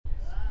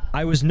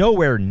I was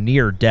nowhere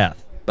near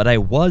death, but I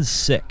was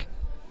sick.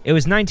 It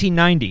was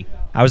 1990.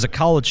 I was a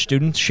college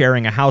student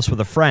sharing a house with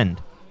a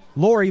friend.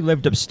 Lori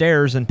lived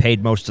upstairs and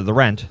paid most of the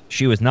rent.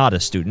 She was not a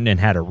student and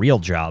had a real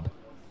job.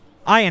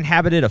 I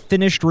inhabited a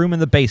finished room in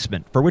the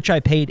basement, for which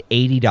I paid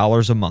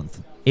 $80 a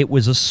month. It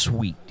was a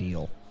sweet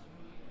deal.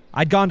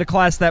 I'd gone to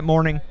class that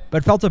morning,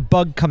 but felt a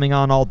bug coming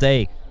on all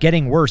day,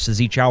 getting worse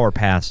as each hour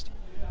passed.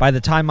 By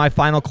the time my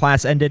final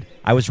class ended,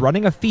 I was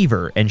running a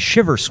fever and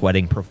shiver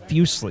sweating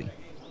profusely.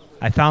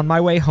 I found my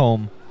way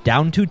home,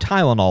 down 2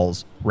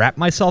 Tylenols, wrapped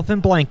myself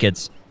in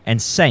blankets,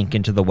 and sank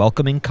into the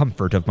welcoming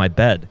comfort of my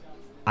bed.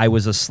 I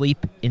was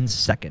asleep in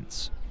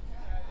seconds.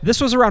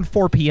 This was around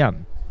 4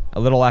 p.m.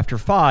 A little after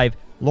 5,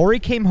 Lori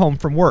came home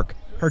from work.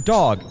 Her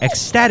dog,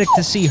 ecstatic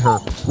to see her,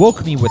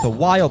 woke me with a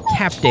wild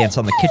tap dance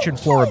on the kitchen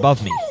floor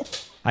above me.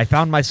 I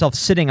found myself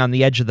sitting on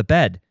the edge of the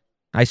bed.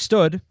 I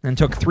stood and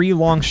took 3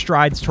 long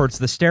strides towards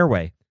the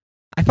stairway.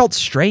 I felt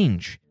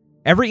strange.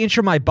 Every inch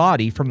of my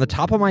body, from the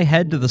top of my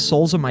head to the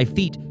soles of my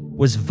feet,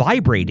 was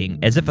vibrating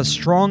as if a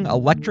strong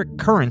electric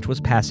current was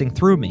passing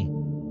through me.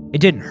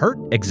 It didn't hurt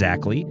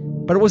exactly,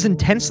 but it was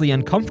intensely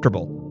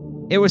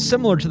uncomfortable. It was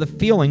similar to the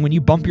feeling when you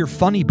bump your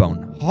funny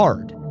bone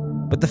hard,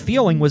 but the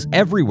feeling was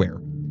everywhere.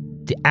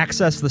 To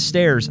access the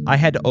stairs, I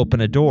had to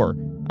open a door.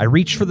 I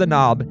reached for the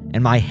knob,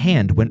 and my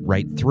hand went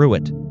right through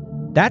it.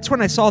 That's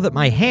when I saw that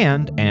my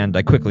hand, and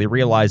I quickly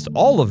realized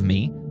all of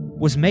me,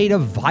 was made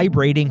of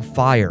vibrating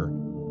fire.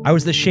 I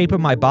was the shape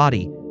of my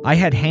body. I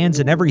had hands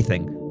and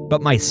everything,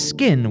 but my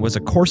skin was a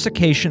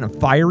coruscation of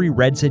fiery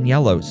reds and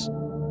yellows.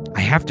 I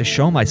have to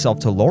show myself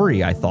to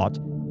Lori, I thought.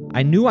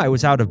 I knew I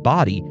was out of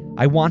body.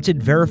 I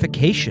wanted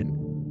verification.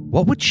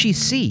 What would she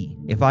see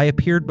if I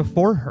appeared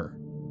before her?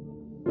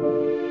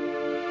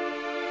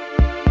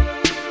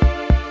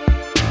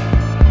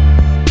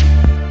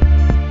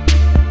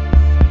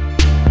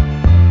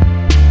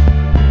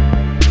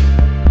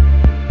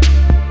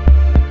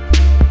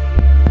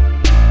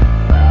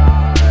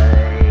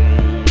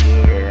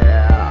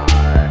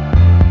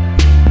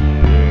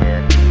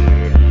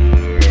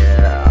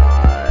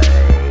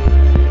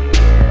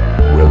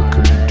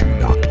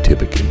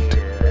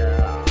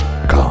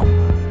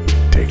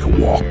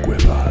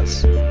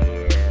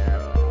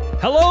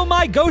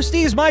 My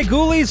ghosties, my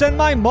ghoulies, and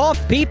my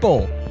moth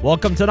people.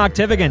 Welcome to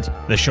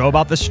Noctivagant, the show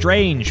about the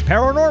strange,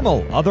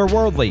 paranormal,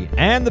 otherworldly,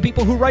 and the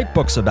people who write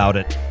books about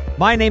it.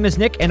 My name is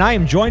Nick, and I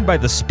am joined by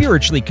the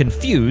spiritually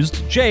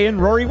confused Jay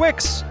and Rory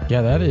Wicks.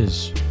 Yeah, that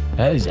is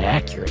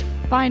accurate.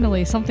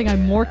 Finally, something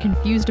I'm more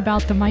confused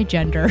about than my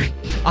gender.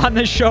 On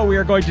this show, we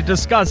are going to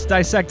discuss,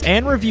 dissect,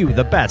 and review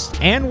the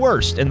best and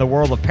worst in the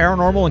world of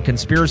paranormal and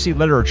conspiracy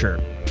literature.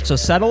 So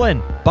settle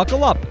in,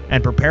 buckle up,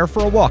 and prepare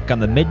for a walk on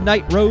the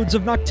midnight roads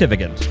of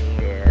Noctivagant.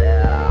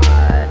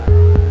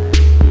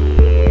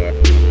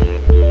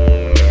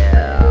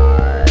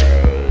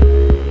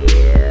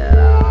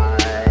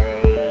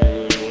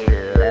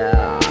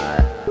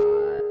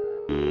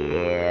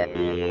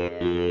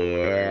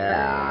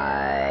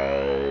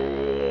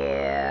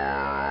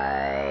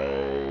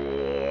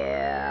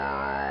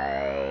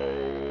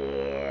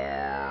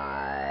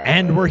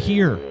 And we're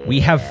here. We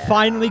have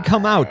finally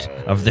come out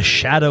of the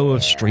shadow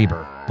of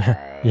Strieber.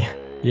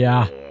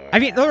 Yeah. I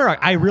mean,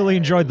 I really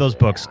enjoyed those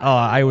books.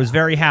 I was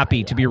very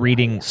happy to be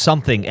reading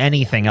something,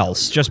 anything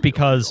else, just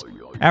because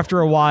after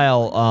a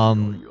while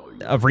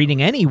of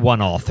reading any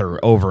one author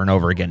over and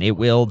over again, it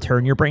will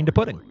turn your brain to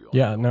pudding.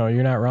 Yeah, no,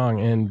 you're not wrong.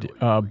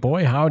 And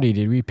boy, howdy,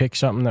 did we pick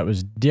something that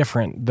was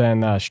different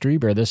than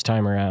Strieber this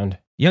time around.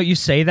 You know, you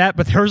say that,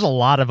 but there's a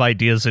lot of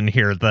ideas in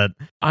here that...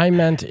 I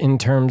meant in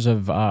terms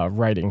of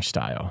writing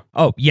style.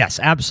 Oh, yes,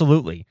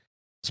 absolutely.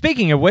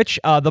 Speaking of which,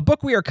 the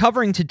book we are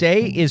covering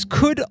today is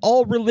Could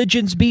All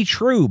Religions Be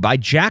True by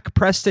Jack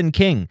Preston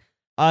King.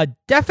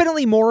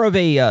 Definitely more of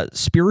a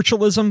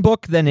spiritualism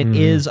book than it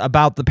is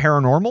about the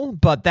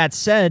paranormal, but that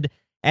said,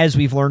 as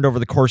we've learned over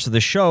the course of the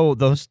show,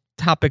 those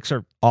topics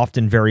are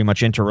often very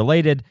much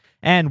interrelated,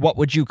 and what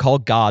would you call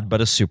God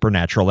but a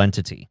supernatural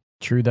entity?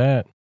 True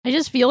that. I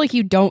just feel like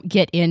you don't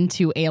get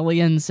into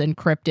aliens and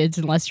cryptids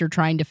unless you're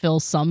trying to fill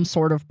some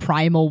sort of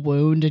primal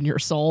wound in your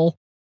soul.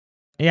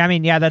 Yeah, I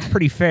mean, yeah, that's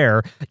pretty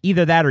fair.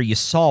 Either that or you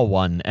saw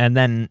one and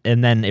then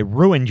it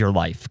ruined your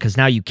life because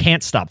now you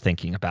can't stop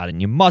thinking about it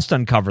and you must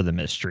uncover the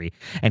mystery.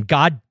 And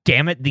god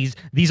damn it,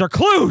 these are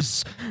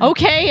clues.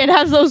 Okay, and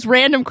has those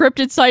random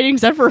cryptid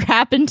sightings ever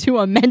happened to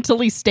a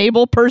mentally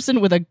stable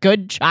person with a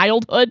good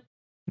childhood?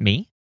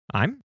 Me?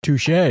 I'm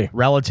touche.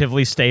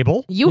 Relatively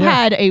stable. You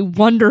had a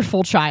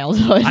wonderful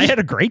childhood. I had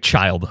a great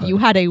childhood. You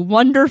had a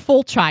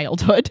wonderful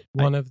childhood.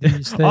 One of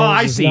these things. Oh,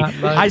 I see.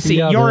 I see.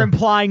 You're You're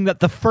implying that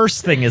the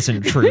first thing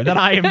isn't true, that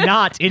I am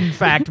not, in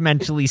fact,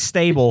 mentally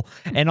stable.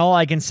 And all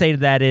I can say to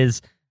that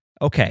is,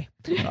 okay.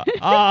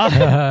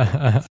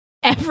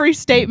 Every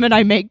statement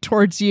I make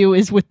towards you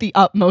is with the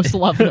utmost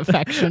love and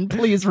affection.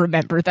 Please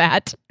remember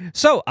that.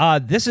 So,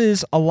 this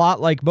is a lot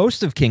like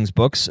most of King's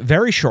books.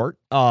 Very short.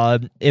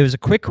 It was a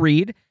quick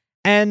read.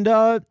 And,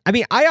 I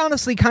mean, I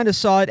honestly kind of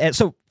saw it as...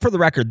 So, for the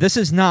record, this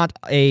is not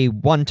a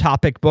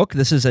one-topic book.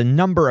 This is a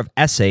number of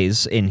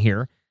essays in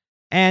here.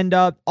 and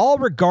all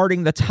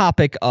regarding the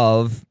topic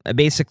of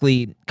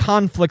basically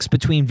conflicts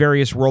between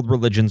various world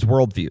religions'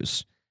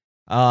 worldviews,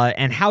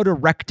 and how to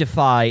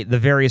rectify the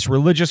various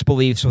religious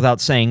beliefs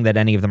without saying that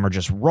any of them are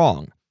just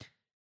wrong.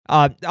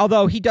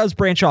 Although he does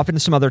branch off into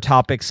some other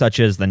topics such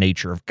as the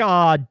nature of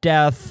God,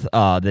 death,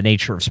 the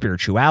nature of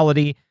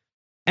spirituality.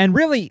 And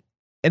really,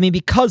 I mean,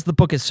 because the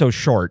book is so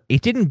short,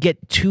 it didn't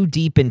get too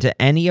deep into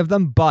any of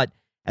them, but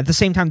at the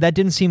same time, that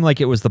didn't seem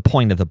like it was the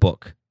point of the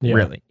book,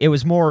 really. It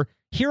was more,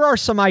 here are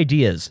some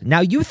ideas. Now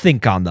you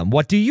think on them.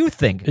 What do you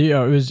think?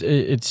 Yeah,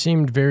 it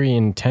seemed very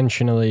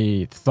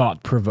intentionally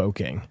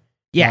thought-provoking.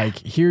 Yeah. Like,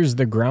 here's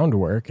the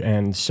groundwork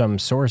and some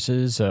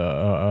sources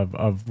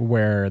of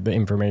where the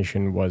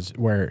information was,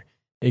 where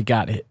it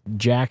got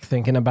Jack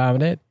thinking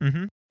about it.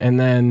 Mm-hmm. And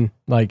then,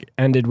 like,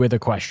 ended with a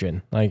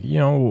question. Like,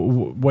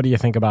 what do you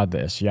think about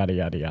this? Yada,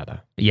 yada,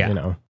 yada.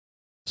 Yeah.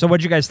 So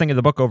what'd you guys think of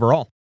the book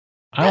overall?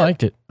 I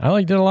liked it. I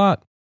liked it a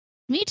lot.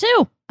 Me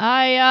too.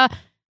 I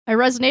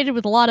resonated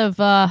with a lot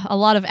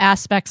of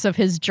aspects of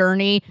his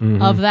journey,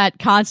 of that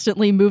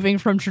constantly moving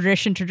from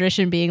tradition to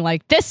tradition, being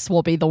like, this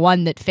will be the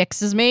one that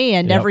fixes me,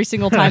 and every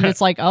single time it's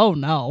like, oh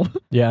no.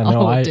 Yeah,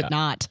 no, it did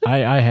not.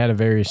 I had a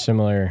very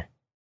similar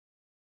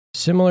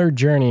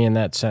journey in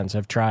that sense.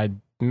 I've tried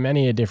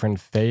many a different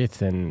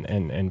faith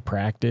and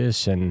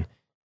practice, and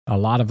a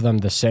lot of them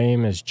the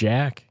same as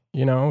Jack,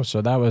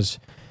 so that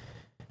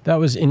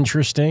was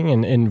interesting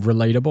and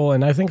relatable.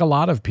 And I think a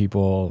lot of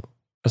people,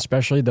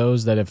 especially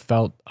those that have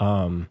felt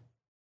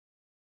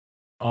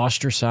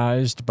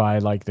ostracized by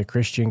like the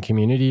Christian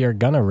community, are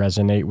gonna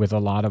resonate with a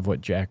lot of what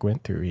Jack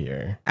went through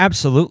here.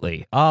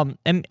 Absolutely.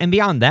 And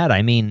beyond that,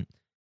 I mean,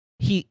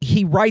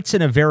 he writes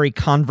in a very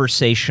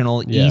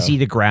conversational, easy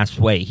to grasp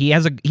way. He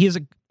has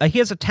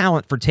a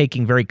talent for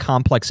taking very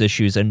complex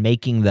issues and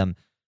making them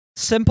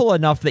simple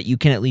enough that you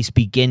can at least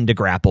begin to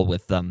grapple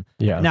with them.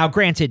 Yeah. Now,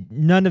 granted,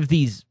 none of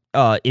these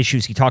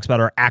issues he talks about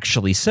are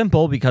actually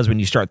simple, because when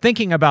you start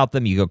thinking about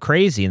them, you go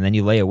crazy, and then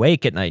you lay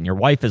awake at night, and your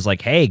wife is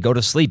like, hey, go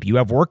to sleep. You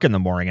have work in the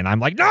morning. And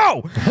I'm like,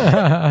 no,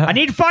 I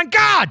need to find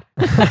God.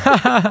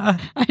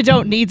 I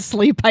don't need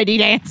sleep. I need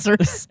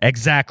answers.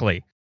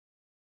 Exactly.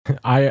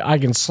 I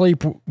can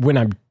sleep when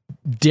I'm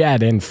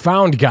dead and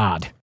found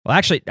God. Well,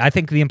 actually, I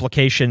think the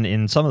implication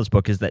in some of this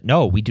book is that,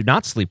 no, we do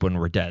not sleep when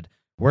we're dead.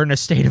 We're in a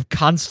state of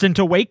constant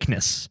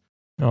awakeness.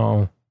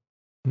 Oh,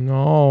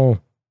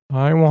 no,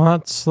 I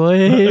want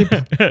sleep.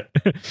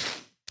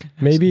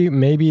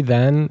 Maybe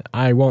then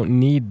I won't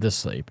need the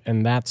sleep,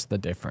 and that's the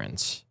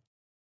difference.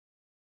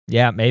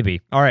 Yeah,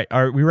 maybe. All right,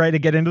 are we ready to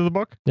get into the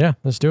book? Yeah,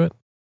 let's do it.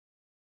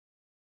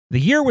 The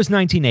year was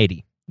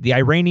 1980. The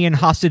Iranian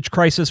hostage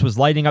crisis was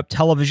lighting up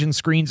television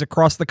screens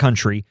across the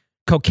country.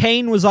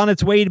 Cocaine was on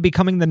its way to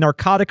becoming the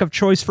narcotic of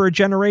choice for a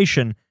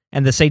generation,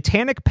 and the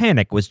satanic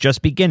panic was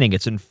just beginning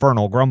its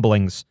infernal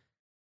grumblings.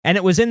 And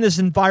it was in this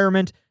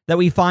environment that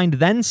we find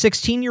then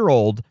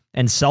 16-year-old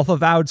and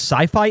self-avowed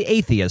sci-fi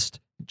atheist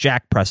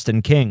Jack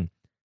Preston King.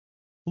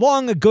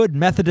 Long a good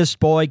Methodist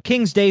boy,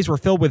 King's days were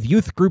filled with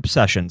youth group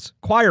sessions,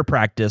 choir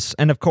practice,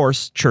 and of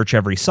course, church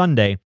every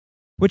Sunday.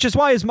 Which is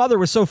why his mother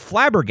was so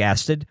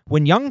flabbergasted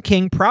when young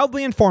King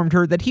proudly informed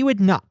her that he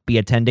would not be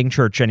attending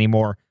church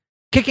anymore,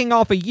 kicking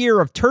off a year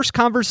of terse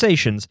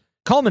conversations,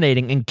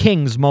 culminating in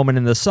King's moment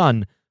in the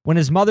sun, when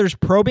his mother's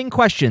probing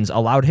questions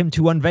allowed him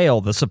to unveil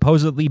the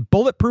supposedly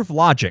bulletproof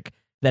logic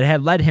that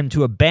had led him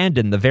to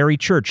abandon the very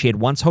church he had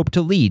once hoped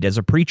to lead as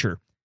a preacher.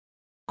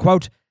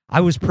 Quote, I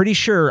was pretty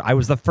sure I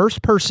was the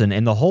first person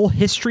in the whole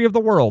history of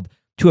the world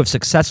to have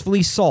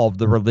successfully solved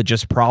the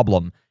religious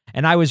problem,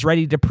 and I was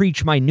ready to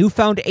preach my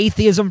newfound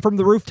atheism from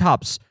the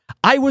rooftops.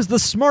 I was the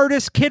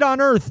smartest kid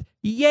on earth.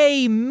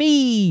 Yay,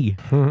 me!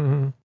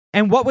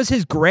 And what was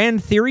his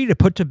grand theory to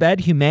put to bed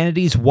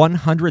humanity's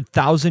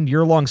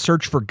 100,000-year-long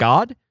search for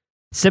God?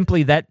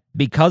 Simply that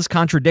because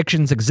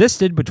contradictions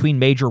existed between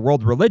major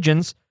world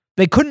religions,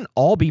 they couldn't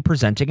all be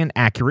presenting an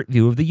accurate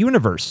view of the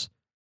universe.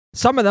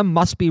 Some of them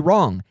must be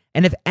wrong,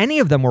 and if any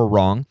of them were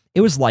wrong,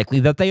 it was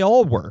likely that they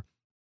all were.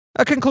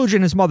 A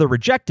conclusion his mother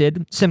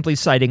rejected, simply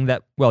citing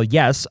that, well,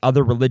 yes,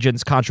 other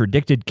religions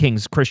contradicted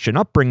King's Christian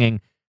upbringing.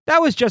 That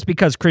was just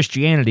because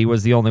Christianity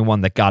was the only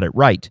one that got it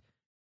right.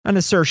 An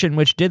assertion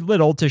which did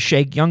little to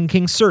shake young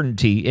King's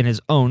certainty in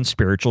his own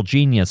spiritual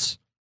genius.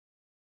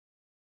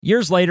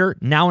 Years later,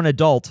 now an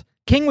adult,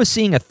 King was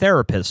seeing a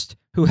therapist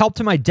who helped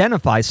him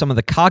identify some of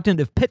the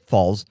cognitive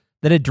pitfalls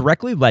that had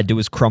directly led to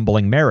his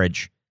crumbling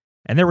marriage.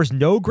 And there was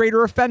no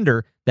greater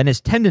offender than his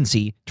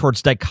tendency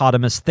towards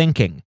dichotomous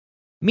thinking,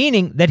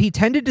 meaning that he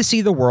tended to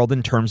see the world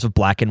in terms of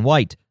black and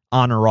white,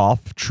 on or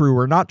off, true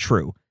or not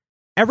true.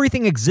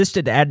 Everything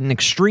existed at an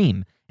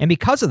extreme, and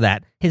because of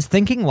that, his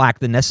thinking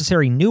lacked the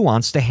necessary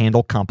nuance to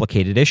handle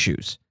complicated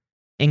issues.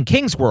 In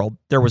King's world,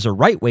 there was a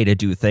right way to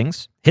do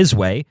things, his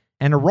way,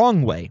 and a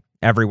wrong way,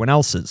 everyone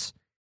else's.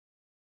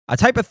 A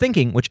type of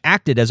thinking which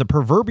acted as a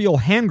proverbial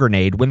hand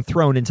grenade when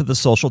thrown into the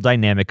social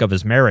dynamic of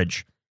his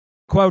marriage.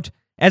 Quote,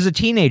 as a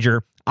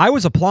teenager, I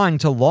was applying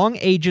to long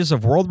ages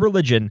of world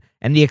religion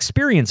and the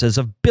experiences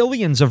of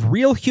billions of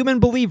real human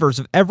believers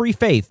of every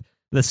faith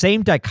the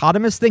same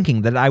dichotomous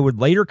thinking that I would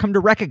later come to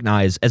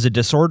recognize as a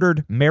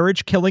disordered,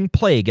 marriage-killing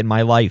plague in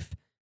my life.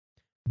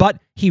 But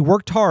he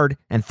worked hard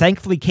and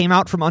thankfully came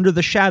out from under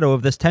the shadow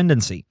of this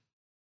tendency.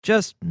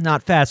 Just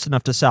not fast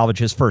enough to salvage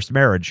his first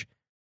marriage.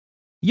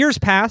 Years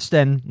passed,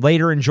 and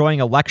later enjoying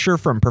a lecture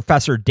from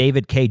Professor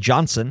David K.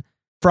 Johnson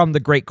from the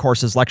Great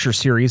Courses lecture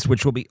series,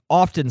 which will be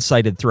often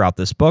cited throughout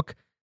this book,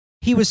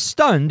 he was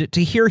stunned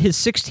to hear his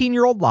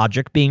 16-year-old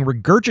logic being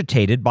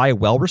regurgitated by a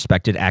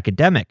well-respected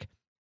academic.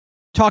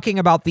 Talking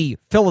about the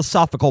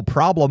philosophical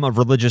problem of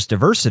religious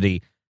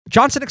diversity,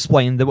 Johnson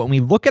explained that when we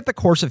look at the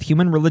course of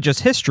human religious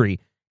history,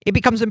 it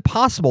becomes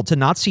impossible to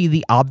not see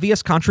the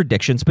obvious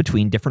contradictions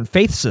between different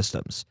faith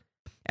systems.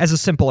 As a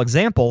simple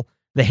example,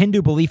 the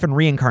Hindu belief in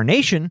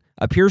reincarnation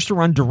appears to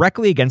run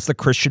directly against the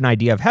Christian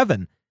idea of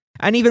heaven,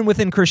 and even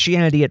within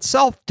Christianity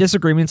itself,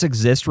 disagreements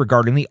exist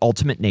regarding the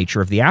ultimate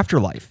nature of the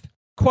afterlife.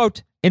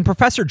 Quote, in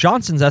Professor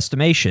Johnson's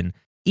estimation,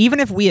 even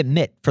if we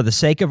admit, for the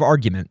sake of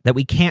argument, that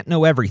we can't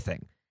know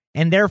everything,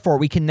 and therefore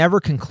we can never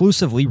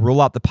conclusively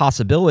rule out the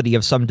possibility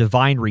of some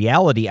divine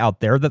reality out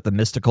there that the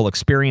mystical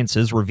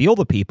experiences reveal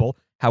to people,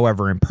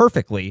 however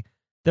imperfectly,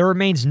 there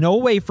remains no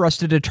way for us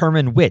to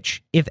determine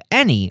which, if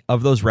any,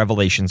 of those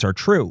revelations are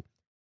true.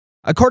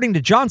 According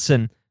to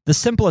Johnson, the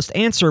simplest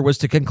answer was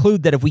to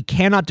conclude that if we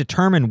cannot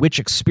determine which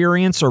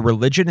experience or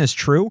religion is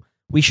true,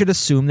 we should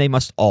assume they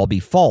must all be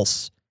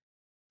false.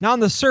 Now, on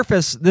the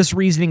surface, this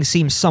reasoning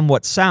seems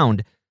somewhat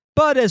sound,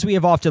 but as we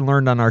have often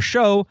learned on our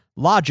show,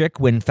 logic,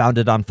 when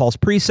founded on false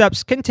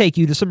precepts, can take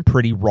you to some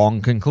pretty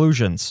wrong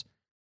conclusions.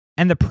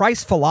 And the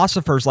price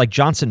philosophers like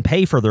Johnson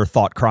pay for their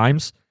thought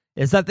crimes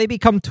is that they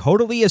become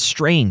totally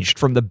estranged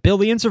from the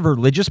billions of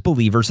religious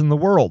believers in the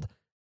world,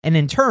 and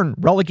in turn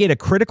relegate a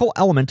critical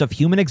element of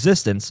human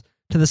existence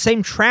to the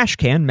same trash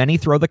can many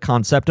throw the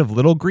concept of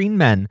little green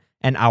men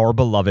and our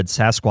beloved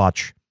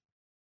Sasquatch.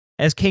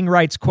 As King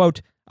writes,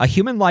 quote, a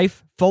human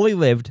life, fully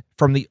lived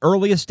from the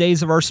earliest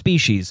days of our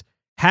species,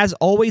 has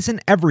always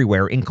and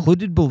everywhere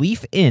included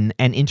belief in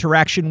and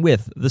interaction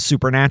with the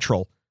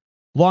supernatural.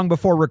 Long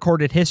before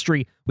recorded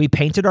history, we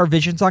painted our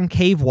visions on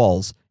cave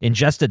walls,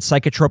 ingested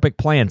psychotropic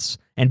plants,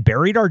 and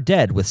buried our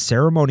dead with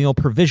ceremonial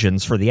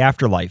provisions for the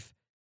afterlife.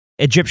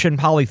 Egyptian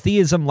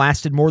polytheism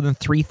lasted more than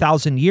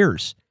 3,000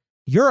 years.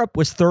 Europe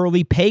was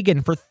thoroughly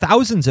pagan for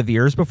thousands of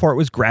years before it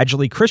was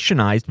gradually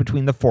Christianized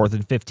between the 4th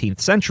and 15th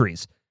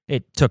centuries.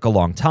 It took a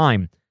long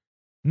time.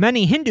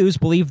 Many Hindus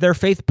believe their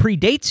faith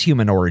predates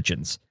human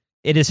origins.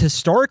 It is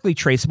historically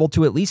traceable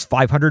to at least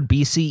 500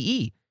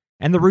 BCE,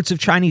 and the roots of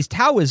Chinese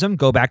Taoism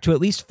go back to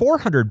at least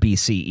 400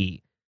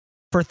 BCE.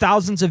 For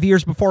thousands of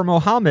years before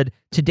Muhammad,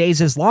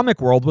 today's Islamic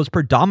world was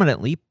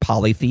predominantly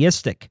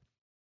polytheistic.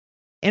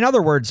 In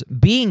other words,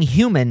 being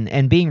human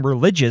and being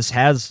religious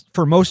has,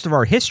 for most of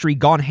our history,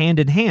 gone hand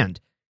in hand,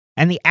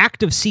 and the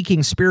act of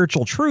seeking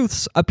spiritual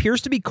truths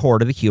appears to be core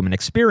to the human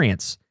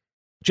experience.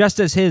 Just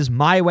as his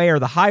my way or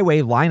the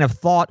highway line of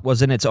thought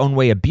was in its own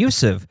way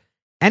abusive,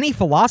 any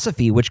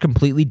philosophy which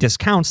completely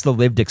discounts the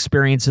lived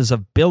experiences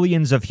of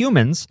billions of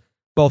humans,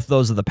 both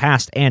those of the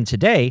past and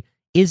today,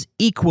 is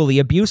equally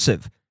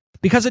abusive,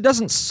 because it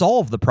doesn't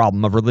solve the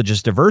problem of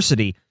religious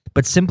diversity,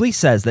 but simply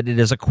says that it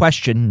is a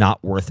question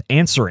not worth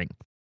answering.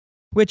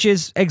 Which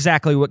is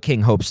exactly what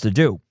King hopes to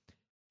do.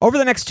 Over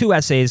the next 2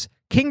 essays,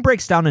 King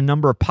breaks down a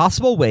number of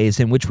possible ways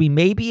in which we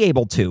may be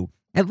able to,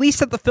 at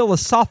least at the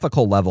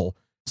philosophical level,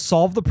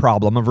 solve the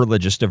problem of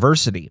religious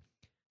diversity.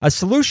 A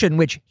solution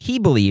which, he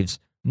believes,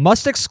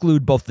 must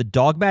exclude both the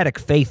dogmatic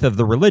faith of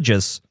the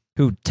religious,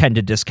 who tend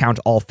to discount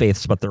all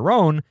faiths but their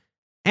own,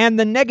 and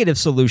the negative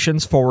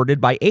solutions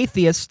forwarded by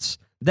atheists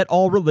that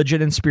all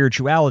religion and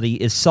spirituality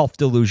is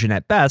self-delusion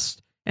at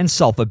best and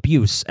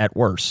self-abuse at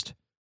worst.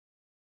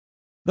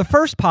 The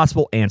first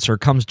possible answer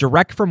comes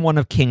direct from one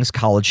of King's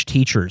college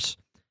teachers.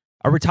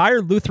 A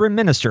retired Lutheran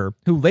minister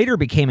who later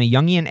became a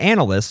Jungian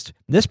analyst,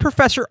 this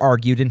professor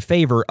argued in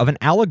favor of an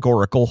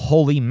allegorical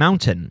holy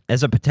mountain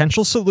as a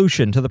potential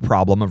solution to the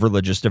problem of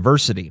religious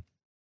diversity.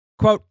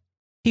 Quote,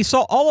 he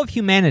saw all of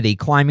humanity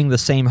climbing the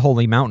same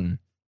holy mountain.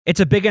 It's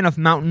a big enough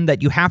mountain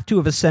that you have to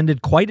have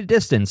ascended quite a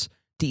distance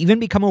to even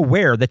become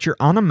aware that you're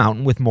on a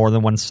mountain with more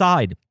than one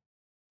side,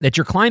 that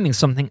you're climbing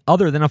something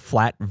other than a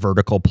flat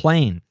vertical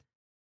plane.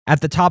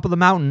 At the top of the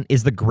mountain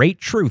is the great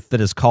truth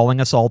that is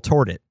calling us all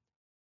toward it.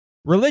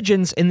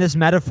 Religions in this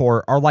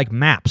metaphor are like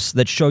maps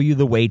that show you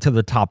the way to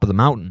the top of the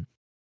mountain.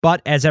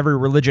 But as every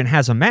religion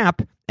has a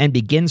map and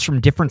begins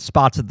from different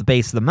spots at the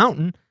base of the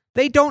mountain,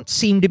 they don't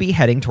seem to be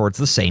heading towards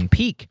the same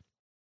peak.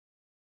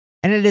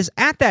 And it is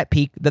at that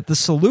peak that the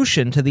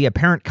solution to the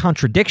apparent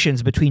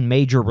contradictions between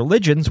major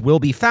religions will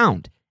be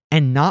found,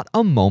 and not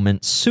a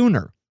moment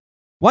sooner.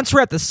 Once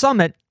we're at the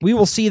summit, we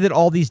will see that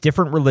all these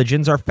different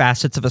religions are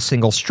facets of a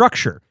single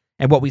structure,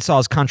 and what we saw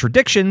as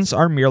contradictions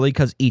are merely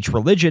because each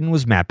religion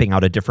was mapping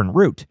out a different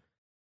route.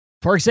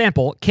 For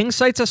example, King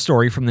cites a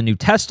story from the New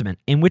Testament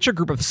in which a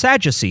group of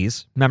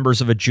Sadducees,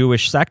 members of a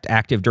Jewish sect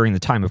active during the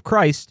time of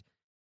Christ,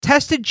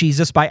 tested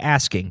Jesus by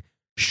asking,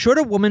 should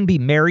a woman be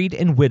married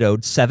and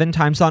widowed 7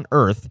 times on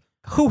earth,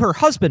 who her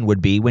husband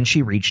would be when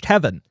she reached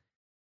heaven?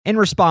 In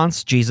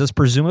response, Jesus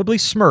presumably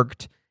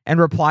smirked and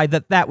replied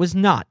that that was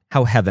not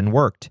how heaven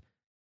worked.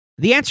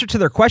 The answer to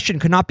their question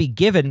could not be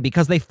given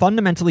because they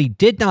fundamentally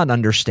did not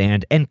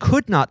understand and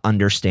could not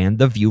understand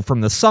the view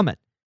from the summit.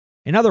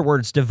 In other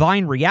words,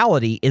 divine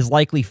reality is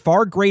likely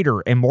far greater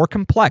and more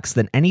complex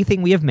than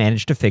anything we have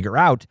managed to figure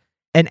out,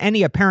 and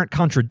any apparent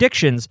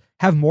contradictions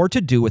have more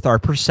to do with our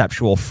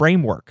perceptual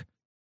framework.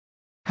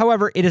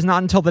 However, it is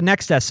not until the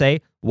next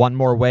essay, One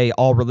More Way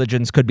All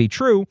Religions Could Be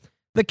True,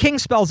 that King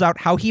spells out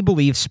how he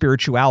believes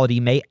spirituality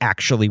may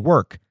actually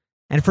work.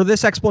 And for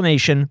this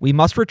explanation, we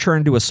must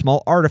return to a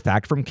small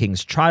artifact from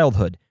King's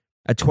childhood,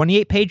 a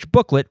 28-page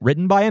booklet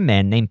written by a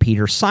man named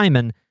Peter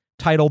Simon,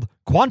 titled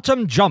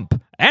Quantum Jump,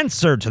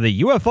 Answer to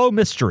the UFO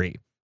Mystery.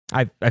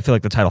 I feel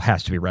like the title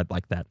has to be read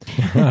like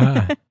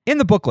that. In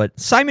the booklet,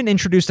 Simon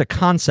introduced a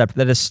concept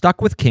that has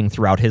stuck with King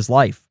throughout his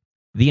life,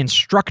 the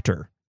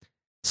instructor.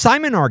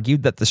 Simon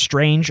argued that the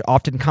strange,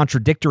 often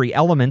contradictory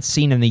elements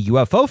seen in the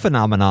UFO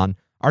phenomenon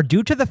are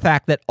due to the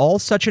fact that all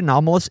such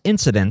anomalous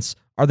incidents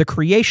are the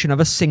creation of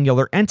a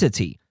singular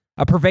entity,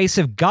 a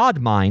pervasive God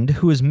mind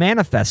who is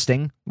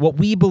manifesting what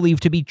we believe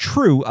to be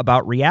true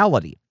about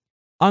reality.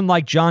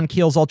 Unlike John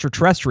Keel's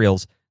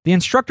ultraterrestrials, the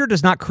instructor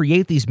does not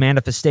create these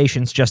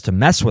manifestations just to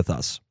mess with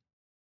us,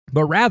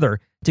 but rather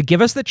to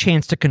give us the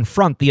chance to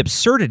confront the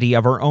absurdity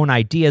of our own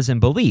ideas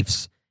and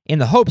beliefs in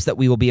the hopes that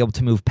we will be able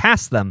to move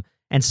past them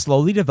and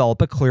slowly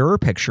develop a clearer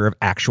picture of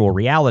actual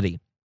reality.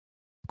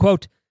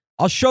 Quote,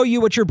 I'll show you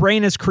what your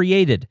brain has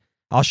created.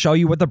 I'll show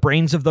you what the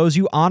brains of those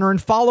you honor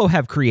and follow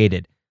have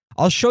created.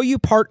 I'll show you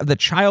part of the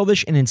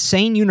childish and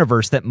insane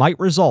universe that might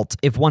result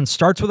if one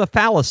starts with a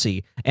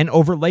fallacy and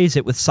overlays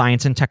it with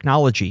science and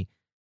technology.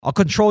 I'll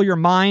control your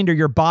mind or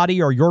your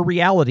body or your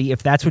reality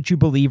if that's what you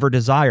believe or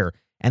desire.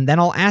 And then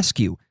I'll ask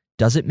you,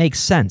 does it make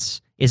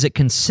sense? Is it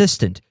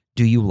consistent?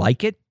 Do you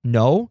like it?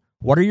 No?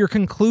 What are your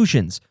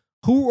conclusions?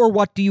 Who or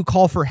what do you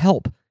call for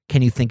help?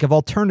 Can you think of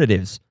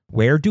alternatives?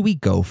 Where do we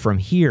go from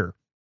here?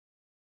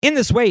 In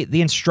this way,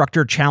 the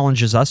instructor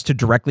challenges us to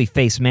directly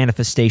face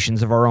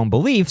manifestations of our own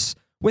beliefs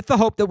with the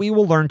hope that we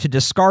will learn to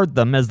discard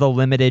them as the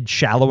limited,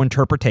 shallow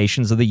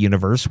interpretations of the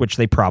universe, which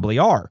they probably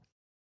are.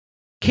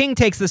 King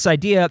takes this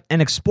idea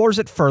and explores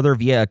it further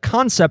via a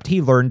concept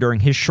he learned during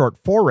his short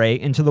foray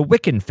into the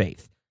Wiccan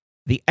faith,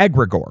 the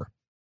egregore.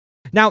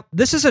 Now,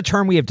 this is a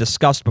term we have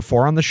discussed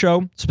before on the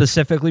show,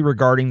 specifically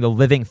regarding the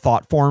living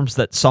thought forms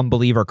that some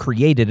believe are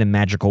created in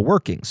magical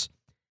workings.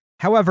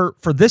 However,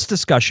 for this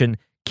discussion,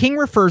 King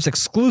refers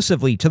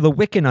exclusively to the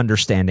Wiccan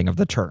understanding of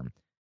the term.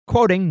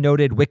 Quoting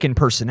noted Wiccan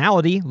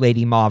personality,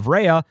 Lady Maeve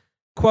Rhea,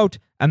 quote,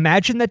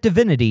 imagine that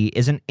divinity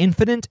is an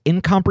infinite,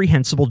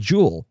 incomprehensible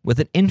jewel with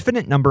an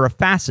infinite number of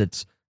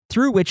facets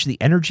through which the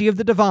energy of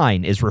the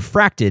divine is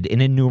refracted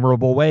in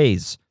innumerable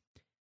ways.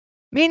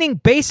 Meaning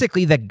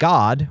basically that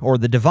God, or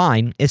the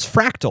divine, is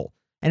fractal,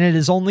 and it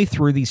is only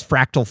through these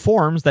fractal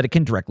forms that it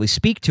can directly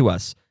speak to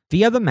us,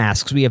 via the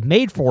masks we have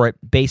made for it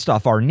based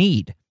off our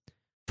need.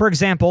 For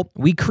example,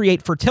 we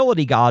create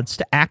fertility gods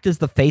to act as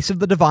the face of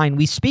the divine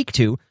we speak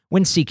to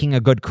when seeking a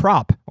good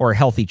crop or a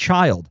healthy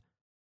child.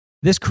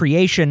 This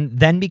creation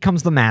then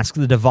becomes the mask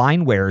the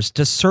divine wears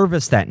to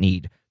service that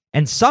need,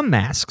 and some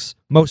masks,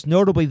 most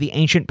notably the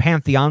ancient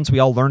pantheons we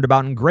all learned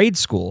about in grade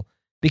school,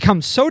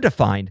 become so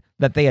defined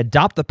that they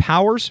adopt the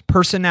powers,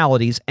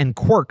 personalities, and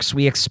quirks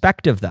we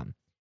expect of them.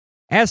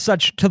 As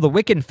such, to the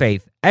Wiccan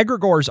faith,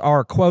 egregores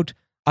are, quote,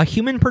 a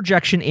human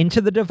projection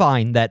into the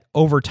divine that,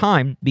 over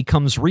time,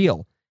 becomes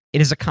real. It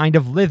is a kind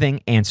of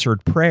living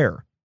answered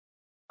prayer.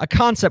 A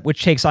concept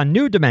which takes on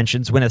new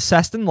dimensions when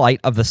assessed in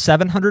light of the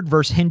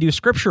 700-verse Hindu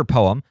scripture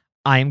poem,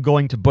 I am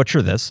going to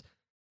butcher this,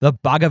 the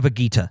Bhagavad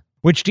Gita,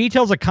 which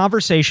details a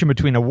conversation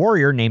between a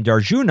warrior named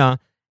Arjuna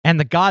and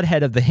the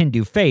godhead of the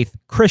Hindu faith,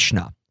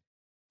 Krishna,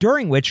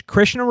 during which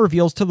Krishna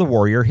reveals to the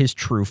warrior his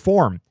true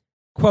form.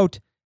 Quote,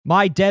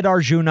 my dead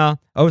Arjuna,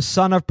 O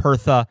son of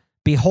Pertha,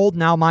 behold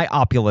now my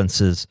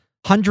opulences,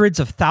 hundreds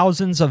of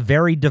thousands of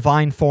varied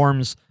divine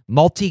forms,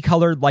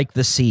 multicolored like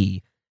the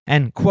sea.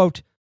 And,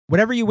 quote,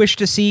 whatever you wish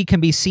to see can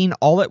be seen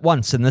all at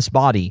once in this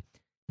body.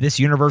 This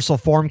universal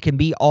form can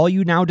be all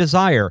you now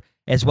desire,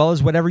 as well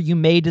as whatever you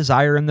may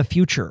desire in the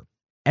future.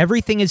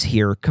 Everything is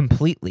here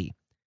completely.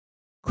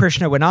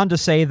 Krishna went on to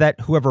say that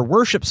whoever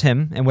worships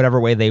him in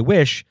whatever way they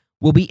wish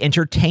will be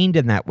entertained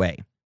in that way.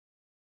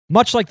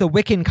 Much like the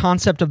Wiccan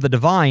concept of the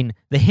divine,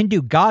 the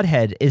Hindu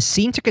godhead is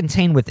seen to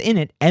contain within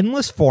it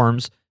endless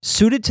forms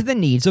suited to the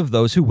needs of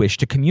those who wish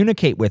to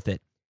communicate with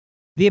it.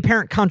 The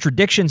apparent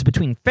contradictions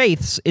between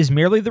faiths is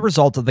merely the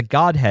result of the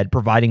godhead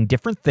providing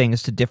different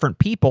things to different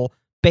people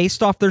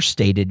based off their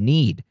stated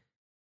need.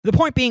 The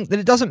point being that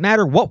it doesn't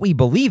matter what we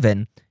believe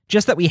in,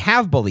 just that we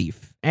have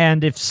belief,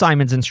 and if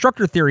Simon's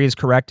instructor theory is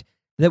correct,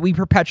 that we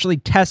perpetually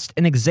test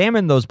and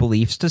examine those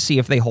beliefs to see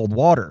if they hold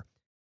water.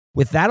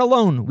 With that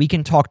alone, we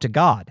can talk to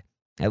God,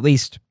 at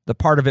least the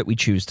part of it we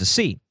choose to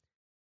see.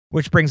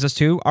 Which brings us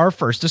to our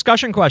first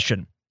discussion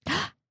question.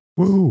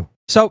 Woo!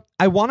 So,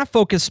 I want to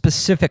focus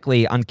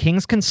specifically on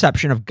King's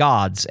conception of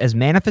gods as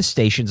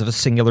manifestations of a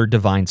singular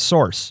divine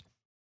source.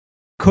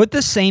 Could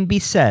the same be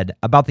said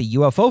about the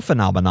UFO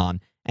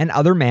phenomenon and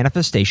other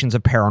manifestations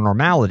of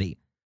paranormality?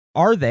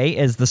 Are they,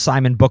 as the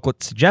Simon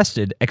booklet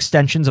suggested,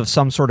 extensions of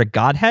some sort of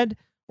godhead,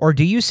 or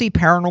do you see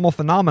paranormal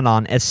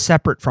phenomenon as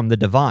separate from the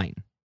divine?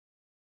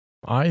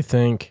 I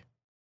think,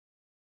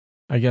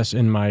 I guess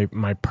in my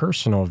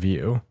personal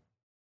view,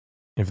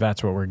 if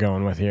that's what we're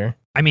going with here.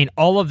 I mean,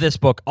 all of this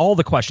book, all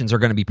the questions are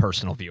going to be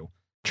personal view.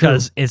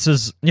 Because this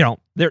is,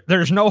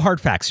 there's no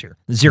hard facts here.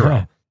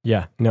 Zero.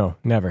 Yeah, no,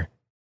 never.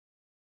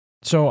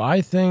 So I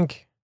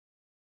think,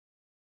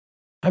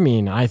 I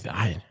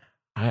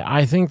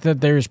think that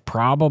there's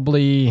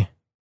probably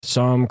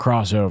some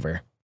crossover.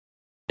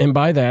 And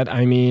by that,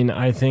 I mean,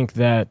 I think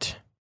that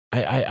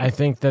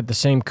the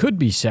same could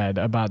be said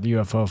about the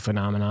UFO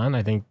phenomenon.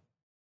 I think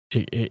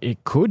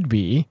it could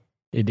be.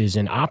 It is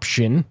an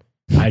option,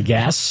 I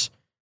guess.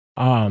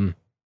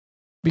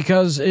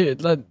 Because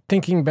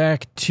thinking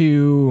back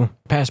to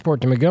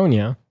Passport to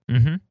Magonia,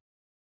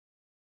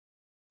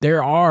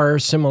 there are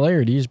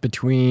similarities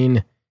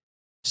between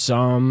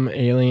some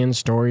alien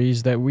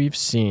stories that we've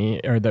seen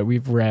or that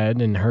we've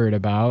read and heard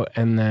about,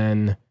 and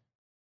then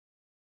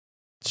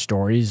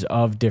stories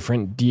of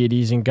different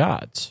deities and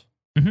gods,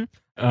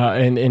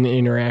 and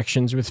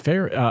interactions with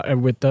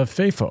the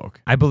Fae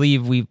folk. I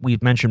believe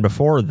we've mentioned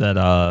before that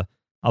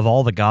of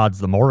all the gods,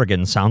 the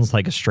Morrigan sounds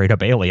like a straight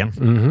up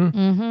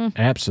alien.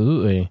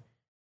 Absolutely.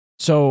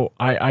 So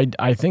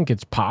I think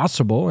it's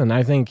possible, and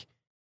I think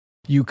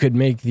you could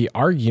make the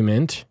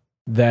argument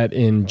that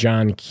in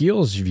John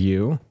Keel's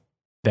view,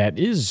 that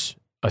is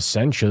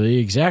essentially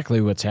exactly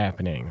what's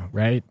happening,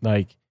 right?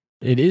 Like,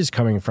 it is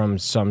coming from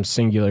some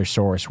singular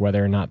source.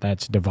 Whether or not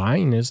that's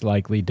divine is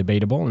likely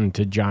debatable, and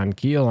to John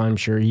Keel, I'm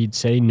sure he'd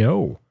say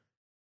no.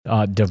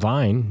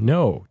 Divine,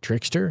 no.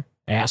 Trickster,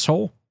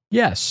 asshole,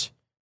 yes.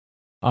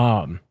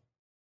 But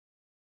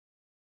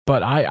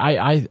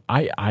I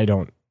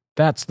don't.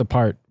 That's the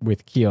part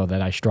with Keel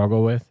that I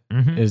struggle with,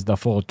 is the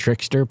full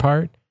trickster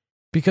part,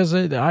 because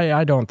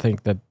I don't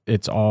think that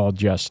it's all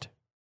just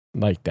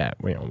like that.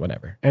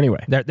 Whatever.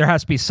 Anyway, there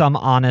has to be some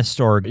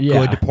honest or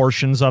good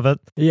portions of it.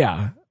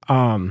 Yeah.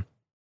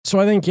 So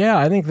I think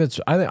I think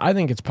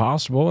it's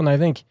possible, and I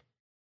think,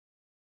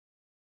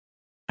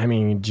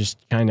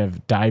 just kind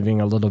of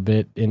diving a little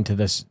bit into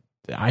this,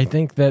 I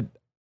think that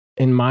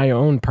in my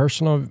own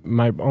personal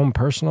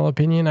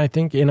opinion, I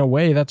think in a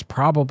way that's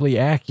probably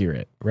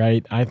accurate,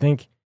 right? I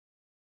think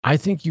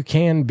you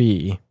can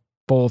be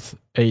both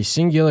a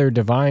singular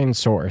divine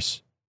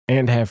source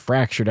and have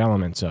fractured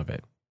elements of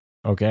it.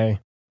 Okay?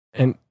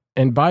 And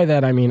by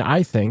that I mean,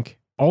 I think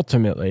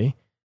ultimately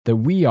that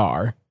we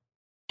are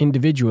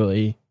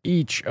individually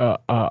each a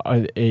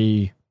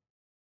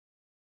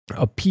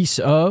piece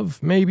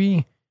of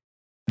maybe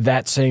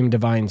that same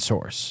divine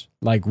source.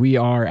 Like, we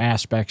are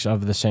aspects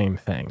of the same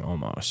thing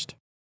almost.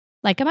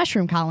 Like a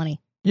mushroom colony.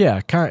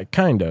 Yeah,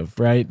 kind of,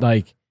 right?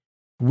 Like,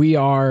 we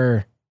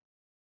are,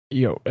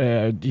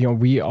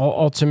 we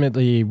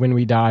ultimately, when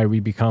we die, we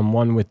become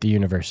one with the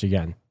universe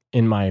again,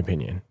 in my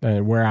opinion,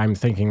 where I'm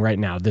thinking right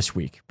now this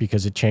week,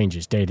 because it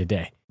changes day to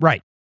day.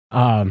 Right.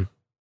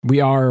 We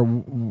are,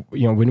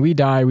 when we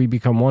die, we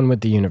become one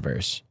with the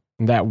universe.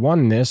 That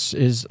oneness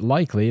is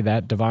likely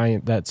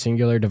that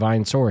singular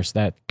divine source,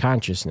 that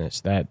consciousness,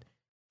 that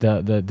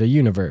the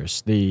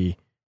universe, the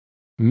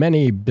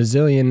many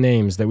bazillion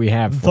names that we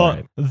have for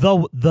it.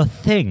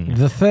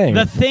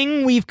 The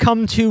thing we've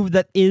come to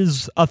that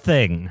is a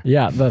thing.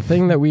 Yeah, the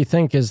thing that we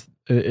think is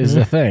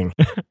a thing.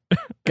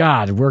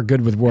 God, we're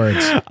good with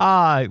words.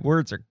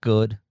 Words are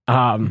good.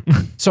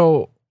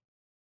 So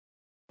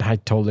I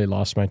totally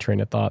lost my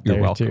train of thought there.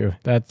 You're welcome.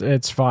 Too.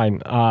 It's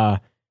fine.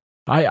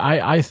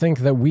 I think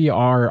that we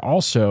are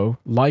also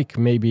like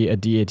maybe a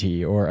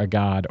deity or a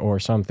god or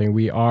something.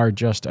 We are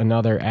just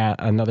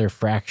another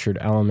fractured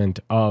element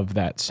of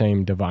that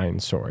same divine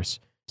source.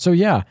 So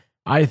yeah,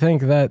 I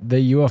think that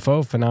the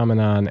UFO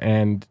phenomenon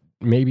and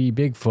maybe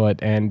Bigfoot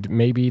and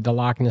maybe the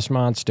Loch Ness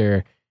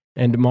Monster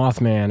and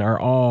Mothman are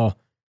all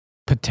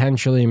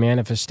potentially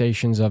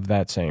manifestations of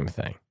that same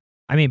thing.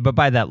 But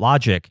by that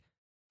logic,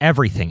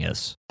 everything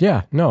is.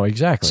 Yeah, no,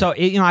 exactly. So,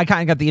 I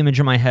kind of got the image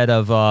in my head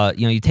of,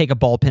 you take a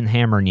ball peen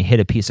hammer and you hit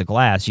a piece of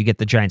glass, you get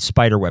the giant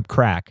spiderweb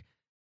crack.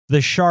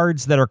 The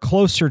shards that are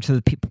closer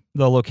to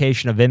the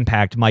location of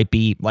impact might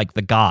be like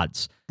the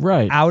gods.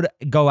 Right.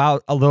 Go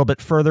out a little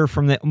bit further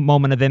from the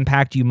moment of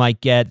impact, you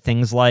might get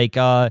things like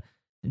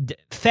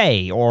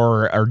fae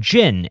or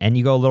jinn, and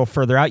you go a little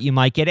further out, you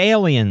might get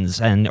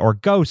aliens or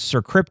ghosts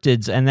or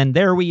cryptids, and then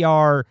there we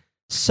are,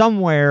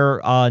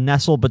 somewhere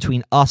nestled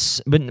between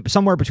us, but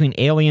somewhere between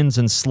aliens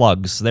and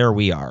slugs. There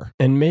we are.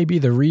 And maybe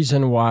the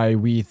reason why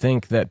we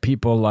think that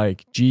people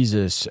like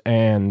Jesus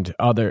and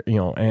other,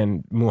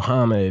 and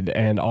Muhammad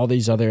and all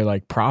these other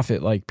like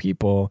prophet-like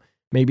people,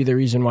 maybe the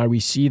reason why we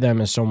see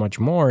them as so much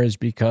more is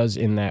because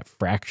in that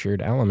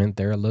fractured element,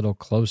 they're a little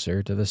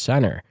closer to the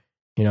center.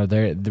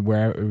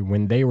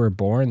 When they were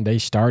born, they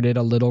started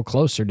a little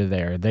closer to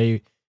there.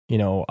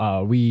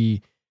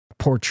 We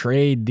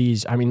portrayed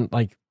these,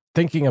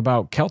 thinking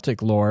about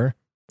Celtic lore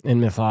and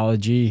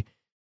mythology,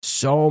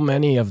 so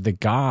many of the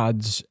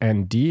gods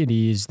and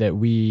deities that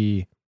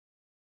we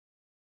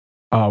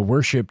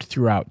worshipped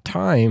throughout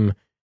time,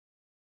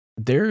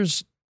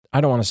 there's,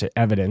 I don't want to say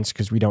evidence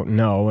because we don't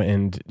know.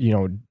 And,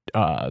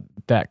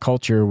 that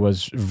culture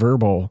was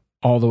verbal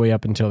all the way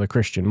up until the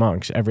Christian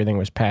monks. Everything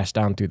was passed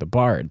down through the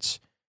bards,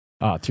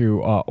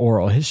 through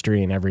oral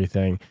history and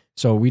everything.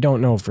 So we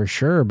don't know for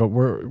sure, but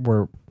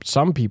we're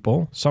some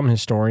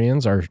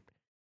historians are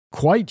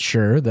quite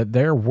sure that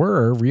there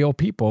were real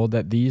people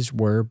that these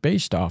were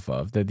based off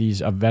of, that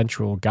these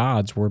eventual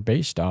gods were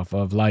based off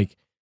of, like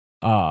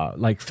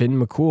Finn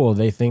McCool,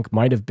 they think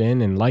might have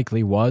been and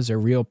likely was a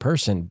real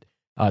person.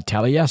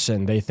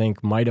 Taliesin, they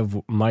think might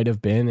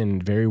have been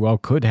and very well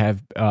could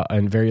have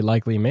and very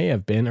likely may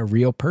have been a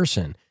real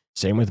person.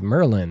 Same with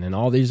Merlin and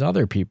all these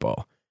other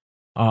people.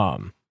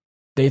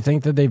 They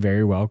think that they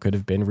very well could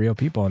have been real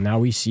people, and now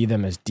we see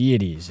them as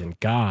deities and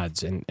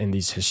gods and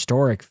these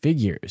historic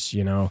figures,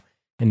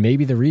 And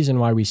maybe the reason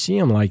why we see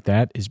them like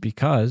that is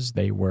because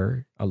they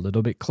were a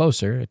little bit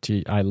closer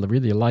to, I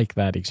really like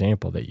that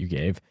example that you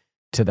gave,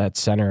 to that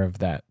center of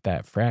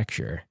that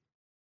fracture.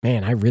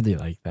 Man, I really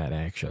like that,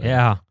 actually.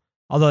 Yeah.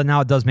 Although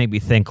now it does make me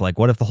think, like,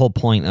 what if the whole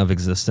point of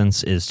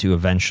existence is to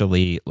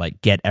eventually,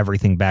 like, get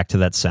everything back to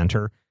that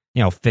center,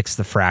 fix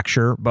the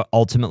fracture, but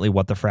ultimately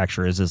what the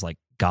fracture is like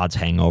God's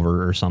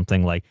hangover or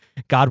something. Like,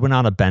 God went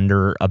on a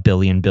bender a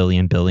billion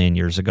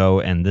years ago,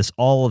 and this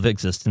all of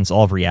existence,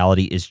 all of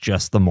reality is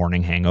just the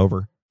morning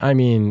hangover. I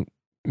mean,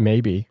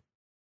 maybe.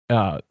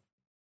 Shitty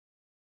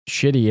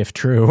if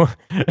true.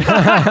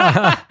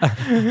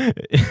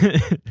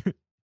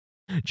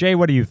 Jay,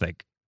 what do you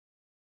think?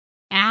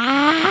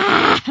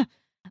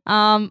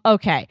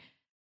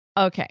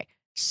 Okay.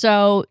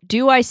 So,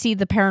 do I see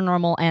the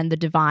paranormal and the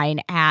divine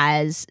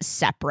as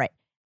separate?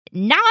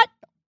 Not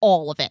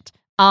all of it.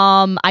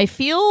 I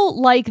feel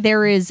like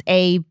there is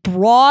a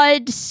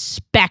broad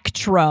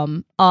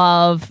spectrum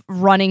of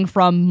running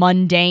from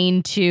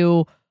mundane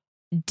to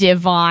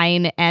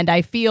divine, and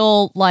I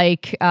feel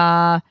like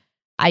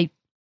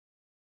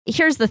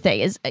here's the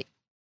thing is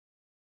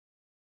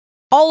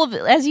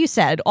as you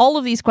said, all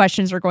of these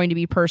questions are going to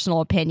be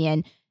personal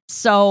opinion.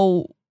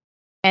 So,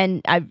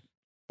 and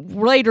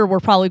later we're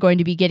probably going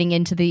to be getting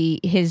into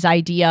his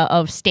idea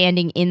of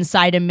standing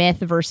inside a myth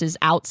versus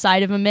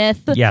outside of a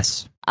myth.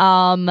 Yes.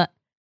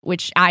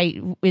 Which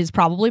is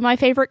probably my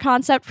favorite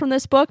concept from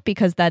this book,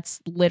 because that's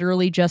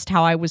literally just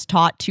how I was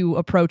taught to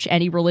approach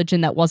any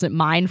religion that wasn't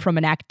mine from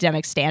an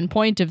academic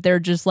standpoint. If they're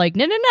just like,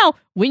 no,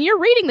 when you're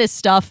reading this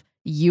stuff,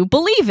 you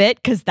believe it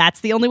because that's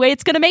the only way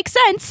it's going to make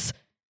sense.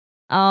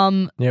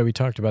 Yeah, we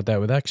talked about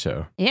that with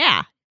EXO.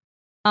 Yeah.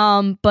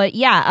 But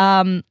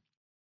yeah,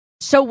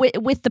 so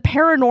with the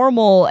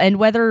paranormal and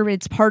whether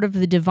it's part of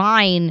the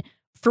divine,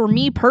 for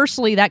me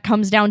personally, that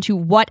comes down to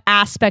what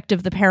aspect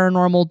of the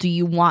paranormal do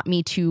you want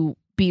me to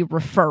be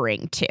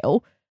referring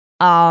to?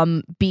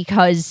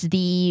 Because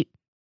the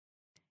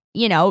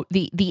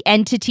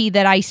entity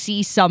that I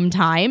see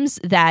sometimes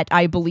that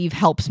I believe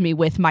helps me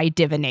with my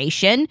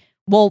divination,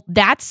 well,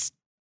 that's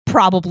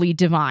probably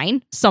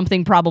divine.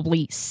 Something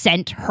probably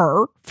sent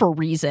her for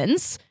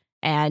reasons.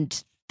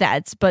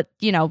 But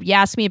you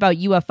asked me about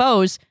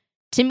UFOs.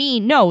 To me,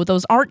 no,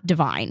 those aren't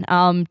divine.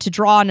 To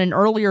draw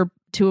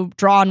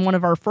on one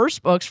of our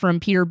first books from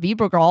Peter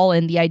Bebergal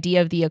and the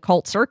idea of the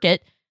occult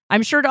circuit,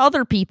 I'm sure to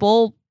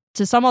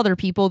some other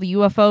people, the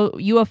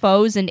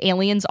UFOs and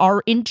aliens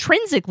are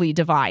intrinsically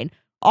divine,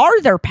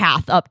 are their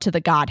path up to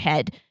the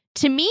Godhead.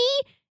 To me,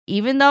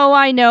 even though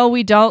I know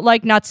we don't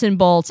like nuts and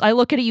bolts, I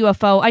look at a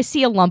UFO, I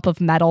see a lump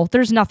of metal.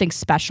 There's nothing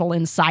special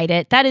inside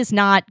it. That is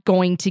not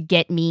going to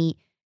get me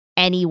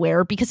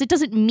anywhere because it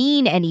doesn't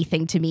mean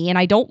anything to me, and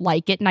I don't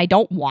like it and I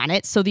don't want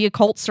it. So the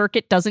occult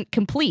circuit doesn't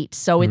complete.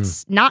 So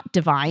it's not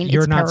divine.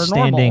 You're it's not paranormal.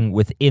 Standing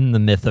within the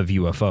myth of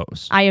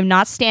UFOs. I am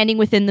not standing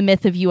within the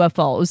myth of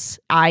UFOs.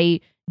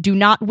 I do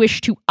not wish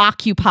to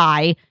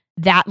occupy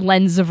that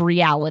lens of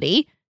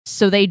reality.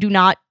 So they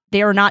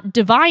are not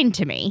divine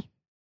to me.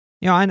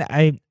 And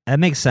that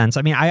makes sense.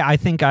 I mean, I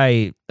think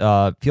I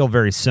feel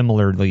very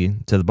similarly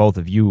to the both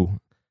of you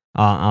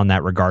on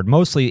that regard,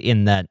 mostly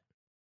in that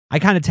I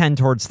kind of tend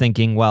towards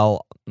thinking,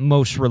 well,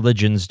 most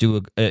religions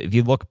do, if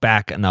you look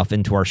back enough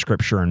into our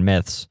scripture and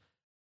myths,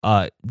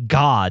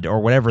 God or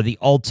whatever the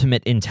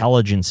ultimate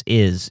intelligence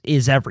is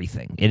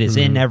everything. It is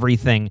in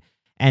everything.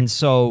 And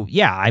so,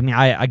 yeah, I mean,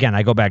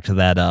 I go back to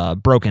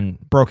that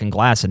broken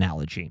glass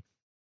analogy.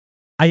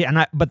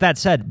 But that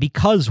said,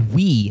 because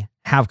we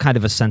have kind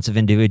of a sense of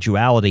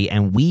individuality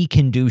and we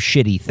can do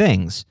shitty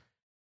things,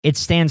 it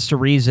stands to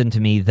reason to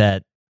me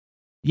that,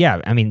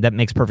 yeah, I mean, that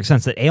makes perfect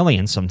sense that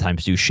aliens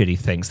sometimes do shitty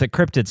things, that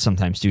cryptids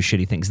sometimes do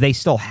shitty things. They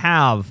still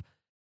have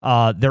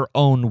their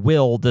own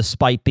will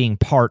despite being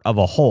part of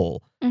a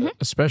whole. Mm-hmm.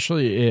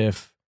 Especially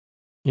if,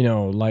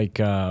 like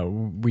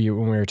when we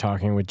were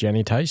talking with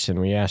Jenny Tyson,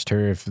 we asked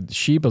her if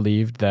she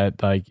believed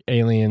that like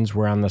aliens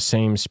were on the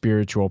same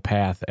spiritual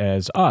path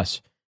as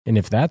us. And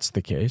if that's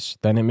the case,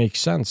 then it makes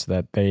sense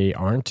that they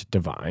aren't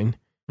divine.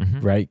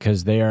 Mhm. right?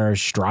 Because they are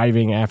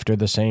striving after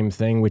the same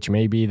thing, which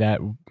maybe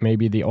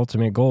the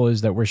ultimate goal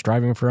is that we're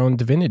striving for our own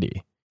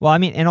divinity. Well, I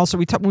mean, and also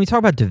when we talk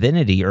about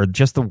divinity or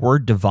just the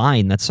word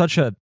divine, that's such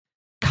a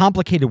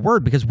complicated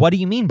word because what do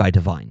you mean by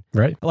divine?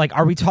 Right. Like,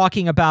 are we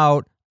talking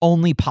about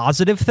only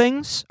positive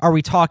things? Are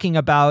we talking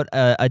about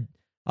a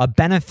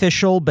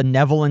beneficial,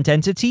 benevolent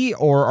entity?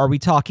 Or are we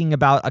talking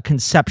about a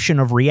conception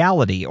of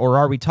reality? Or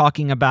are we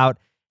talking about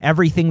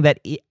everything that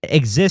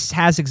exists,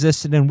 has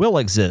existed, and will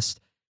exist?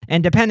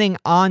 And depending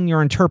on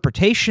your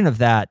interpretation of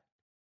that,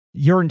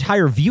 your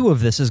entire view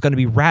of this is going to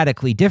be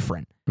radically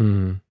different.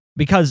 Mm-hmm.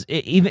 Because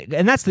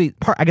and that's the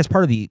part, I guess,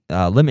 part of the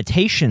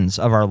limitations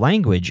of our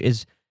language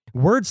is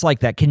words like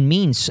that can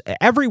mean,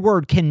 every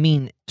word can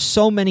mean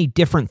so many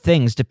different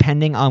things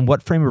depending on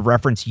what frame of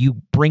reference you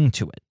bring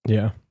to it.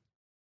 Yeah.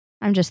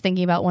 I'm just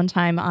thinking about one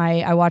time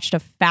I watched a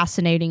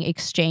fascinating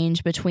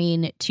exchange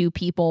between two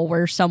people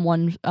where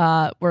someone,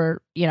 a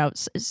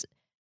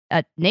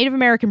Native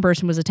American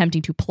person was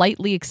attempting to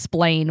politely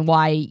explain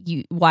why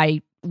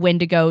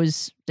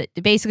Wendigos,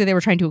 basically they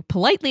were trying to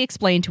politely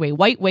explain to a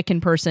white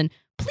Wiccan person,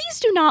 please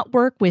do not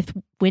work with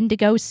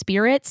Wendigo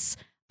spirits.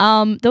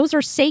 Those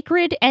are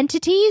sacred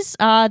entities.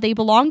 They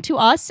belong to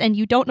us and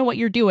you don't know what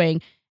you're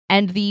doing.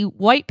 And the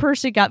white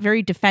person got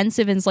very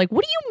defensive and is like,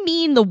 what do you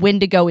mean the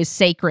Wendigo is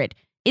sacred?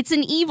 It's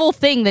an evil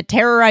thing that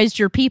terrorized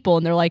your people.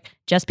 And they're like,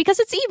 just because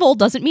it's evil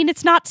doesn't mean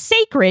it's not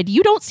sacred.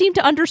 You don't seem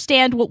to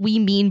understand what we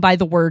mean by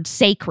the word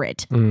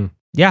sacred. Mm.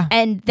 Yeah.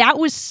 And that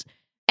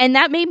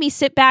made me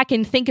sit back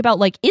and think about,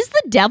 like, is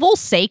the devil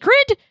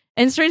sacred?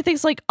 And started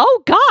things like,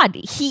 oh God,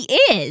 he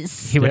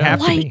is. He would Yeah. have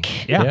to be.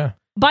 Like- Yeah.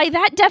 By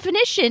that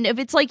definition, if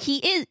it's like he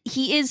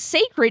is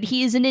sacred,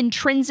 he is an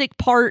intrinsic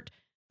part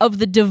of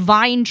the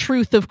divine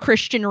truth of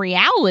Christian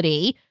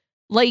reality.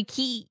 Like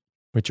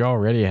Which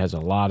already has a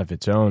lot of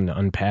its own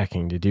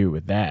unpacking to do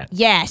with that.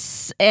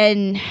 yes,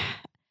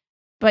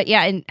 but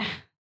yeah, and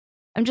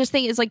I'm just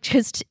thinking it's like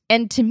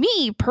and to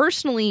me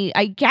personally,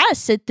 I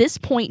guess at this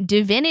point,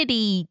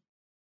 divinity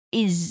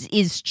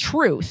is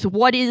truth.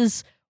 What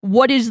is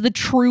the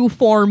true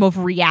form of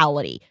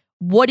reality?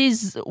 What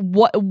is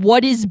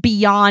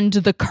beyond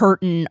the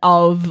curtain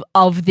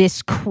of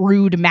this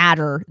crude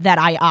matter that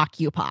I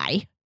occupy?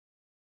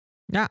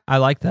 Yeah, I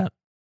like that.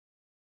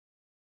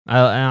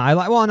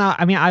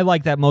 I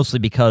like that mostly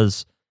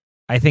because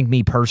I think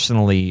me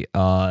personally,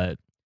 I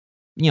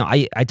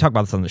talk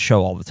about this on the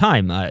show all the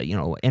time.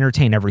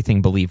 Entertain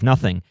everything, believe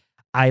nothing.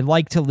 I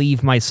like to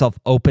leave myself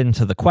open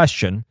to the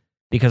question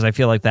because I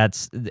feel like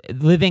that's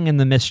living in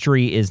the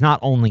mystery is not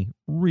only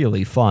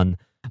really fun.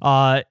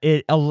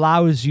 It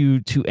allows you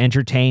to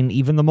entertain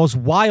even the most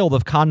wild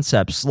of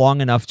concepts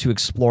long enough to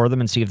explore them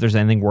and see if there's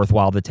anything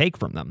worthwhile to take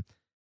from them.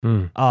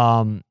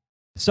 Mm.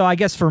 So I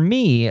guess for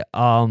me,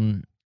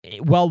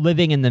 while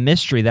living in the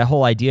mystery, that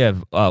whole idea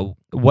of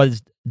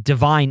was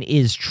divine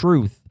is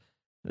truth,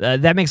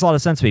 that makes a lot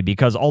of sense to me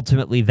because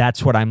ultimately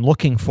that's what I'm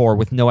looking for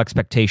with no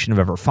expectation of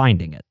ever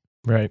finding it.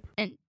 Right.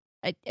 And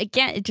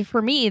again,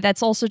 for me,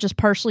 that's also just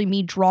partially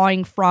me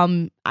drawing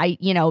from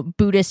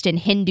Buddhist and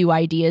Hindu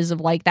ideas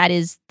of like that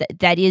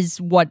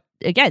is what,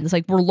 again, it's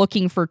like we're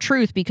looking for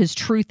truth because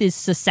truth is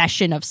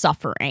cessation of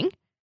suffering.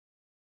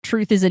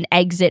 Truth is an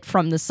exit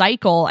from the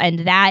cycle, and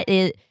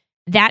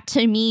that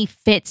to me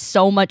fits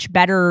so much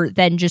better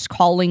than just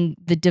calling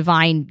the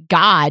divine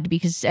God,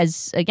 because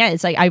it's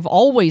like I've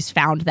always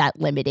found that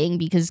limiting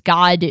because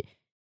God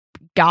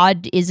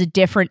is a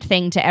different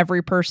thing to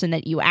every person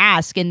that you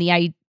ask, and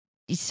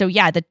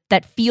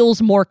that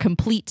feels more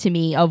complete to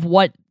me of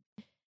what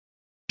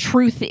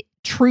truth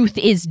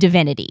is.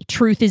 Divinity.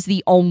 Truth is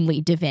the only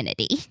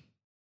divinity.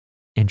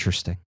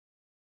 Interesting.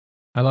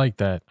 I like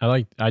that.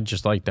 I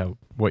just like that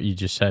what you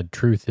just said.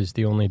 Truth is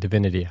the only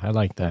divinity. I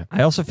like that.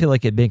 I also feel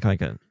like it'd make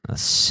like a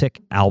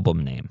sick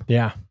album name.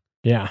 Yeah.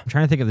 Yeah. I'm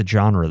trying to think of the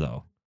genre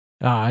though.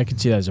 I could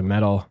see that as a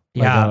metal.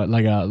 Yeah.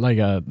 Like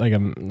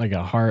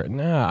a heart.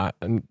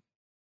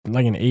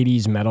 Like an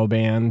 80s metal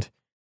band.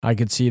 I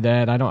could see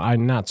that.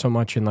 I'm not so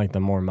much in like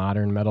the more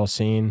modern metal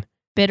scene.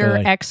 Bitter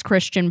Like-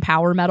 ex-Christian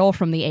power metal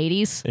from the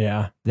 80s.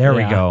 Yeah. There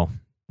we Yeah. go.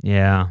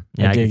 Yeah.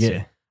 I dig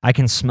it. I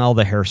can smell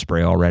the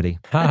hairspray already.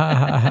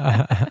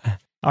 Yeah,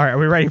 All right, are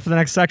we ready for the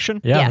next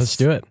section? Yes. let's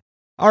do it.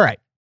 All right.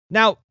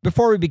 Now,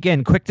 before we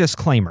begin, quick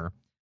disclaimer.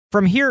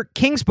 From here,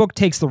 King's book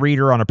takes the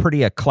reader on a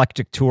pretty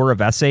eclectic tour of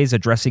essays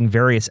addressing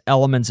various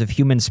elements of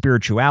human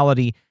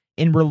spirituality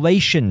in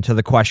relation to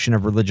the question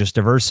of religious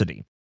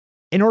diversity.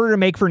 In order to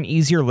make for an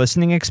easier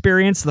listening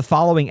experience, the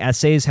following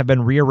essays have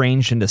been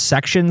rearranged into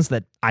sections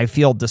that I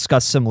feel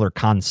discuss similar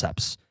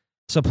concepts.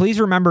 So please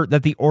remember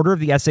that the order of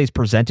the essays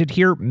presented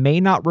here may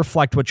not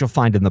reflect what you'll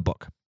find in the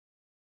book.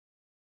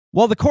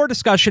 While the core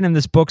discussion in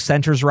this book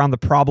centers around the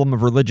problem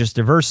of religious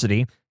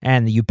diversity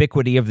and the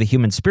ubiquity of the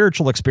human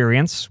spiritual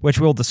experience, which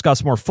we'll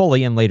discuss more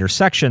fully in later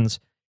sections,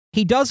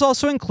 he does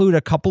also include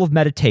a couple of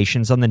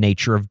meditations on the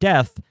nature of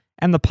death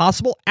and the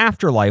possible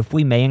afterlife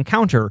we may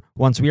encounter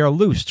once we are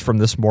loosed from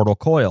this mortal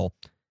coil.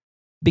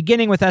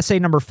 Beginning with essay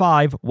number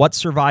 5, What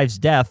Survives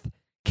Death,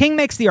 King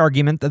makes the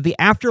argument that the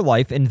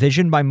afterlife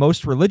envisioned by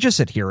most religious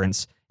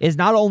adherents is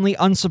not only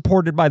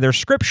unsupported by their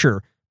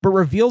scripture, but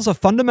reveals a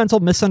fundamental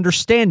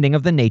misunderstanding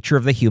of the nature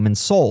of the human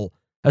soul,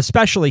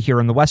 especially here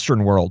in the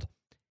Western world.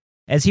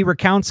 As he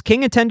recounts,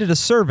 King attended a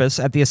service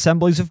at the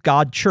Assemblies of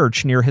God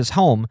Church near his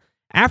home,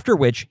 after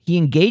which he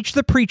engaged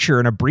the preacher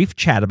in a brief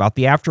chat about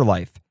the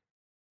afterlife.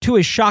 To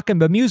his shock and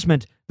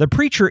bemusement, the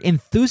preacher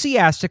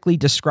enthusiastically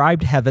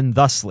described heaven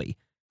thusly,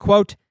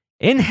 quote,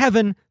 "In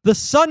heaven, the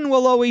sun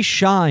will always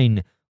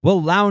shine.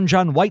 We'll lounge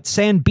on white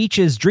sand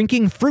beaches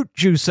drinking fruit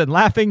juice and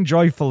laughing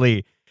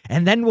joyfully.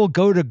 And then we'll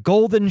go to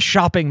golden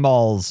shopping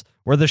malls,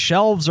 where the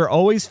shelves are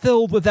always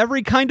filled with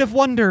every kind of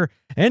wonder,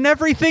 and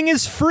everything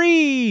is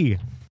free."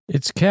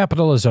 It's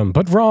capitalism,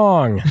 but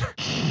wrong.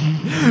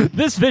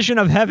 This vision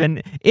of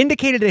heaven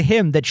indicated to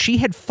him that she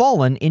had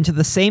fallen into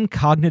the same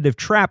cognitive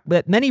trap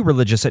that many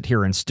religious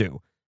adherents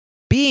do,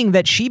 being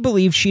that she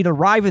believed she'd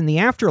arrive in the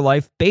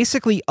afterlife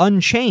basically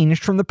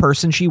unchanged from the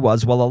person she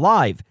was while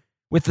alive,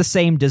 with the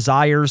same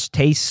desires,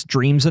 tastes,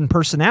 dreams, and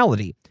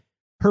personality.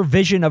 Her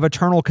vision of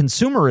eternal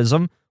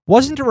consumerism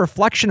wasn't a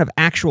reflection of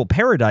actual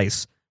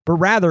paradise, but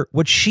rather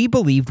what she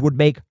believed would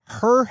make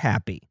her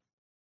happy.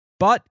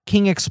 But,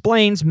 King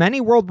explains,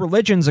 many world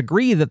religions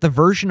agree that the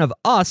version of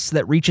us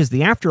that reaches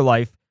the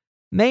afterlife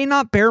may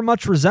not bear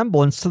much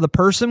resemblance to the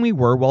person we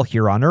were while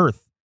here on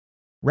Earth.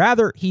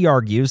 Rather, he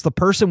argues, the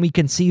person we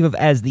conceive of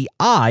as the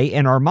I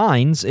in our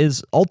minds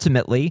is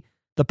ultimately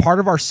the part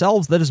of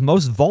ourselves that is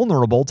most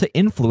vulnerable to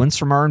influence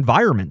from our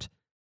environment.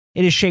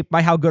 It is shaped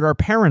by how good our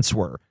parents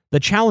were, the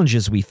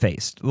challenges we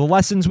faced, the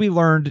lessons we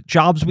learned,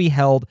 jobs we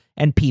held,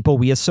 and people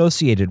we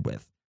associated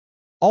with,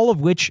 all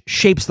of which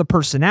shapes the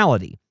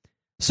personality.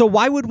 So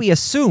why would we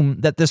assume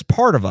that this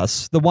part of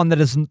us, the one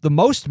that is the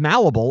most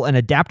malleable and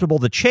adaptable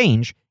to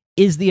change,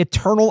 is the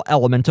eternal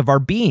element of our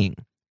being?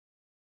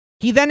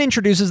 He then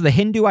introduces the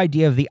Hindu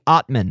idea of the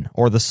Atman,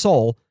 or the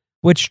soul,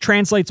 which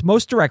translates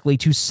most directly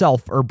to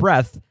self or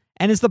breath,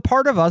 and is the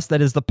part of us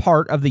that is the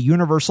part of the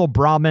universal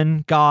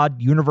Brahman,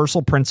 God,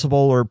 universal principle,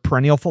 or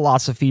perennial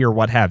philosophy, or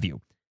what have you.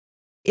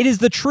 It is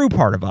the true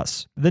part of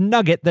us, the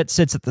nugget that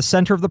sits at the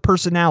center of the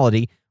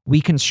personality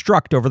we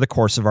construct over the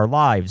course of our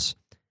lives.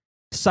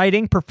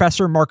 Citing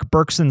Professor Mark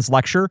Bergson's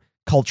lecture,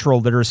 Cultural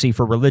Literacy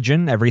for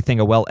Religion, Everything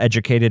a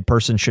Well-Educated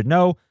Person Should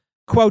Know,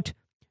 quote,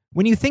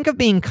 "When you think of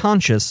being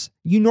conscious,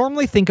 you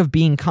normally think of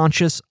being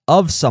conscious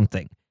of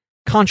something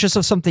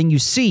you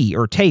see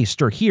or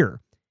taste or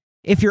hear.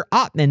 If your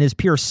Atman is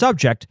pure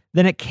subject,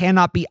 then it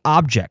cannot be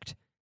object.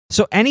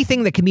 So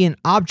anything that can be an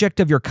object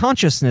of your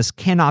consciousness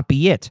cannot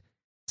be it.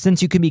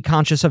 Since you can be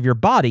conscious of your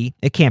body,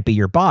 it can't be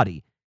your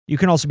body. You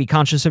can also be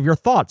conscious of your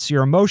thoughts,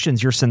 your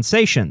emotions, your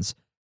sensations.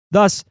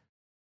 Thus,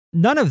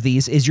 none of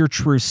these is your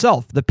true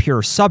self, the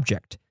pure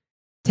subject.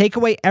 Take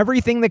away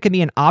everything that can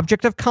be an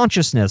object of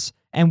consciousness,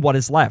 and what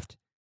is left?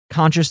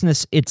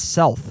 Consciousness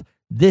itself.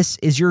 This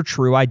is your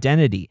true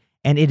identity,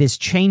 and it is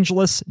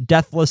changeless,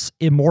 deathless,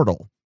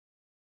 immortal.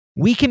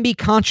 We can be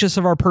conscious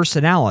of our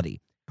personality.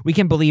 We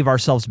can believe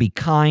ourselves to be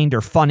kind or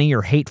funny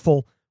or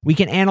hateful. We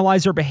can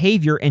analyze our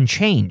behavior and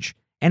change.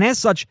 And as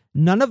such,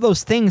 none of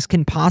those things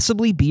can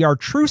possibly be our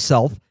true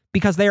self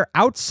because they are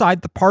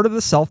outside the part of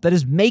the self that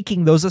is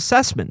making those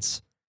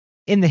assessments.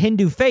 In the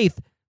Hindu faith,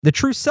 the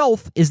true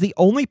self is the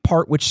only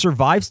part which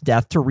survives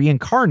death to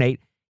reincarnate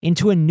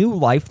into a new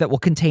life that will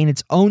contain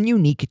its own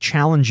unique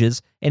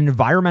challenges and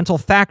environmental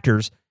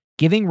factors,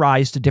 giving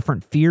rise to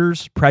different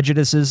fears,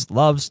 prejudices,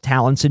 loves,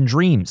 talents, and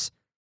dreams.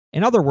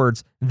 In other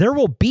words, there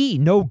will be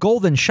no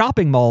golden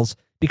shopping malls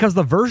because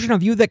the version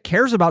of you that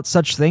cares about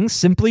such things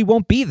simply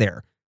won't be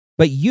there.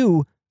 But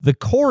you, the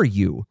core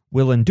you,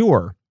 will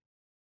endure.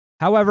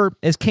 However,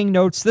 as King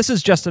notes, this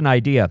is just an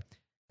idea.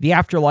 The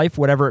afterlife,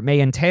 whatever it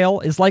may entail,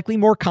 is likely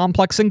more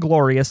complex and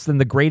glorious than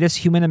the greatest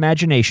human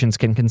imaginations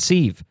can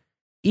conceive,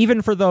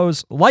 even for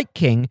those, like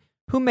King,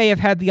 who may have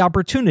had the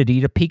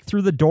opportunity to peek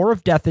through the door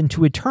of death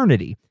into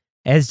eternity,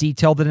 as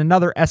detailed in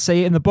another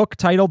essay in the book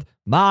titled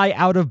My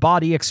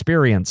Out-of-Body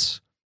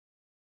Experience.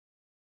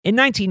 In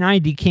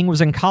 1990, King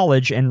was in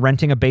college and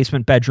renting a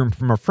basement bedroom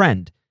from a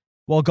friend.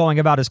 While going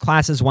about his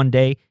classes one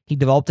day, he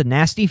developed a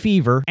nasty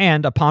fever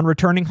and, upon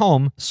returning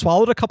home,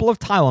 swallowed a couple of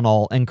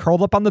Tylenol and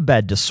curled up on the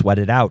bed to sweat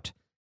it out.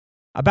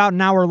 About an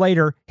hour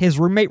later, his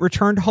roommate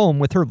returned home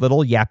with her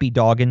little yappy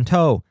dog in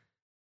tow.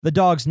 The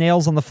dog's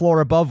nails on the floor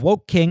above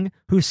woke King,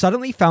 who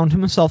suddenly found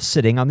himself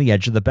sitting on the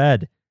edge of the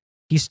bed.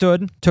 He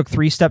stood, took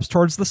 3 steps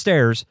towards the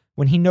stairs,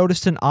 when he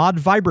noticed an odd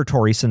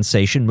vibratory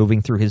sensation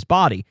moving through his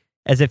body,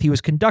 as if he was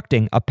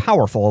conducting a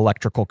powerful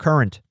electrical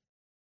current.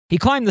 He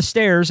climbed the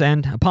stairs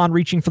and, upon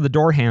reaching for the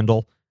door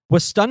handle,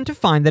 was stunned to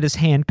find that his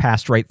hand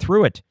passed right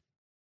through it.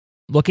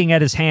 Looking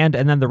at his hand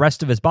and then the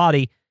rest of his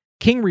body,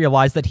 King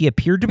realized that he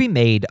appeared to be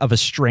made of a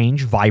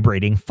strange,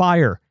 vibrating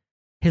fire.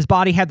 His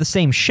body had the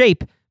same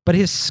shape, but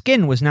his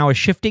skin was now a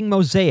shifting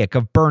mosaic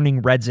of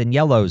burning reds and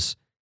yellows.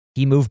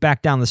 He moved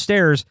back down the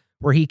stairs,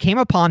 where he came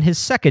upon his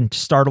second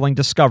startling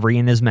discovery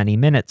in as many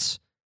minutes.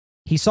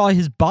 He saw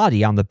his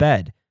body on the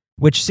bed,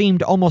 which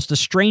seemed almost a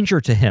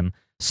stranger to him,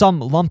 some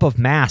lump of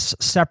mass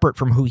separate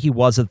from who he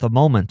was at the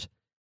moment.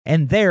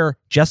 And there,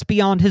 just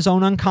beyond his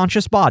own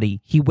unconscious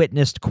body, he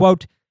witnessed,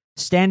 quote,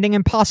 standing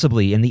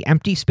impossibly in the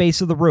empty space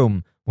of the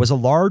room was a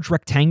large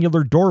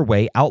rectangular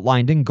doorway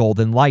outlined in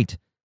golden light.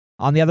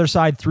 On the other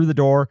side through the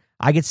door,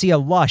 I could see a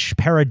lush,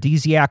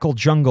 paradisiacal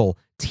jungle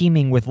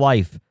teeming with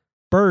life.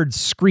 Birds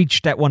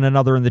screeched at one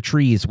another in the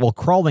trees, while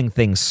crawling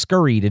things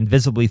scurried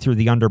invisibly through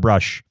the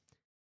underbrush.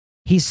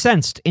 He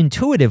sensed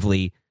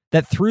intuitively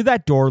that through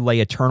that door lay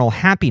eternal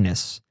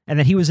happiness, and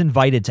that he was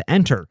invited to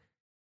enter.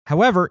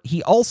 However,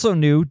 he also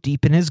knew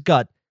deep in his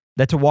gut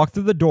that to walk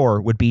through the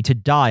door would be to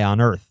die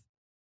on Earth,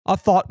 a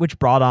thought which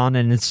brought on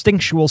an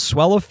instinctual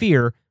swell of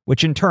fear,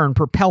 which in turn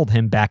propelled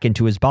him back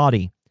into his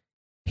body.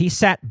 He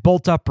sat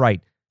bolt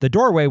upright. The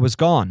doorway was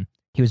gone.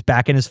 He was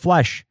back in his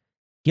flesh.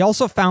 He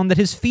also found that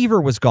his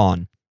fever was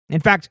gone.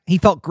 In fact, he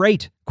felt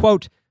great.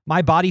 Quote,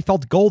 my body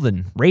felt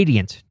golden,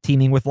 radiant,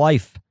 teeming with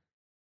life.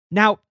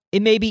 Now,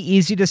 it may be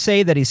easy to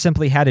say that he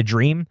simply had a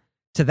dream.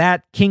 To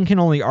that, King can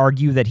only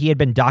argue that he had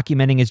been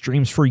documenting his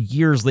dreams for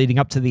years leading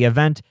up to the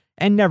event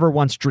and never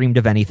once dreamed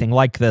of anything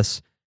like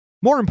this.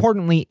 More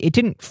importantly, it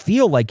didn't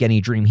feel like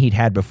any dream he'd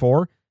had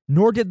before,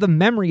 nor did the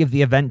memory of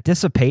the event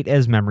dissipate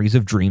as memories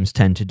of dreams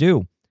tend to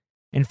do.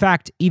 In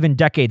fact, even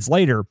decades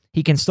later,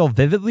 he can still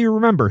vividly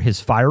remember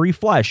his fiery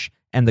flesh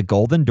and the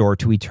golden door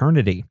to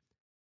eternity.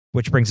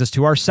 Which brings us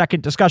to our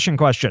second discussion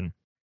question.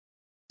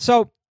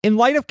 So, in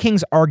light of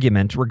King's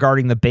argument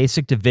regarding the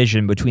basic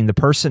division between the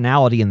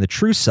personality and the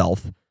true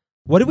self,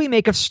 what do we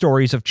make of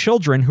stories of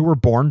children who were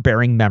born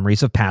bearing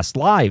memories of past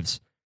lives?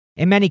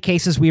 In many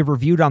cases we have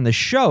reviewed on this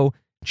show,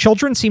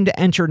 children seem to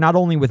enter not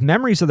only with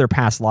memories of their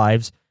past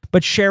lives,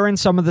 but share in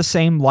some of the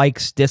same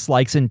likes,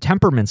 dislikes, and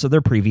temperaments of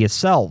their previous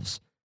selves.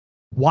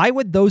 Why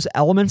would those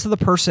elements of the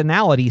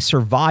personality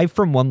survive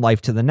from one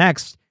life to the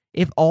next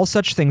if all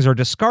such things are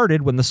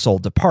discarded when the soul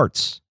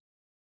departs?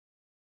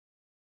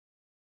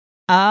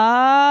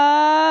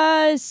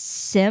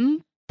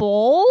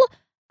 Simple.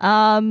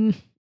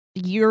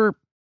 You're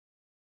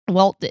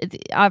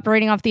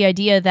operating off the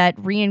idea that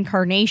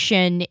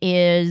reincarnation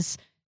is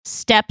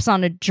steps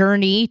on a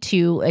journey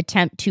to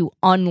attempt to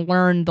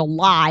unlearn the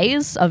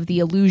lies of the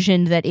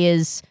illusion that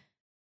is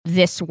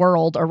this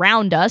world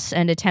around us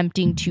and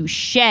attempting to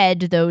shed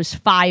those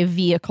 5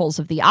 vehicles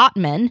of the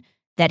Atman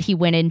that he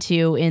went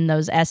into in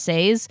those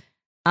essays.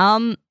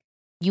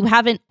 You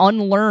haven't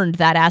unlearned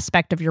that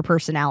aspect of your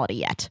personality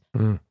yet.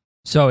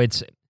 So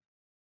it's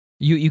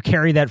you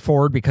carry that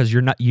forward because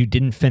you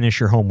didn't finish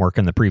your homework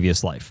in the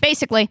previous life.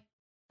 Basically.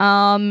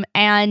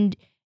 And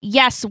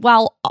yes,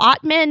 while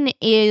Atman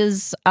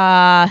is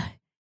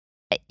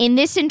in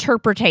this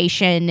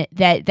interpretation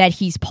that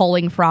he's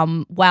pulling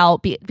from,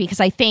 because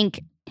I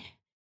think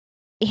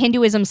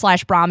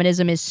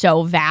Hinduism/Brahmanism is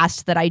so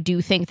vast that I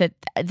do think that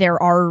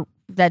there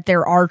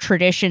are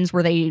traditions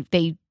where they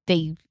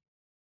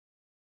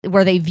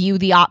view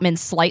the Atman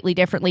slightly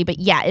differently. But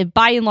yeah,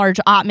 by and large,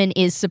 Atman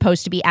is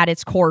supposed to be at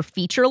its core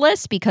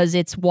featureless because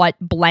it's what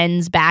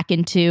blends back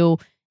into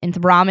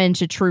Brahman,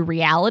 into true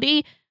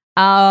reality.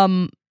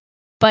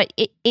 But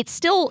it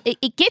still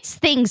gets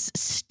things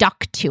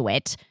stuck to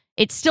it.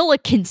 It's still a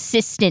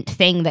consistent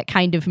thing that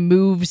kind of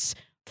moves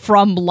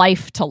from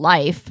life to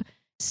life.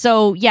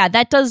 So yeah,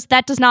 that does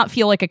not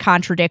feel like a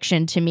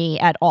contradiction to me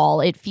at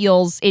all. It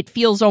feels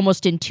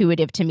almost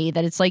intuitive to me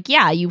that it's like,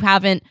 yeah, you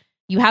haven't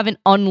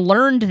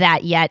unlearned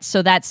that yet,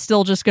 so that's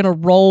still just going to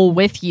roll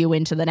with you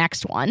into the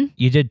next one.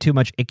 You did too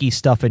much icky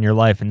stuff in your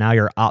life, and now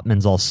your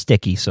Atman's all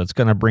sticky, so it's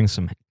going to bring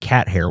some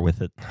cat hair with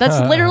it.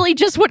 That's literally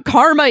just what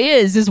karma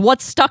is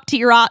what's stuck to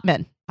your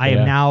Atman. I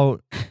am now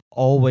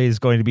always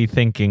going to be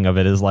thinking of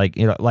it as like,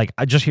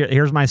 I just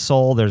here's my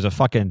soul. There's a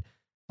fucking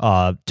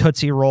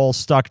Tootsie Roll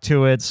stuck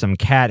to it, some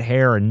cat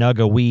hair, a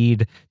nug of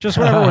weed, just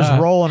whatever was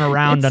rolling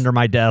around under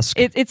my desk.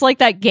 It's like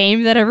that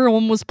game that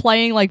everyone was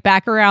playing like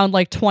back around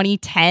like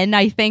 2010,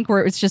 I think,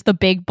 where it was just the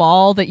big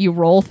ball that you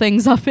roll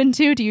things up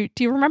into. Do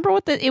you remember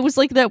it was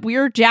like that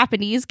weird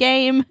Japanese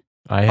game?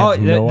 I have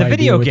no the idea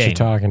video what game you're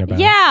talking about.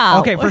 Yeah.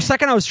 Okay, for a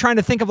second I was trying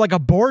to think of like a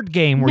board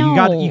game where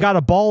you got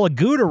a ball of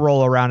goo to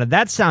roll around, and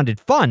that sounded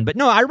fun. But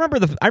no, I remember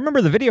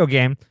the video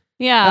game.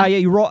 Yeah.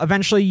 You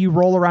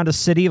roll around a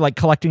city, like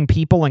collecting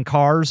people and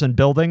cars and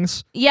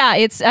buildings. Yeah,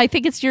 I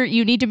think it's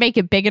you need to make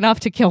it big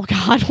enough to kill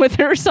God with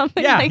it or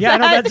something like that.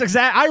 No, that's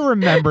exact. I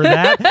remember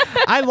that.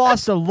 I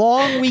lost a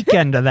long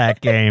weekend of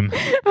that game.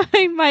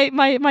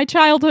 My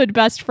childhood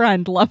best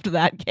friend loved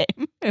that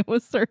game. It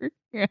was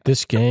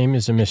This game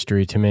is a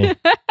mystery to me.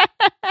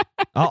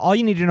 All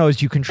you need to know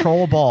is you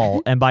control a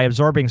ball, and by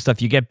absorbing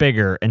stuff, you get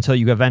bigger until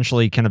you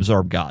eventually can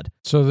absorb God.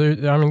 So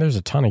there's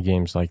a ton of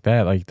games like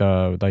that, like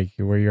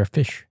where you're a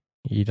fish,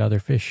 you eat other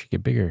fish, you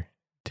get bigger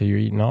till you're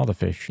eating all the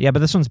fish. Yeah, but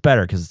this one's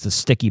better because it's a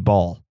sticky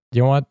ball.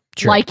 You know what?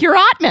 Sure. Like your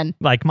Atman.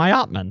 Like my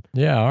Atman.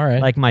 Yeah, all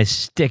right. Like my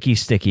sticky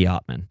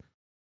Atman.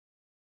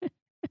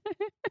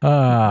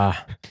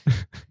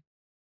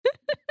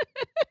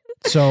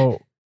 So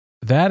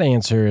that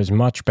answer is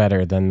much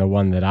better than the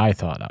one that I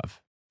thought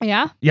of.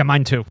 Yeah? Yeah,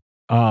 mine too.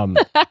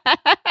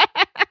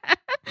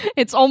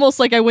 It's almost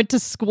like I went to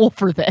school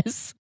for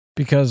this.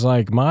 Because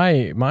like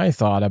my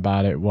thought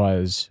about it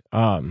was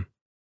that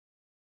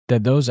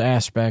those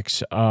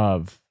aspects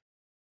of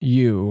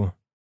you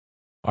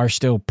are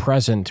still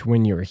present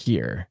when you're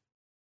here.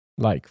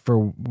 Like for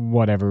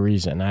whatever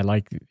reason. I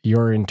like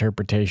your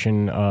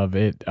interpretation of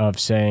it, of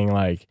saying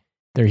like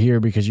they're here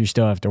because you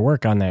still have to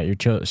work on that.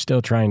 You're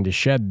still trying to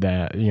shed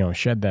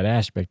that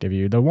aspect of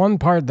you. The one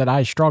part that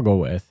I struggle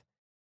with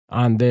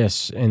on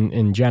this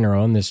in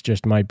general, and this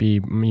just might be,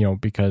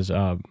 because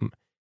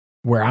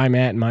where I'm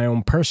at in my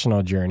own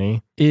personal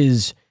journey,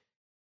 is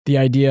the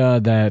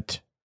idea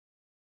that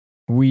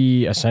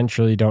we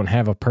essentially don't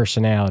have a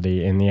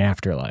personality in the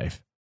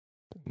afterlife.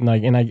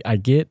 Like, and I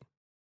get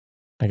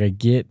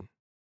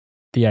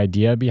the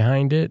idea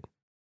behind it,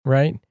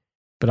 right?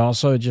 But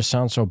also it just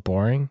sounds so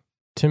boring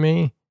to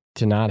me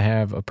to not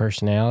have a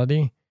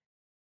personality.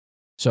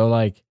 So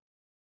like,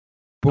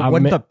 but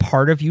wouldn't the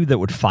part of you that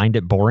would find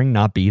it boring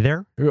not be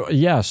there?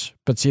 Yes,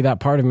 but see,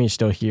 that part of me is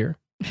still here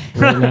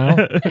right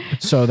now.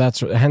 So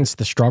hence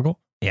the struggle.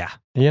 Yeah.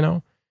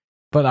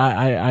 But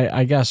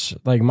I guess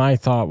like my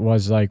thought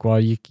was like, well,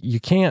 you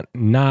can't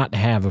not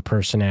have a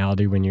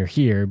personality when you're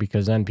here,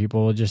 because then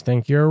people will just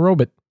think you're a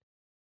robot.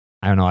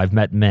 I don't know. I've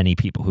met many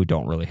people who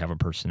don't really have a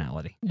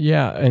personality.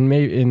 Yeah, and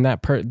maybe in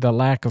that the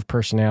lack of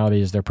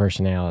personality is their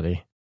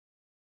personality.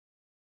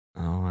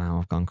 Oh, wow,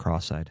 I've gone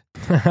cross-eyed.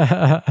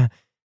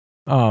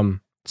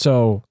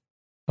 So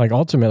like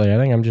ultimately, I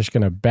think I'm just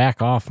gonna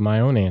back off my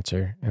own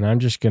answer, and I'm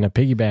just gonna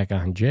piggyback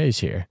on Jay's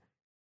here,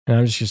 and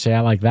I'm just gonna say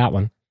I like that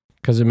one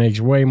because it makes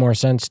way more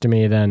sense to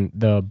me than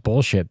the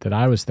bullshit that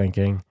I was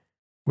thinking,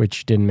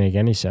 which didn't make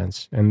any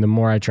sense. And the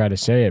more I try to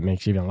say it, it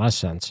makes even less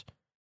sense.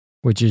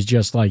 Which is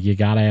just like, you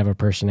gotta have a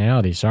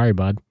personality. Sorry,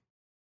 bud.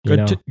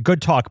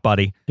 Good talk,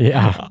 buddy.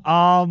 Yeah.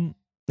 No,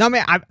 I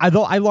mean,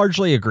 I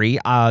largely agree.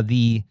 I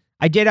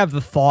did have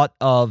the thought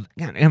of,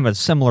 I have a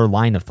similar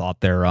line of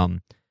thought there.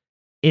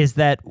 Is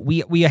that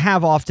we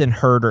have often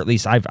heard, or at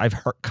least I've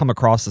come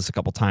across this a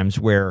couple times,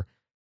 where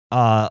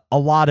a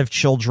lot of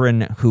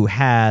children who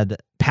had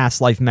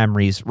past life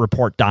memories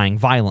report dying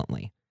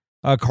violently,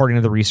 according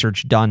to the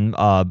research done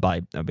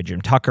by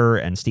Jim Tucker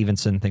and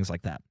Stevenson, things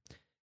like that.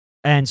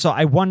 And so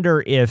I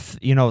wonder if,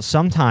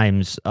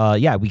 sometimes,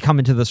 we come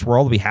into this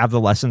world, we have the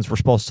lessons we're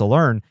supposed to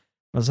learn,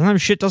 but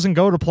sometimes shit doesn't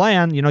go to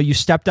plan. You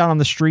stepped out on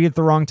the street at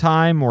the wrong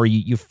time, or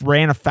you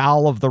ran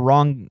afoul of the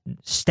wrong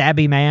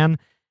stabby man.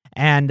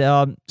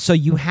 And so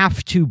you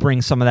have to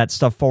bring some of that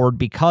stuff forward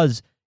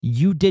because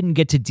you didn't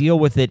get to deal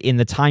with it in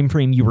the time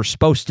frame you were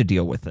supposed to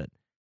deal with it.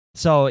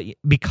 So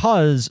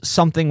because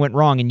something went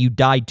wrong and you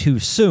died too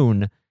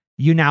soon,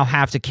 you now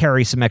have to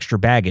carry some extra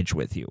baggage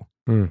with you.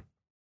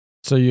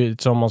 So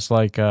it's almost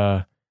like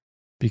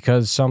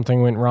because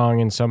something went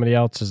wrong in somebody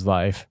else's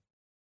life,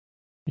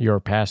 your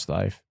past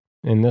life,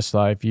 in this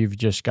life, you've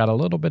just got a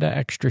little bit of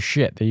extra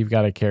shit that you've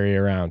got to carry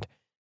around.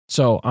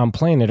 So on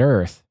planet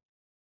Earth,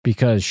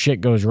 because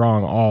shit goes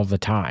wrong all the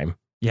time.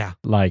 Yeah.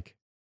 Like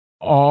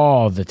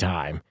all the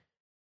time.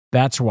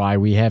 That's why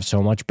we have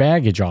so much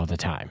baggage all the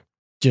time,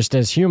 just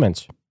as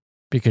humans,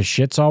 because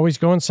shit's always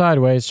going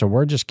sideways. So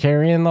we're just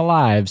carrying the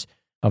lives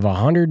of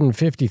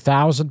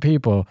 150,000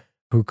 people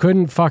who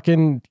couldn't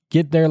fucking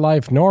get their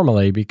life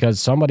normally because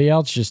somebody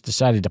else just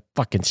decided to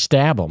fucking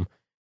stab them.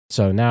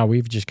 So now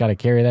we've just got to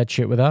carry that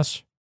shit with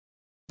us.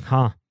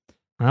 Huh.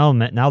 Well,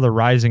 now the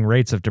rising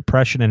rates of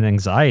depression and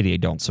anxiety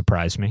don't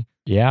surprise me.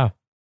 Yeah.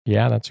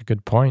 Yeah, that's a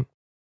good point.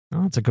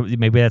 Oh,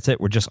 maybe that's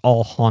it. We're just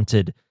all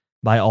haunted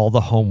by all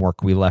the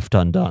homework we left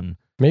undone.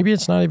 Maybe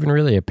it's not even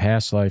really a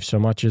past life so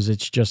much as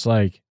it's just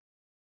like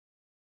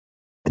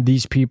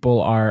these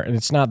people are, and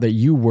it's not that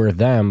you were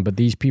them, but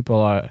these people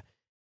are,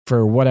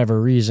 for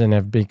whatever reason,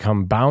 have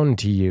become bound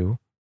to you.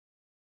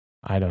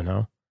 I don't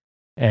know.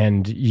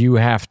 And you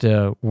have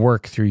to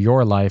work through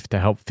your life to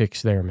help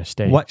fix their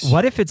mistakes.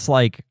 What if it's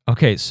like,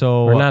 okay,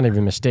 so... Or not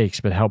even mistakes,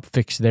 but help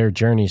fix their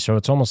journey. So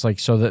it's almost like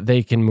so that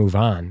they can move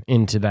on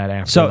into that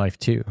afterlife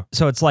too.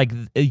 So it's like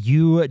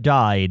you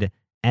died,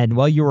 and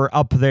while you were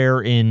up there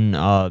in,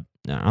 I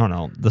don't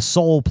know, the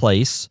soul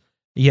place,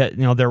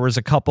 there was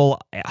a couple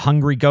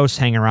hungry ghosts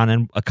hanging around,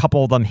 and a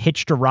couple of them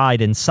hitched a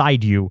ride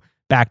inside you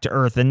back to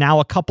Earth. And now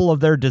a couple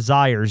of their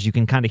desires, you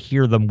can kind of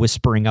hear them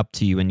whispering up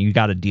to you, and you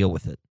got to deal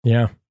with it.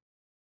 Yeah.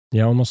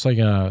 Yeah, almost like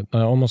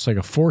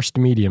a forced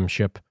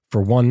mediumship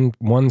for one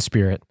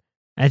spirit.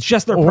 And it's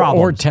just their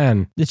problems. Or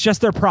 10. It's just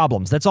their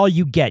problems. That's all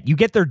you get. You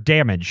get their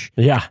damage.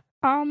 Yeah.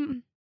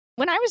 When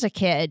I was a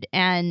kid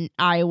and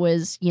I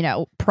was,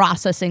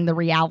 processing the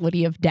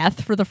reality of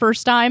death for the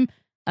first time,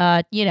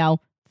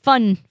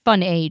 fun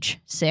age,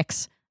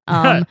 6.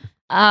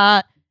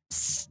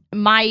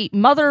 My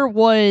mother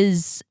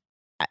was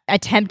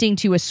attempting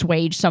to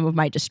assuage some of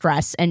my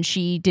distress, and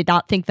she did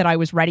not think that I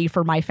was ready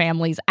for my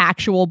family's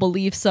actual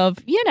beliefs of,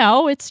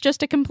 it's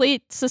just a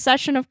complete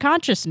secession of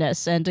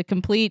consciousness and a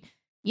complete,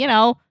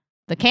 the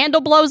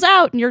candle blows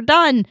out and you're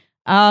done.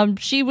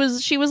 She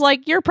was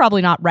like, you're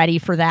probably not ready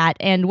for that.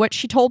 And what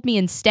she told me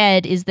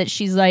instead is that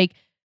she's like,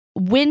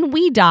 when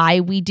we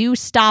die, we do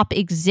stop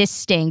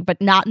existing,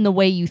 but not in the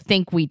way you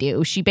think we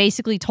do. She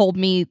basically told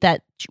me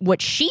that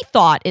what she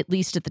thought, at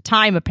least at the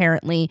time,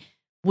 apparently,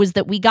 was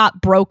that we got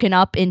broken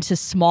up into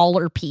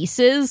smaller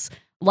pieces,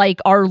 like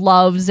our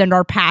loves and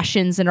our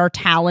passions and our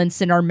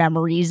talents and our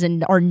memories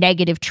and our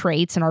negative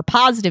traits and our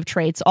positive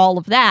traits, all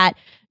of that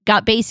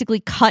got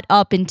basically cut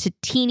up into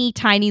teeny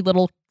tiny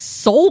little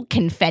soul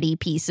confetti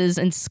pieces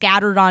and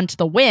scattered onto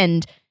the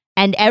wind.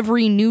 And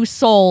every new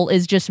soul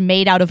is just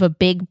made out of a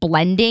big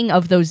blending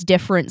of those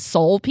different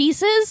soul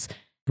pieces.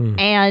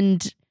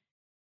 And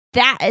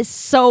that is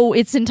so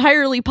it's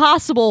entirely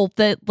possible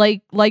that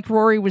like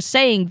Rory was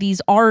saying,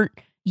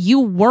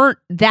 you weren't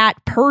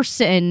that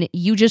person.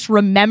 You just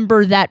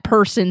remember that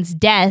person's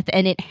death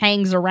and it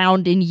hangs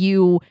around in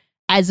you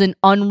as an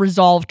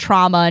unresolved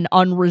trauma, an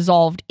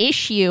unresolved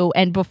issue.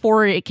 And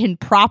before it can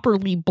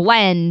properly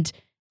blend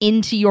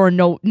into your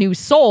new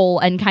soul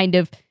and kind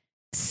of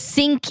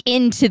sink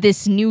into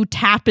this new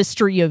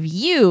tapestry of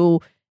you,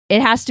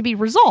 it has to be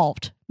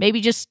resolved.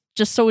 Maybe just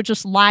so it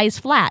just lies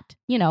flat,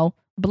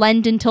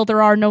 blend until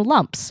there are no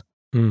lumps.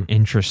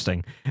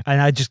 Interesting.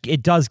 And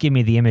it does give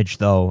me the image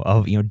though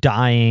of,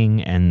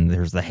 dying, and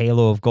there's the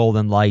halo of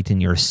golden light,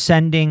 and you're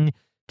ascending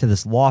to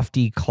this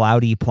lofty,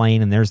 cloudy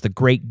plane, and there's the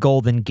great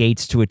golden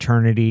gates to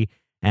eternity.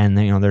 And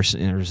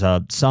there's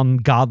some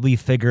godly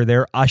figure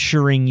there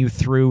ushering you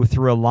through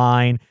a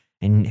line.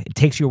 And it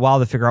takes you a while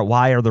to figure out,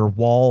 why are there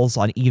walls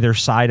on either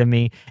side of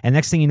me? And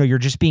next thing you know, you're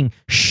just being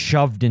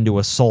shoved into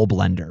a soul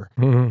blender.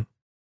 Mm-hmm.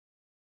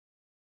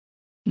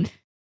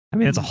 I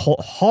mean, it's a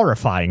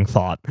horrifying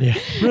thought. Yeah.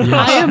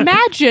 I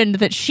imagined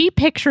that she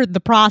pictured the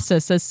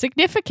process as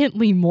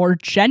significantly more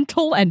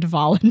gentle and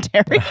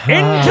voluntary.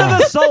 Into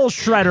the soul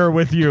shredder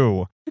with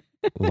you.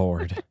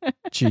 Lord.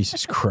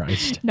 Jesus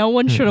Christ. No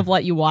one should have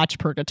let you watch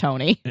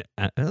Purgatoni.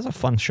 It was a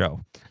fun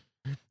show.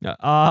 No,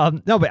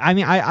 but I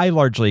mean, I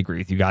largely agree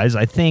with you guys.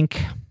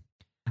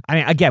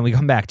 Again, we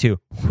come back to,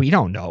 we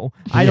don't know.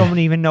 I don't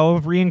even know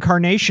if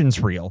reincarnation's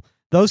real.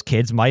 Those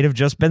kids might have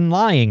just been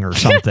lying or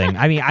something.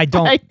 I mean, I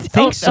don't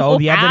think so.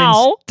 The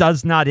evidence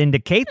does not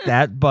indicate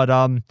that. But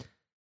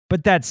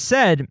that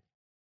said,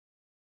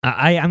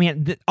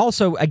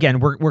 also, again,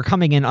 we're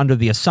coming in under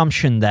the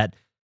assumption that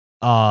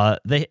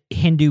the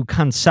Hindu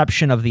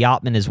conception of the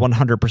Atman is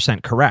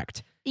 100%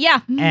 correct.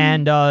 Yeah.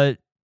 And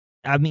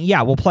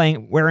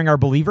wearing our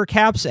believer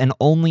caps and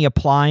only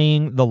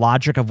applying the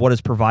logic of what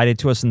is provided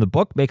to us in the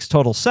book makes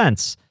total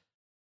sense.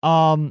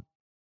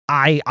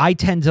 I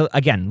tend to,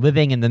 again,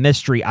 living in the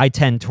mystery, I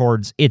tend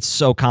towards, it's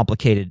so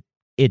complicated.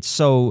 It's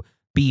so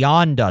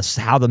beyond us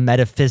how the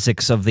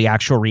metaphysics of the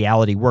actual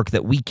reality work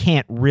that we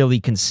can't really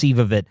conceive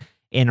of it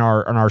in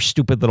our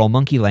stupid little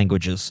monkey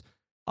languages.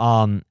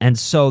 And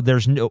so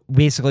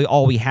basically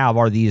all we have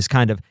are these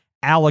kind of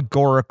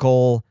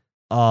allegorical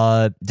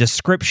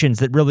descriptions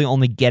that really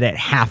only get at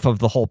half of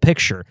the whole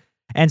picture.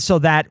 And so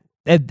that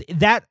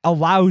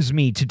allows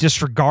me to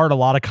disregard a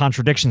lot of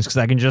contradictions, because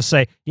I can just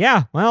say,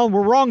 yeah, well,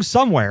 we're wrong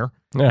somewhere,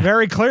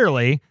 very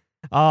clearly.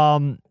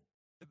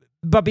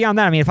 But beyond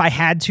that, I mean, if I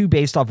had to,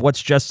 based off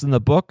what's just in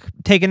the book,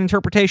 take an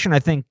interpretation, I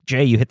think,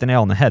 Jay, you hit the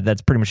nail on the head.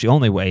 That's pretty much the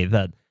only way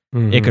that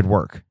it could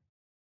work.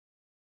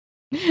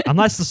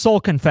 Unless the soul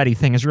confetti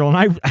thing is real.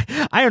 And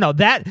I don't know,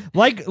 that,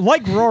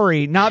 like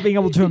Rory, not being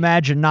able to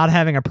imagine not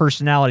having a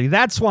personality,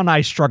 that's one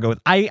I struggle with.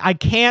 I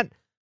can't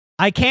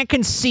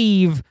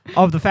conceive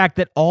of the fact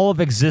that all of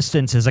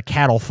existence is a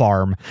cattle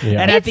farm.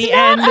 Yeah. And at the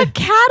end, it's not a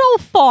cattle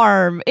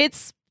farm.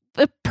 It's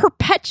a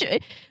perpetual.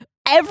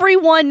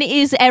 Everyone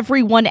is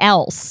everyone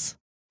else.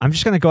 I'm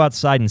just going to go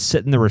outside and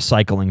sit in the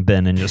recycling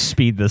bin and just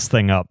speed this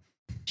thing up.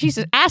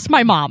 Jesus, ask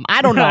my mom.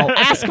 I don't know.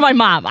 Ask my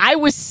mom. I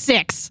was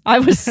 6.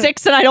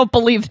 And I don't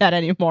believe that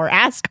anymore.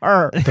 Ask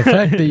her. The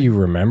fact that you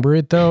remember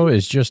it, though,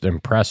 is just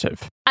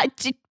impressive.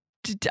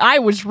 I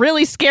was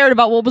really scared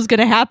about what was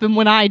going to happen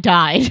when I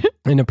died.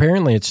 And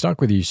apparently it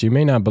stuck with you, so you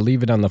may not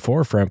believe it on the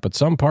forefront, but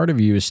some part of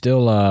you is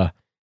still,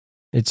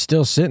 it's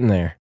still sitting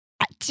there.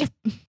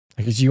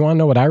 Because you want to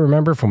know what I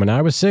remember from when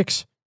I was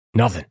 6?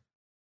 Nothing.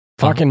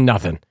 Fucking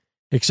nothing.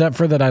 Except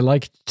for that I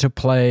liked to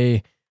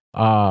play,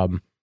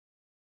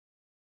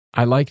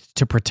 I liked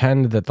to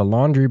pretend that the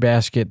laundry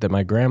basket that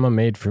my grandma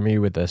made for me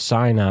with a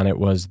sign on it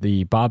was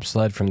the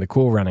bobsled from the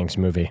Cool Runnings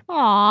movie.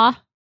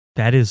 Aw.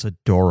 That is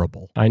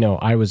adorable. I know.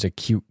 I was a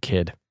cute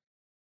kid.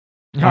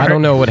 I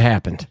don't know what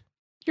happened.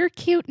 You're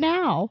cute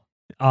now.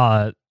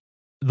 The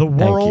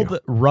world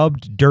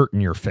rubbed dirt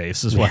in your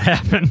face is what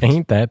happened.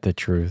 Ain't that the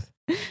truth?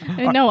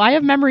 No, I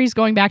have memories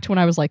going back to when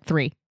I was like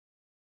 3.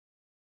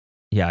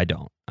 Yeah, I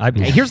don't.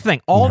 Here's the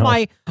thing. All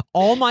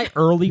my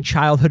early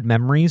childhood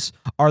memories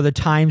are the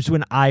times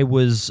when I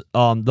was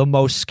the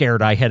most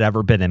scared I had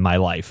ever been in my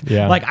life.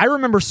 Yeah. Like, I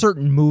remember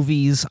certain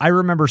movies. I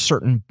remember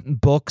certain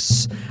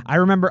books. I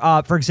remember,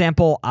 for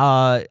example,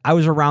 I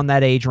was around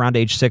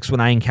age 6, when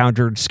I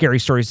encountered Scary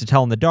Stories to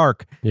Tell in the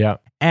Dark. Yeah.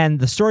 And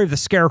the story of the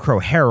Scarecrow,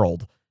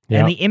 Harold. Yeah.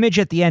 And the image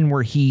at the end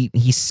where he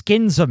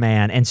skins a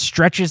man and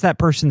stretches that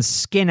person's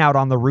skin out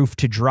on the roof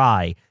to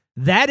dry.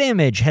 That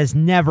image has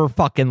never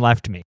fucking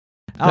left me.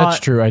 That's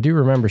true. I do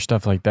remember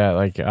stuff like that.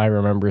 Like, I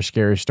remember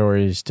scary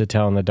stories to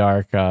tell in the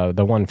dark.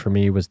 The one for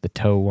me was the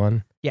toe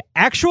one. Yeah,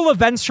 actual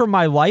events from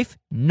my life,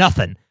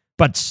 nothing.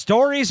 But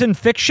stories and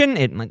fiction,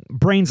 my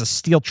brain's a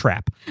steel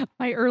trap.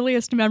 My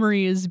earliest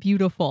memory is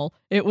beautiful.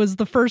 It was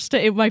the first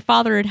day my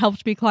father had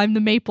helped me climb the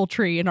maple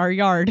tree in our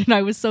yard, and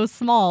I was so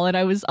small, and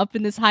I was up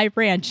in this high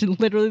branch, and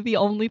literally the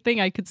only thing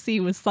I could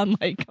see was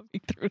sunlight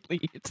coming through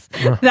leaves.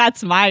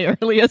 That's my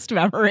earliest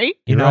memory.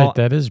 You're right,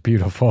 that is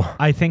beautiful.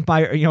 I think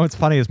what's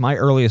funny is my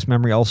earliest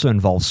memory also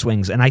involves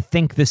swings, and I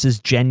think this is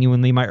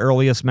genuinely my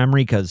earliest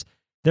memory because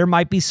there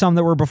might be some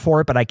that were before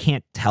it, but I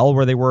can't tell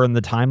where they were in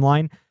the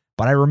timeline.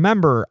 But I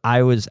remember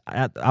I was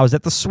at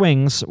the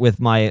swings with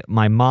my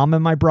mom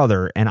and my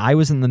brother, and I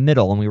was in the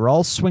middle, and we were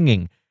all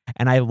swinging,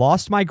 and I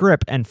lost my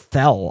grip and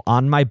fell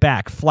on my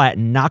back flat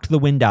and knocked the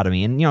wind out of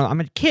me. And,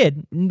 I'm a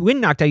kid. Wind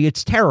knocked out you.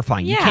 It's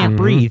terrifying. Yeah. You can't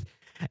breathe.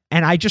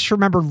 And I just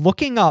remember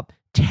looking up,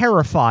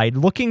 terrified,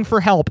 looking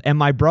for help, and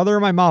my brother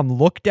and my mom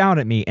look down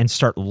at me and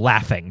start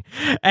laughing.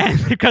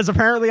 And because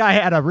apparently I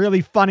had a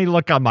really funny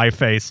look on my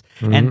face,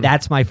 and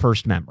that's my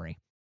first memory.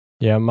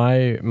 Yeah,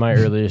 my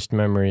earliest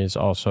memory is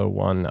also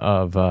one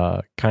of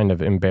kind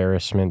of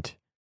embarrassment.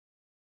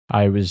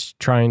 I was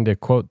trying to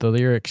quote the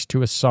lyrics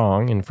to a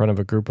song in front of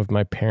a group of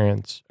my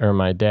parents, or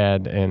my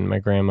dad and my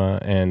grandma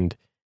and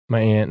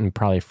my aunt and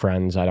probably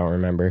friends, I don't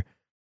remember.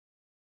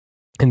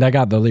 And I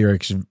got the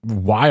lyrics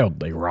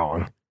wildly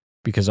wrong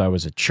because I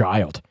was a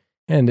child.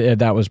 And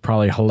that was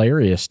probably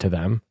hilarious to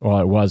them. Well,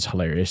 it was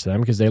hilarious to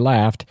them because they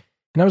laughed.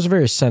 And I was a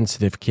very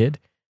sensitive kid.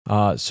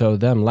 So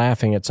them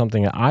laughing at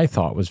something that I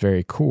thought was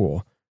very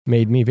cool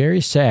made me very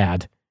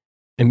sad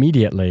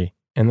immediately,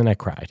 and then I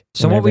cried.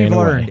 So what we've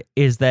learned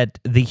is that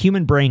the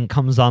human brain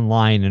comes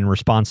online in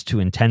response to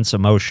intense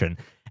emotion.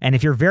 And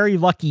if you're very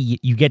lucky,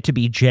 you get to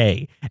be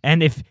Jay.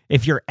 And if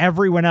you're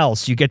everyone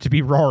else, you get to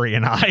be Rory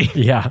and I.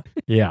 Yeah.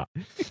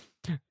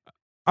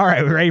 All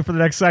right, we ready for the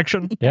next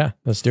section? Yeah,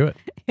 let's do it.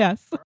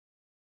 Yes.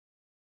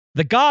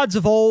 The gods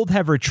of old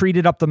have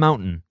retreated up the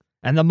mountain,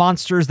 and the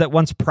monsters that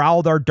once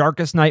prowled our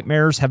darkest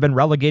nightmares have been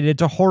relegated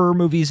to horror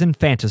movies and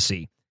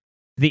fantasy.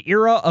 The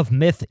era of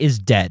myth is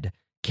dead,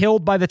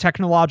 killed by the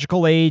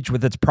technological age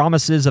with its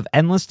promises of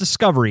endless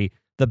discovery,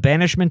 the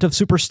banishment of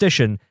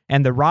superstition,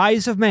 and the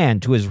rise of man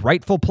to his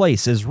rightful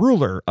place as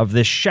ruler of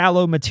this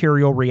shallow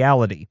material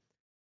reality.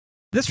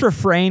 This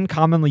refrain,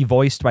 commonly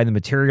voiced by the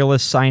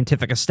materialist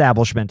scientific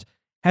establishment,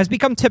 has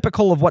become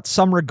typical of what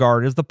some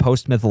regard as the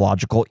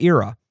post-mythological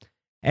era.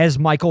 As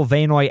Michael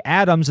Vanoy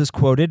Adams is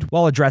quoted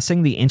while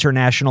addressing the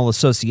International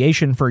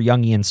Association for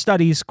Jungian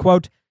Studies,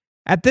 quote,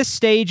 "At this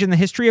stage in the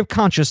history of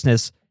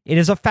consciousness, it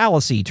is a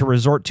fallacy to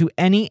resort to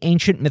any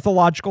ancient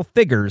mythological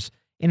figures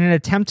in an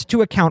attempt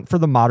to account for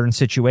the modern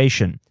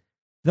situation.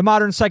 The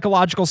modern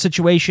psychological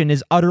situation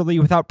is utterly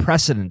without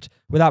precedent,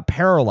 without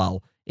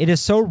parallel. It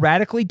is so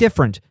radically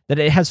different that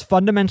it has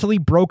fundamentally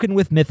broken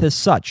with myth as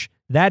such,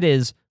 that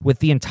is, with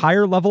the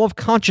entire level of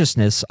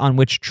consciousness on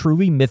which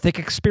truly mythic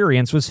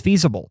experience was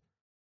feasible.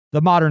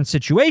 The modern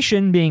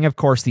situation being, of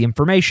course, the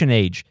information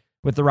age,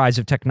 with the rise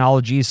of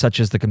technologies such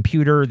as the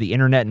computer, the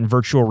internet, and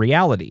virtual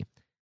reality.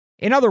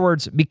 In other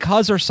words,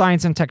 because our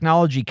science and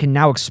technology can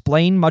now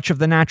explain much of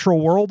the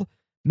natural world,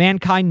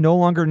 mankind no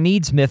longer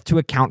needs myth to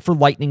account for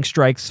lightning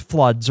strikes,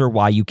 floods, or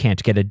why you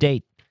can't get a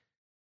date.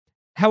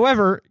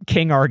 However,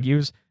 King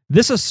argues,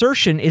 this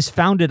assertion is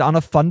founded on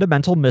a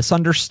fundamental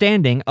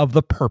misunderstanding of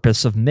the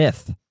purpose of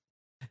myth.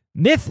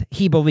 Myth,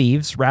 he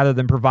believes, rather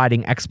than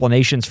providing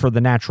explanations for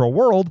the natural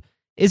world,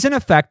 is in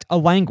effect a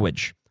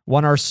language,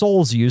 one our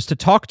souls use to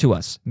talk to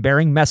us,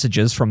 bearing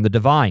messages from the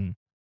divine.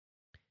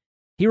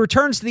 He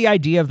returns to the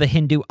idea of the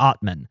Hindu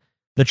Atman,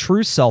 the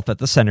true self at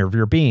the center of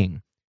your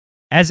being.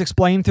 As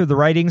explained through the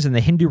writings in the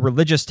Hindu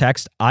religious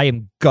text, I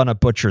am gonna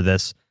butcher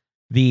this,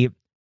 the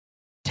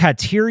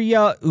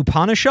Taittiriya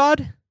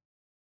Upanishad?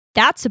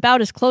 That's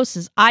about as close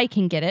as I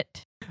can get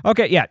it.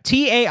 Okay, yeah,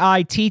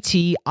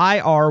 Taittiriya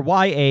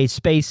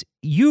space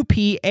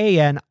Upanishad.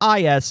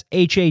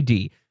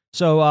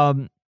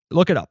 So,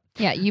 look it up.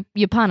 Yeah,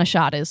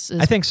 Upanishad is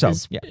I think so. It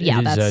is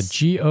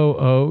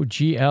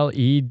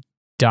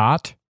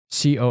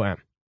google.com.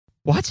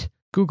 What?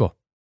 Google.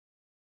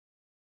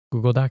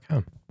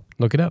 Google.com.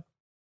 Look it up.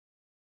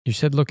 You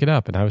said look it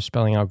up, and I was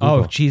spelling out Google.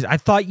 Oh, geez. I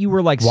thought you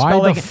were like Why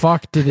spelling... the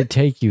fuck did it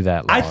take you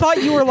that long? I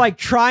thought you were like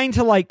trying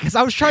to like... Because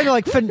I was trying to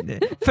like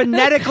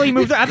phonetically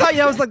move... I thought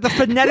that was like the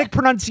phonetic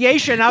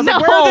pronunciation. I was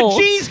like, where are the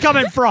G's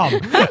coming from?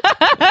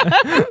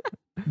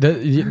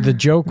 The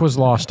joke was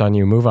lost on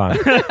you. Move on.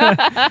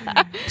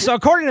 So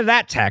according to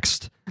that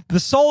text, the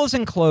soul is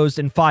enclosed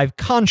in 5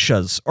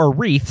 kanshas, or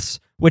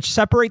wreaths, which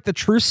separate the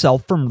true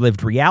self from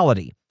lived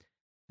reality.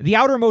 The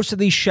outermost of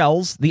these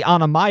shells, the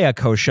Annamaya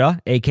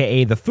kosha,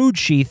 aka the food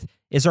sheath,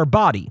 is our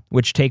body,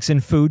 which takes in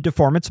food to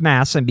form its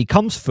mass and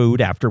becomes food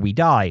after we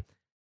die.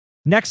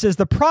 Next is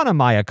the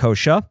Pranamaya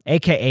kosha,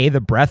 aka the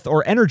breath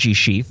or energy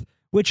sheath,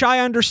 which I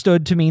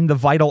understood to mean the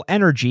vital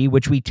energy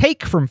which we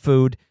take from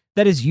food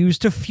that is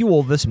used to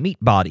fuel this meat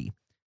body.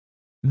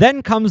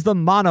 Then comes the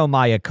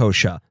Manomaya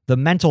kosha, the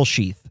mental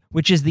sheath,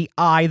 which is the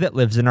I that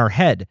lives in our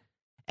head.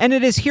 And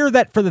it is here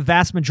that for the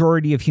vast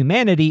majority of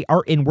humanity,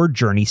 our inward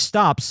journey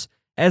stops,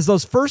 as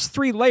those first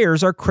 3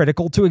 layers are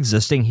critical to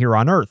existing here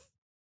on Earth.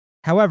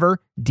 However,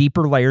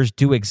 deeper layers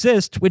do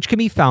exist, which can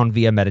be found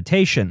via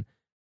meditation.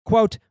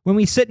 Quote, when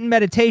we sit in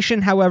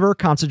meditation, however,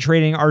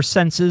 concentrating our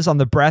senses on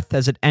the breath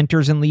as it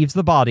enters and leaves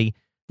the body,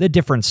 the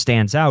difference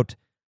stands out.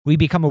 We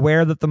become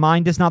aware that the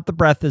mind is not the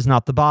breath, is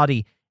not the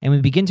body, and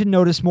we begin to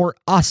notice more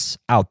us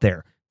out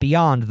there,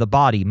 beyond the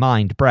body,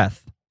 mind,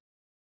 breath.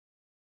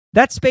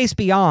 That space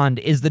beyond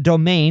is the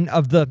domain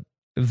of the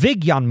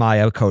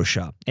Vijnanmaya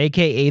Kosha,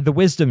 aka the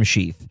wisdom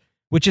sheath,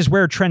 which is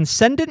where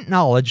transcendent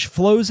knowledge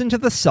flows into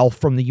the self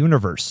from the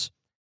universe.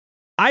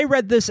 I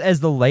read this as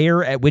the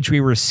layer at which we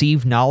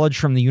receive knowledge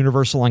from the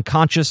universal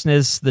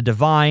unconsciousness, the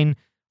divine,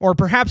 or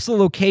perhaps the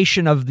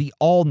location of the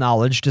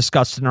all-knowledge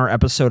discussed in our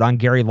episode on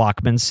Gary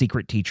Lockman's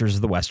Secret Teachers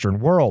of the Western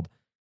World.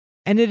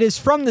 And it is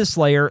from this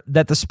layer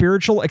that the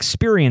spiritual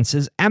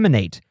experiences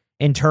emanate,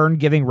 in turn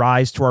giving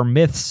rise to our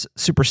myths,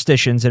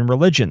 superstitions, and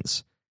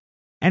religions.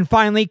 And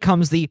finally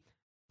comes the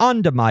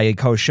Andamaya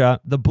Kosha,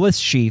 the bliss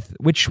sheath,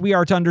 which we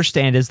are to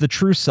understand as the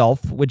true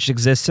self, which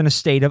exists in a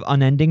state of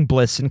unending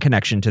bliss and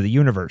connection to the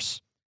universe.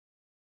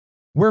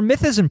 Where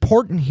myth is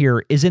important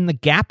here is in the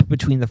gap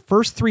between the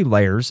first 3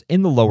 layers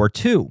in the lower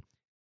 2.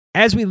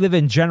 As we live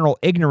in general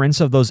ignorance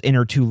of those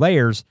inner 2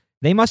 layers,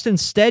 they must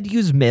instead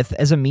use myth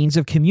as a means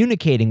of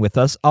communicating with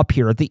us up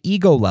here at the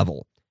ego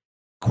level.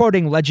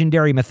 Quoting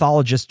legendary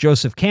mythologist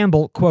Joseph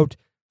Campbell, quote,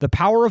 the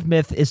power of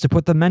myth is to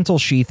put the mental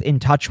sheath in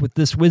touch with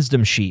this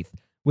wisdom sheath,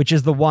 which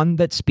is the one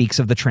that speaks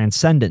of the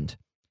transcendent.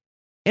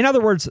 In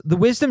other words, the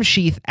wisdom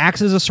sheath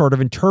acts as a sort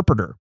of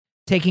interpreter,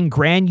 taking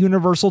grand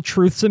universal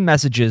truths and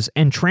messages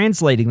and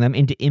translating them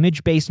into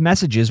image-based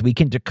messages we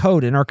can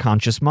decode in our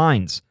conscious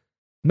minds.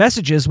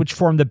 Messages which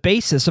form the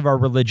basis of our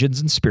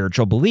religions and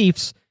spiritual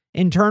beliefs,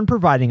 in turn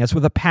providing us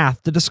with a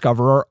path to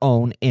discover our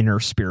own inner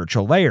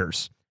spiritual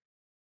layers.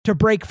 To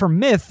break from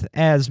myth,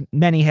 as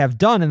many have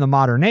done in the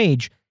modern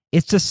age,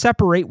 is to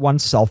separate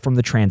oneself from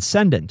the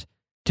transcendent,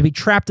 to be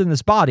trapped in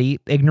this body,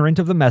 ignorant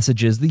of the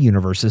messages the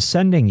universe is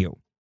sending you.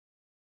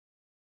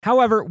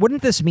 However,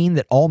 wouldn't this mean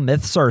that all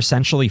myths are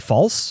essentially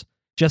false?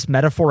 Just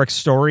metaphoric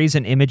stories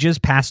and images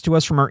passed to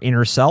us from our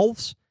inner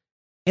selves?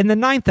 In the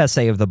 9th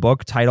essay of the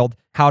book, titled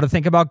How to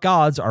Think About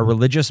Gods, Are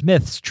Religious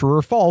Myths True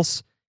or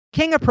False?,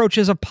 King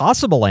approaches a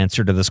possible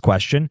answer to this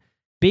question,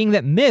 being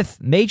that myth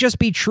may just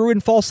be true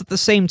and false at the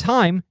same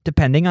time,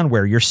 depending on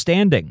where you're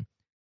standing.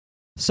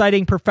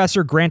 Citing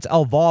Professor Grant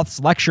L. Voth's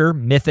lecture,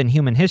 Myth and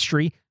Human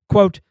History,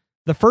 quote,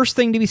 the first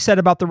thing to be said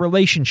about the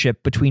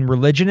relationship between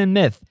religion and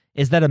myth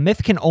is that a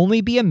myth can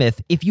only be a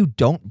myth if you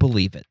don't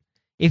believe it,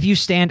 if you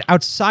stand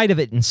outside of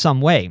it in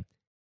some way.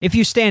 If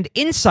you stand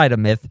inside a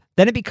myth,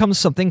 then it becomes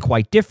something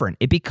quite different.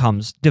 It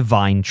becomes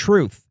divine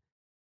truth.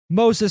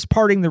 Moses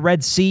parting the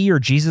Red Sea or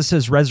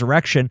Jesus'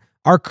 resurrection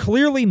are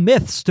clearly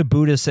myths to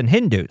Buddhists and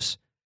Hindus.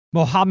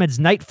 Muhammad's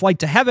night flight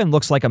to heaven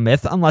looks like a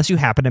myth unless you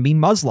happen to be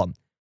Muslim.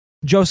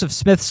 Joseph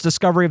Smith's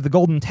discovery of the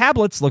Golden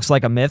Tablets looks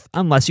like a myth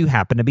unless you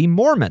happen to be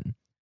Mormon.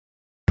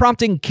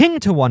 Prompting King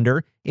to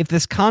wonder if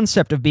this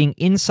concept of being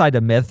inside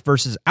a myth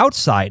versus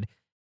outside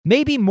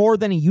may be more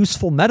than a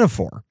useful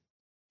metaphor.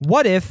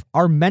 What if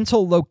our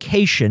mental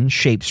location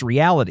shapes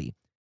reality?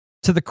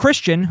 To the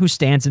Christian who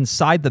stands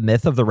inside the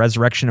myth of the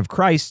resurrection of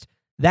Christ,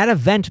 that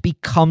event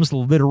becomes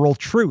literal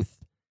truth.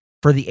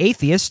 For the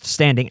atheist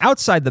standing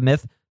outside the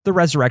myth, the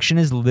resurrection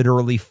is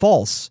literally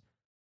false.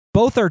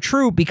 Both are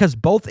true because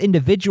both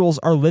individuals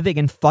are living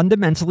in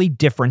fundamentally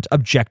different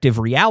objective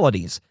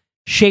realities,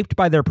 shaped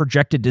by their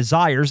projected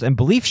desires and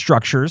belief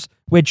structures,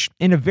 which,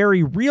 in a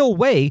very real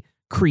way,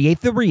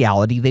 create the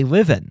reality they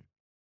live in.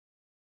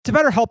 To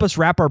better help us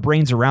wrap our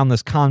brains around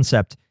this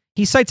concept,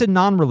 he cites a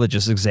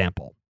non-religious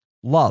example: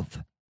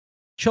 love.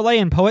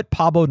 Chilean poet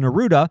Pablo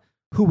Neruda,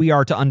 who we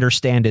are to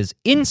understand as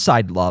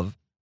inside love,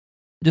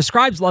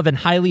 describes love in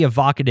highly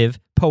evocative,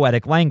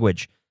 poetic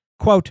language.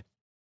 Quote,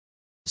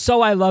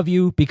 so I love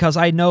you because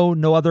I know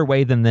no other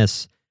way than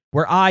this,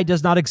 where I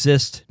does not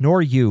exist,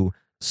 nor you,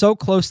 so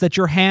close that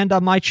your hand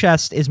on my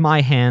chest is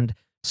my hand,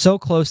 so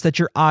close that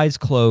your eyes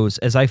close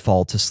as I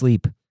fall to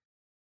sleep.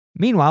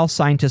 Meanwhile,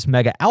 scientist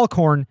Mega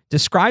Alcorn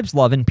describes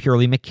love in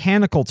purely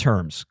mechanical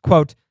terms.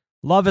 Quote,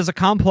 love is a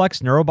complex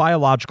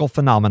neurobiological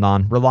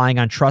phenomenon relying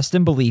on trust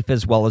and belief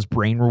as well as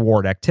brain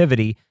reward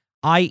activity,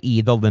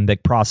 i.e. the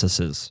limbic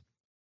processes.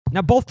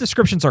 Now, both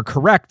descriptions are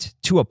correct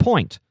to a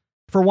point.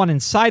 For one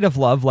inside of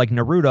love, like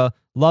Neruda,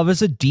 love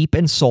is a deep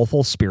and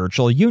soulful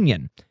spiritual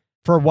union.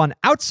 For one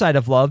outside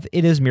of love,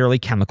 it is merely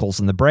chemicals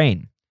in the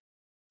brain.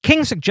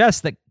 King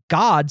suggests that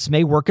gods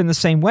may work in the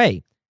same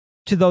way.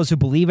 To those who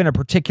believe in a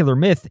particular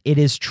myth, it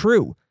is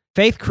true.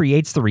 Faith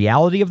creates the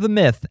reality of the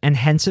myth and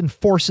hence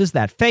enforces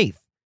that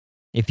faith.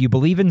 If you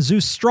believe in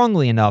Zeus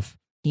strongly enough,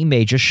 he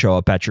may just show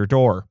up at your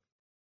door.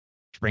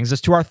 Which brings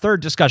us to our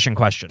third discussion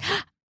question.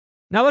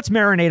 Now let's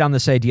marinate on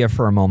this idea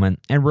for a moment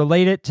and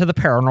relate it to the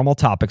paranormal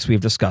topics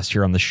we've discussed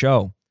here on the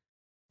show.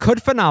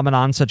 Could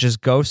phenomena such as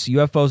ghosts,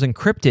 UFOs, and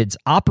cryptids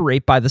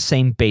operate by the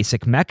same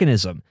basic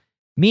mechanism,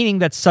 meaning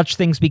that such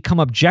things become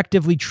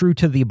objectively true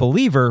to the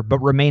believer but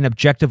remain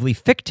objectively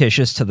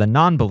fictitious to the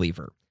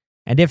non-believer?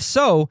 And if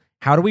so,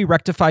 how do we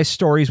rectify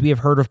stories we have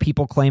heard of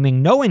people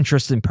claiming no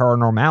interest in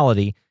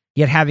paranormality,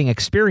 yet having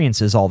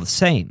experiences all the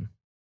same?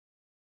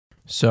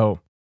 So,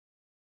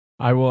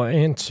 I will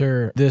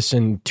answer this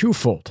in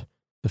twofold.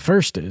 The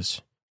first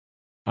is,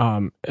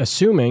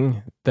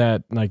 assuming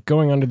that, like,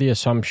 going under the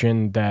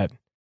assumption that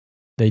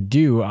they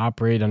do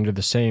operate under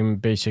the same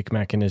basic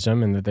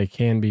mechanism and that they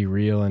can be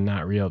real and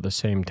not real at the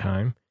same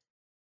time.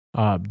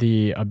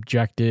 The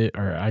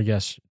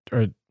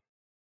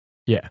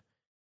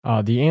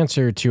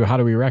answer to how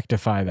do we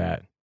rectify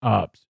that?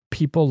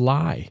 People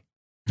lie.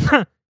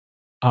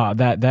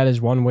 That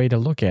is one way to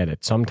look at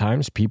it.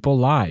 Sometimes people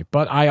lie,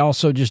 but I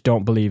also just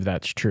don't believe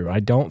that's true. I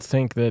don't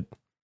think that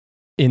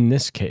in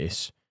this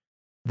case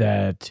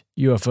that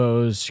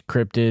UFOs,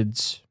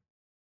 cryptids,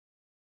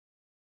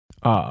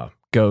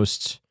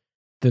 ghosts,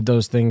 that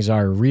those things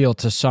are real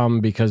to some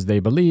because they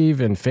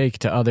believe and fake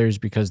to others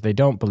because they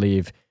don't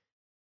believe.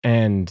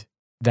 And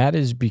that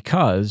is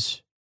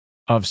because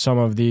of some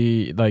of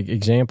the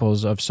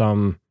examples of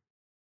some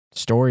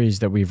stories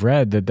that we've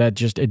read that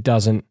just it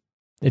doesn't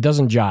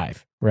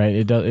jive,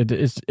 right?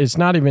 It's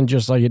not even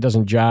just like it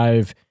doesn't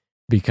jive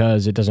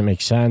because it doesn't make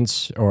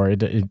sense, or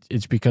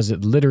it's because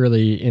it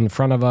literally in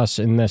front of us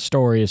in this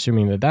story,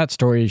 assuming that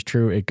story is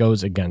true, it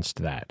goes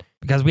against that.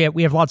 Because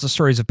we have lots of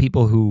stories of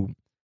people who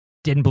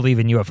didn't believe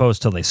in UFOs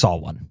till they saw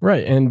one.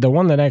 Right, and the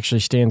one that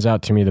actually stands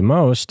out to me the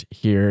most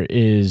here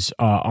is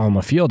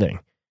Alma Fielding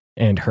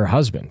and her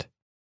husband.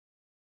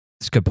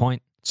 That's a good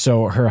point.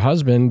 So her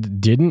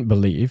husband didn't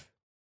believe,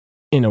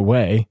 in a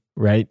way,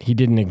 right? He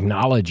didn't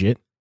acknowledge it.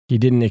 He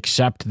didn't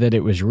accept that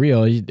it was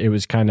real. It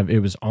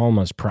was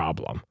Alma's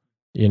problem.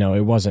 You know,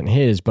 it wasn't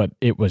his, but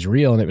it was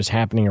real and it was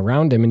happening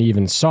around him and he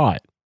even saw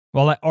it.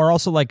 Well, or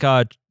also like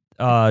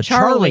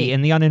Charlie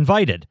in The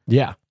Uninvited.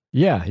 Yeah.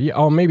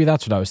 Oh, maybe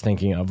that's what I was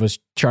thinking of, was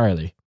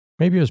Charlie.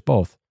 Maybe it was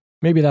both.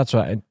 Maybe that's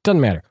what, it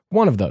doesn't matter.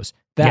 One of those.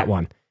 That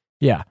one.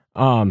 Yeah.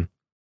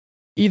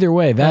 Either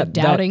way, that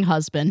doubting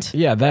husband.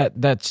 Yeah,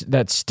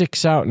 that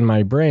sticks out in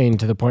my brain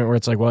to the point where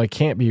it's like, well, it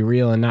can't be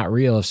real and not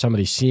real if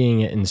somebody's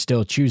seeing it and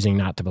still choosing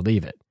not to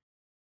believe it.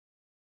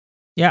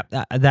 Yeah,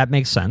 that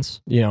makes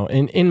sense. You know,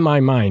 in my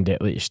mind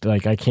at least,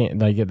 like I can't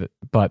like it,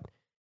 but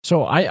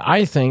so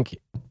I think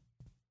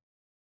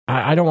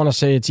I don't want to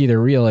say it's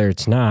either real or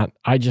it's not.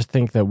 I just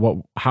think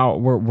that how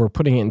we're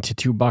putting it into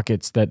two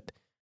buckets that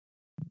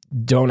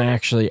don't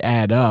actually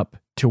add up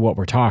to what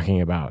we're talking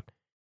about.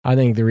 I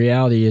think the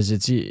reality is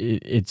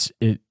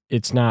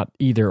it's not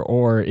either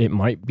or. It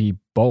might be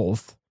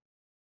both,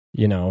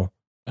 you know.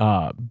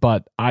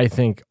 But I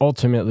think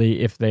ultimately,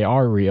 if they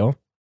are real,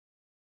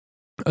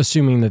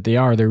 assuming that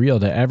they're real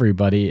to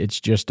everybody,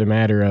 it's just a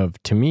matter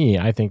of, to me,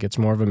 I think it's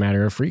more of a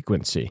matter of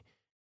frequency.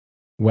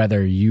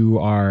 Whether you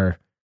are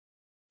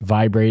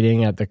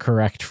vibrating at the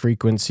correct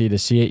frequency to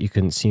see it, you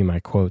couldn't see my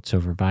quotes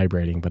over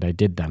vibrating, but I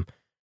did them,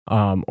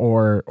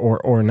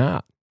 or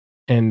not.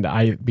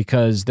 And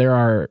because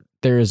there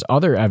is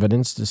other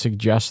evidence to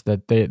suggest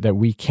that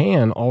we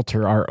can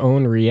alter our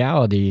own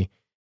reality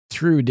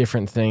through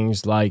different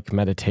things like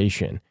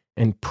meditation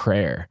and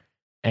prayer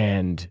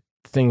and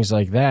things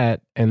like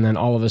that, and then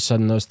all of a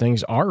sudden those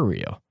things are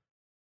real,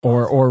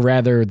 or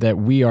rather that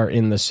we are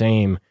in the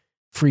same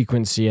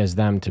frequency as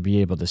them to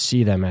be able to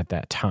see them at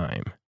that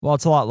time. Well,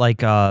 it's a lot like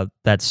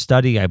that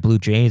study I blew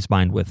Jay's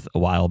mind with a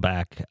while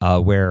back,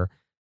 where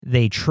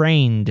they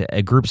trained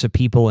groups of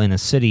people in a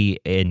city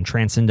in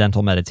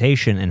transcendental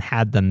meditation and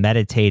had them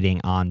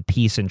meditating on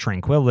peace and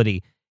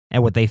tranquility.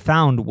 And what they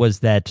found was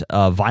that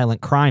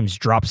violent crimes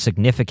dropped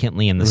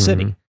significantly in the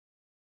city.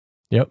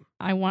 Yep.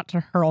 I want to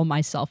hurl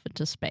myself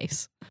into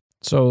space.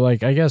 So,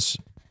 like, I guess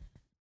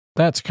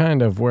that's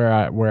kind of where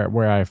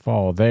I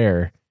fall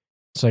there.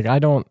 It's like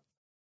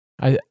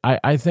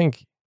I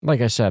think, like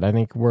I said, I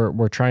think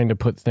we're trying to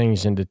put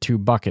things into two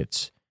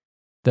buckets.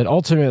 That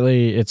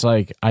ultimately, it's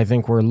like, I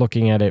think we're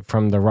looking at it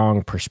from the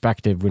wrong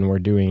perspective when we're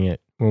doing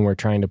it, when we're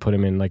trying to put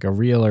them in like a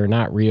real or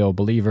not real,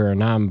 believer or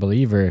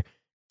non-believer.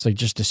 It's like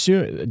just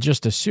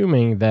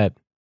assuming that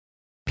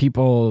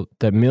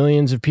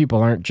millions of people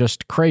aren't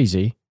just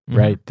crazy,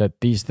 right?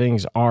 That these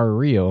things are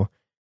real.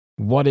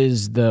 What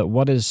is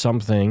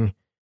something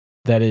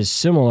that is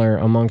similar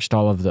amongst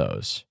all of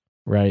those,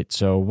 right?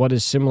 So what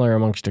is similar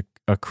amongst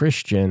a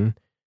Christian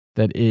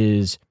that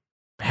is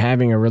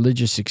having a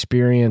religious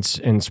experience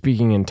and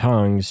speaking in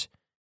tongues,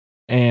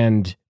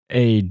 and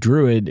a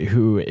druid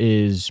who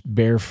is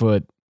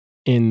barefoot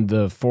in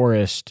the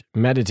forest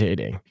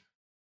meditating?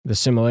 The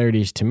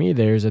similarities to me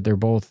there is that they're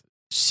both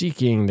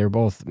seeking, they're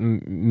both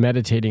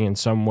meditating in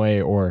some way,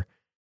 or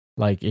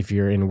like if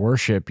you're in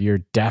worship,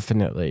 you're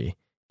definitely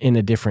in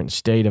a different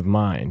state of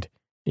mind.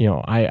 You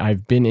know,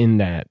 I've been in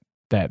that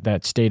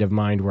state of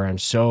mind where I'm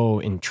so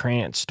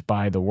entranced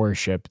by the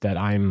worship that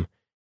I'm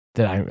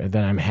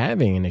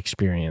having an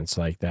experience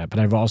like that. But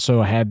I've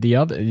also had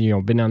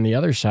been on the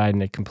other side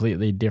in a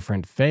completely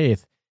different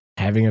faith,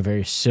 having a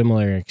very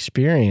similar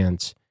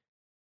experience.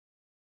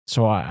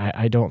 So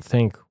I don't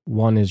think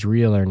one is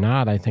real or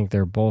not. I think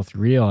they're both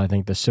real. I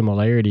think the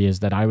similarity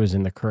is that I was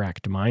in the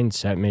correct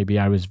mindset. Maybe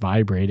I was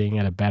vibrating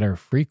at a better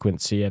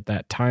frequency at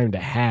that time to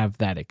have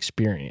that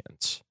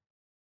experience.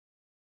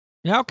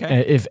 Yeah,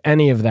 okay. If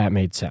any of that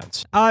made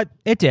sense.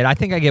 It did. I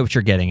think I get what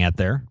you're getting at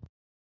there.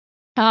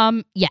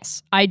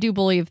 Yes, I do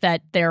believe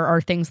that there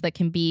are things that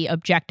can be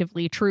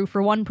objectively true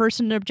for one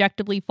person and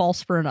objectively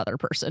false for another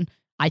person.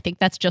 I think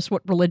that's just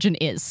what religion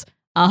is.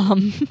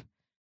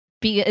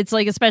 It's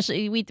like,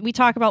 especially we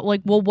talk about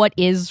like, well, what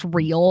is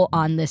real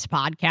on this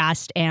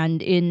podcast, and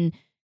in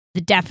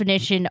the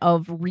definition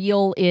of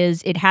real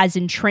is it has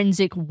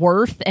intrinsic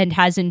worth and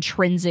has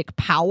intrinsic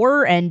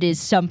power and is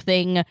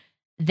something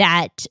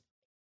that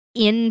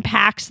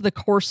impacts the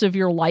course of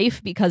your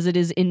life because it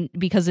is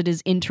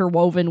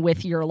interwoven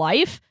with your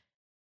life.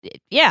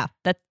 Yeah,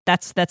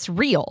 that's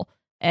real.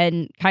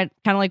 And kind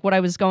of like what I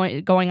was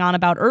going on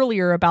about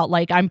earlier about,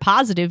 like, I'm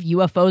positive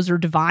UFOs are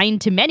divine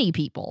to many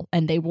people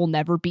and they will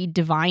never be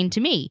divine to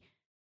me.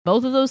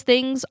 Both of those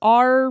things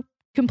are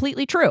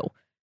completely true.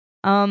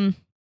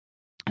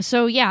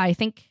 So yeah, I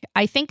think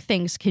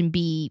things can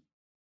be,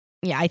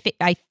 yeah,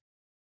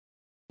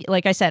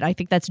 like I said, I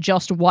think that's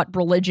just what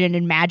religion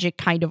and magic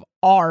kind of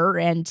are,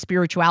 and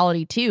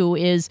spirituality too,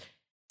 is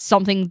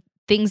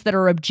things that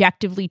are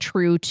objectively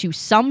true to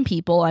some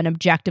people and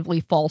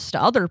objectively false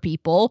to other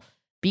people,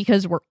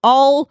 because we're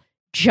all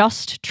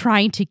just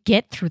trying to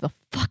get through the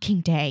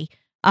fucking day.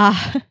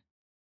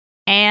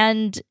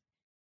 And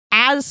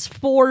as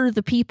for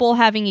the people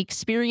having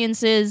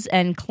experiences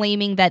and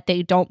claiming that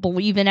they don't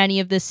believe in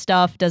any of this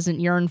stuff, doesn't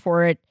yearn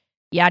for it,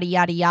 yada,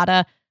 yada,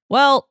 yada.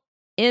 Well,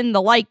 in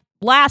the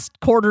last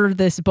quarter of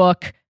this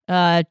book,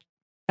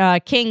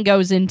 King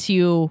goes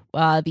into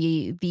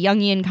the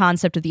Jungian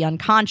concept of the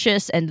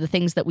unconscious and the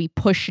things that we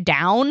push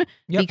down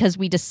because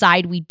we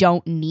decide we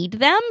don't need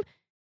them.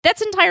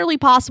 That's entirely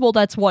possible.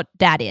 That's what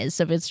that is.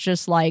 If it's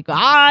just like,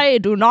 I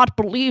do not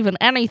believe in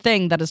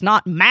anything that is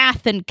not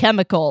math and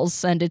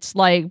chemicals. And it's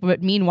like,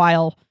 but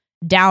meanwhile,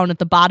 down at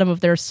the bottom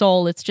of their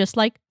soul, it's just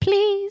like,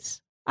 please,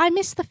 I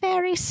miss the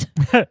fairies.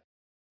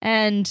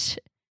 And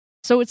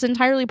so it's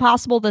entirely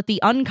possible that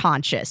the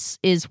unconscious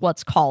is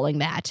what's calling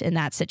that in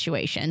that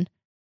situation.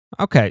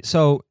 Okay,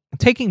 so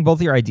taking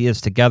both your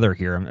ideas together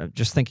here, I'm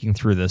just thinking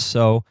through this.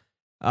 So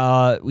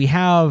we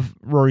have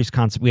Rory's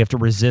concept. We have to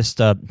resist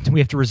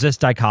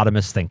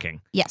dichotomous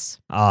thinking. Yes.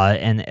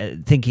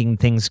 And thinking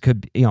things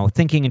could,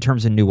 thinking in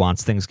terms of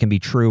nuance, things can be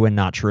true and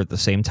not true at the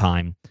same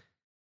time.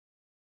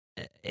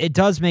 It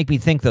does make me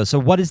think, though. So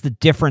what is the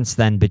difference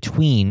then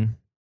between,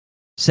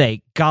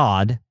 say,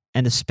 God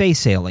and a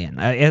space alien?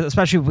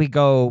 Especially if we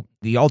go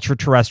the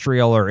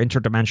ultra-terrestrial or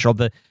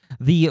interdimensional,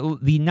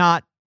 the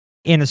not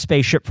in a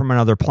spaceship from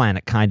another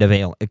planet kind of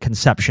a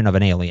conception of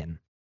an alien.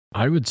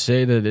 I would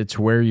say that it's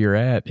where you're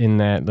at in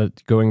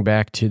that, going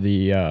back to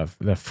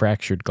the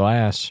fractured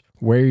glass,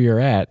 where you're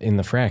at in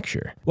the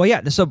fracture. Well,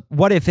 yeah. So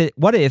what if, we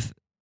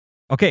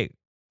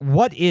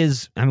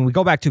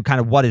go back to kind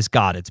of what is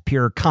God? It's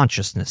pure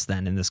consciousness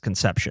then in this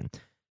conception.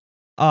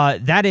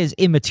 That is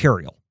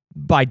immaterial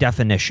by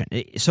definition.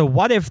 So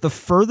what if the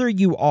further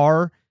you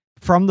are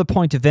from the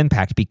point of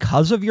impact,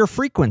 because of your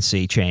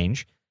frequency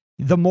change,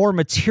 the more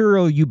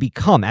material you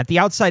become? At the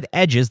outside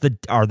edges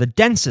are the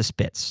densest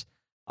bits.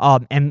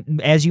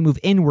 And as you move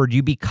inward,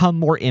 you become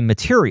more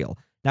immaterial.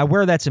 Now,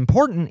 where that's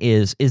important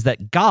is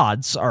that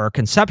gods, our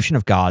conception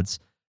of gods,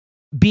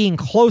 being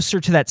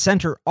closer to that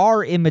center,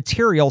 are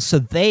immaterial, so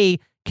they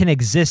can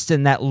exist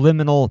in that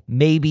liminal,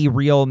 maybe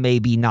real,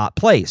 maybe not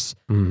place.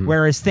 Mm-hmm.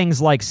 Whereas things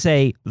like,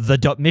 say,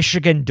 the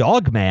Michigan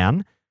Dog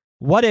Man,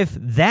 what if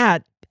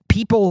that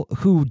people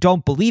who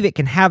don't believe it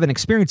can have an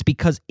experience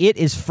because it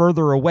is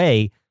further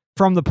away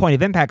from the point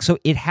of impact, so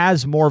it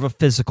has more of a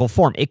physical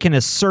form. It can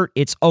assert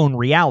its own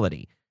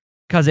reality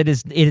because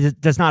it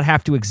does not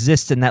have to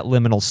exist in that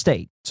liminal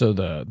state. So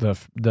the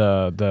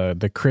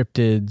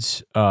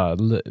cryptids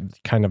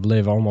kind of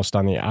live almost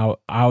on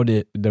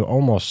the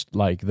almost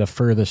like the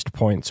furthest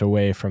points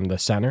away from the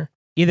center.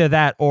 Either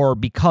that, or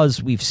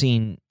because we've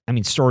seen,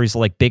 stories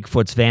like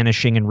Bigfoot's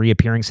vanishing and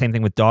reappearing. Same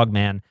thing with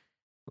Dogman.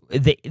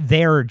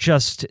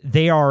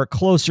 They are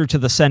closer to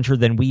the center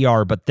than we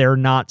are, but they're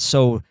not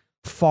so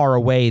far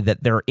away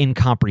that they're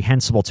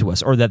incomprehensible to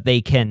us, or that they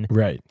can.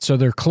 Right. So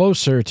they're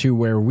closer to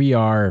where we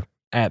are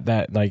at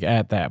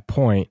that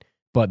point,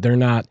 but they're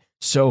not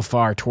so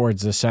far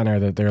towards the center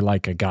that they're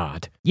like a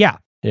god. Yeah.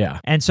 Yeah.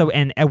 And so,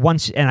 and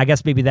I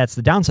guess maybe that's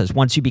the downside.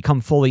 Once you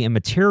become fully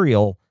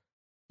immaterial,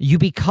 you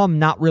become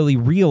not really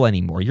real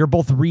anymore. You're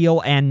both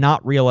real and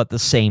not real at the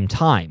same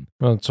time.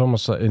 Well, it's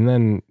almost like, and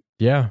then,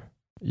 yeah.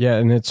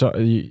 And it's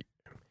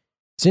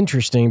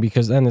interesting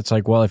because then it's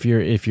like, well, if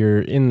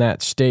you're in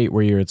that state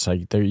where it's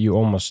like there,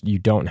 you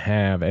don't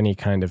have any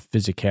kind of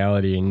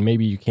physicality, and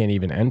maybe you can't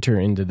even enter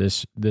into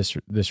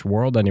this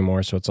world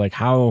anymore. So it's like,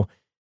 how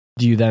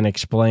do you then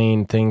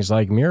explain things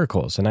like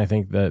miracles? And I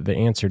think the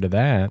answer to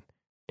that,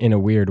 in a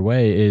weird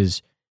way,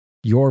 is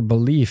your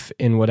belief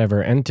in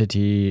whatever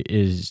entity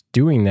is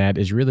doing that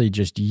is really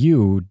just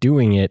you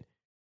doing it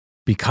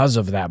because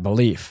of that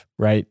belief,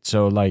 right?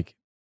 So like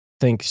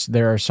thinks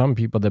there are some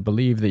people that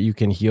believe that you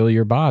can heal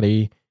your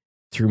body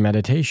through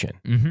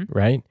meditation,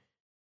 right?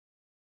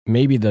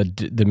 Maybe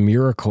the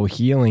miracle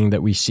healing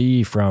that we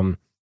see from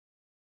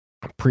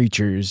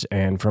preachers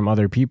and from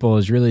other people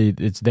is really,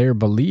 it's their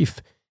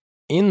belief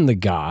in the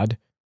God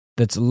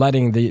that's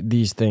letting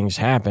these things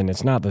happen.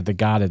 It's not that the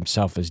God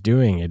himself is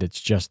doing it.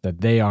 It's just that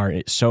they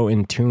are so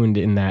in tuned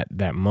in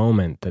that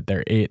moment that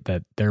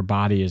that their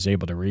body is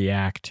able to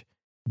react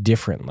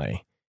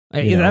differently.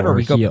 Or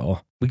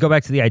we go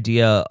back to the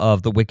idea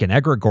of the Wiccan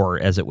egregore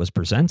as it was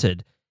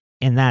presented.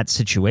 In that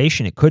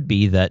situation, it could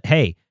be that,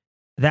 hey,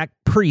 that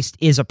priest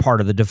is a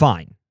part of the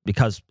divine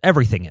because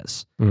everything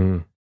is.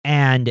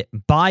 And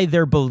by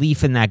their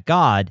belief in that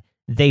God,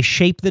 they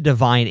shape the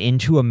divine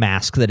into a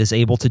mask that is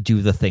able to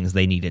do the things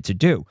they need it to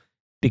do.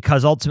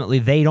 Because ultimately,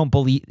 they don't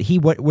believe,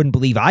 wouldn't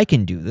believe I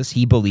can do this.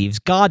 He believes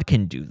God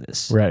can do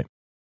this. Right.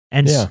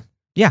 And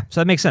yeah,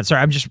 so that makes sense.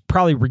 Sorry, I'm just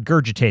probably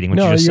regurgitating what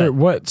you just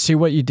said.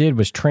 What you did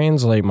was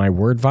translate my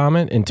word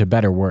vomit into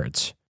better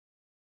words.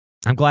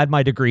 I'm glad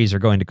my degrees are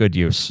going to good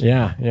use.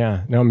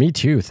 Yeah. No, me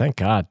too. Thank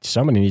God.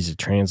 Somebody needs to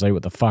translate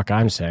what the fuck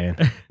I'm saying.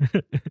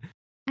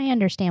 I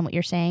understand what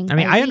you're saying. I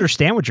mean, I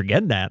understand what you're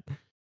getting at.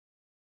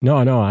 No,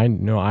 I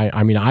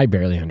mean, I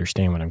barely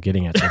understand what I'm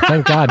getting at. So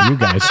thank God you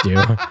guys do.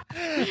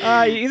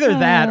 Either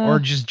that or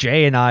just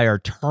Jay and I are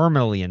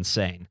terminally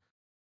insane.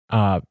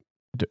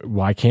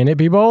 Why can't it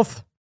be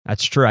both?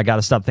 That's true. I got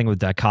to stop thinking with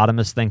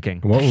dichotomous thinking.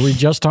 What were we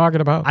just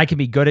talking about? I can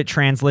be good at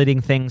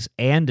translating things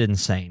and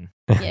insane.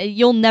 Yeah,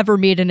 you'll never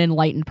meet an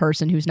enlightened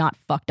person who's not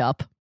fucked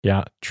up.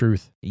 Yeah,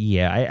 truth.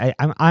 Yeah,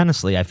 I'm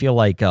honestly, I feel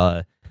like,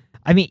 I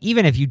mean,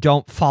 even if you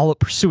don't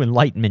pursue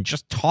enlightenment,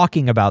 just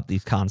talking about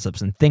these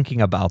concepts and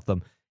thinking about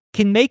them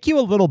can make you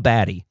a little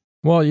batty.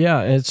 Well,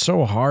 yeah, it's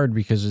so hard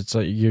because it's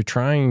like you're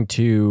trying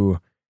to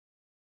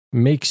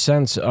make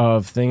sense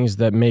of things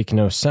that make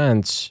no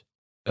sense,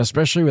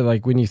 especially with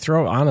like when you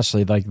throw,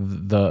 honestly, like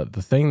the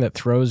thing that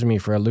throws me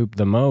for a loop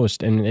the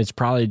most, and it's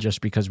probably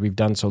just because we've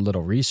done so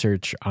little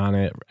research on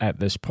it at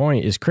this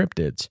point, is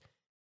cryptids.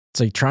 It's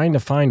like trying to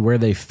find where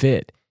they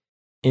fit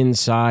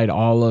inside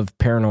all of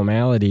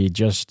paranormality.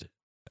 Just,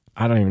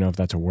 I don't even know if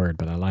that's a word,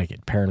 but I like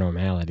it.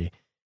 Paranormality.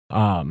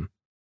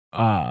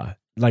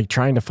 Like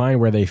trying to find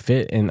where they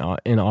fit in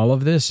all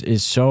of this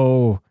is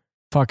so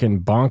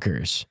fucking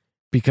bonkers,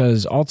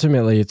 because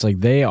ultimately it's like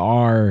they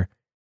are,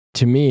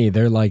 to me,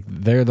 they're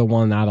the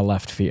one out of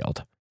left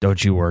field.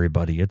 Don't you worry,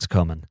 buddy. It's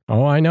coming.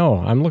 Oh, I know.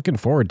 I'm looking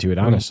forward to it,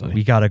 honestly.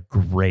 We got a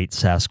great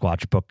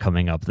Sasquatch book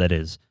coming up that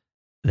is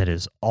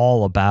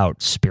all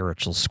about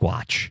spiritual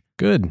squatch.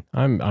 Good.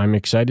 I'm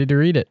excited to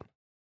read it.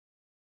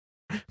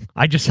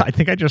 I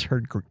think I just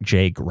heard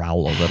Jay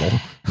growl a little.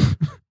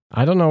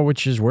 I don't know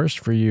which is worse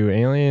for you,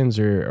 aliens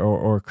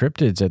or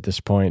cryptids at this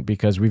point,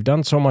 because we've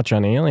done so much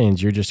on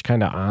aliens. You're just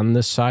kind of on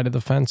this side of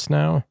the fence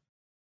now.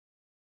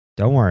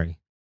 Don't worry.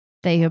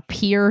 They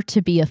appear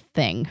to be a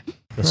thing.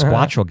 The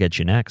Squatch will get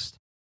you next.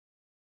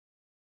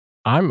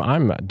 I'm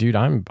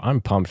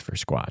pumped for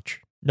Squatch.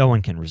 No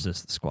one can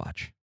resist the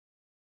Squatch.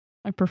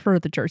 I prefer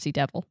the Jersey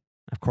Devil.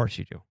 Of course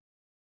you do.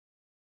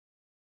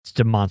 It's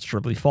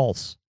demonstrably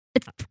false.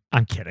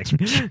 I'm kidding.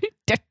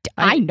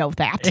 I know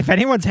that. If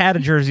anyone's had a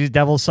Jersey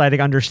Devil sighting,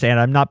 understand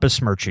I'm not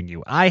besmirching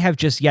you. I have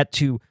just yet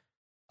to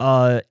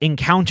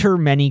encounter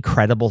many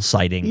credible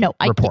sighting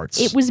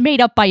reports. It was made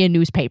up by a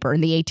newspaper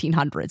in the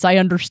 1800s. I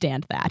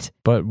understand that.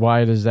 But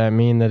why does that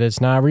mean that it's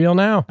not real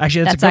now?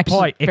 Actually, that's a good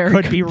point. It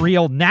could be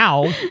real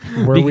now.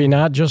 Were we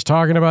not just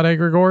talking about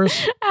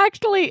egregores?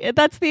 Actually,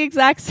 that's the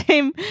exact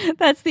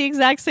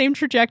same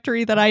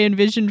trajectory that I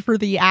envisioned for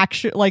the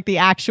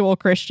actual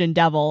Christian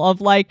devil,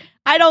 of like,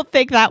 I don't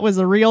think that was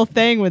a real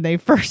thing when they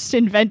first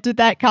invented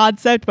that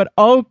concept, but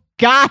oh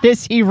God,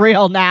 is he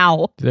real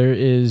now? There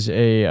is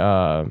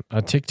a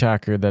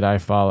TikToker that I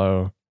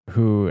follow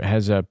who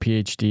has a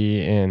PhD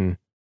in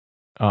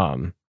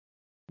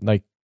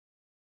like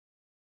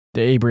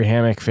the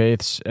Abrahamic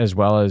faiths, as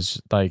well as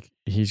like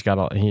he's got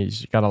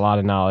a lot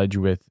of knowledge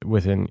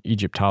within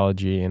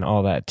Egyptology and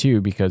all that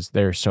too, because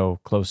they're so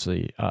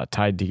closely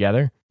tied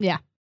together. Yeah,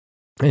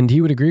 and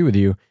he would agree with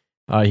you.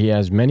 He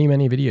has many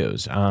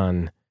videos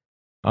on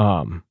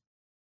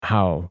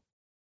how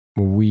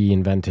we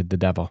invented the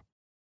devil.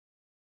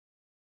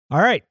 All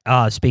right.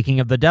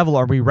 Speaking of the devil,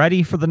 are we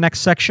ready for the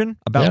next section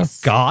about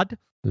God?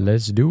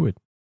 Let's do it.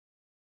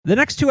 The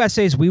next two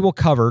essays we will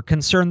cover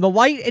concern the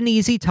light and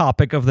easy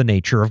topic of the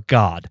nature of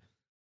God.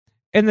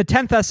 In the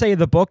 10th essay of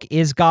the book,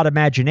 Is God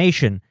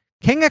Imagination?,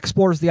 King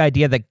explores the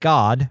idea that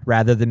God,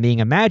 rather than being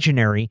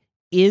imaginary,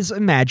 is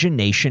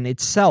imagination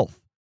itself.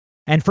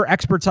 And for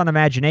experts on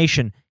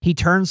imagination, he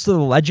turns to the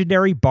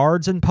legendary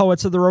bards and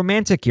poets of the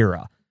Romantic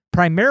era,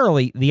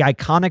 primarily the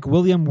iconic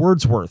William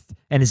Wordsworth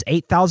and his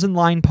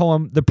 8,000-line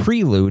poem, The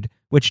Prelude,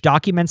 which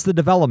documents the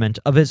development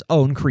of his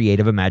own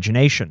creative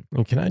imagination.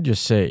 And can I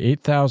just say,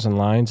 8,000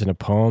 lines in a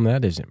poem,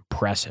 that is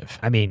impressive.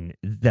 I mean,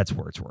 that's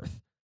Wordsworth.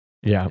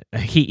 Yeah.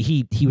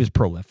 He was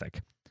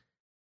prolific.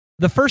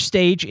 The first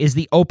stage is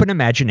the open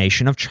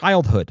imagination of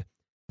childhood.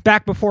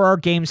 back before our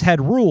games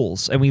had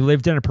rules and we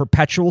lived in a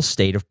perpetual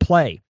state of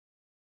play.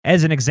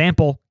 As an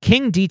example,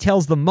 King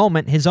details the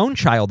moment his own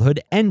childhood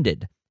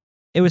ended.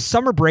 It was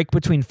summer break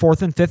between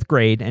 4th and 5th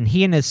grade, and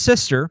he and his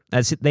sister,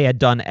 as they had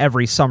done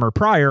every summer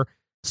prior,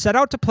 set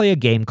out to play a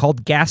game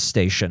called Gas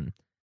Station.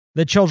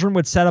 The children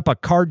would set up a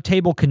card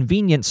table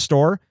convenience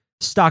store,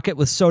 stock it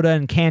with soda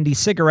and candy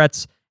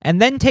cigarettes,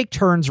 and then take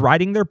turns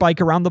riding their bike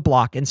around the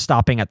block and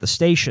stopping at the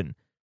station.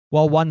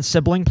 While one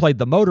sibling played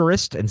the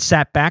motorist and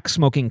sat back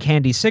smoking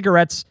candy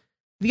cigarettes,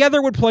 the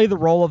other would play the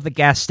role of the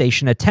gas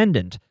station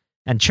attendant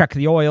and check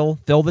the oil,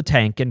 fill the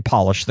tank, and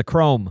polish the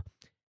chrome.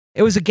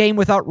 It was a game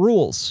without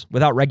rules,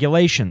 without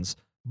regulations,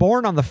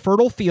 born on the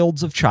fertile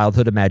fields of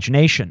childhood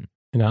imagination.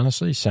 It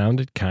honestly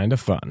sounded kind of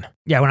fun.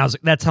 Yeah,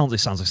 that totally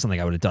sounds like something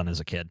I would have done as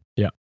a kid.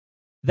 Yeah.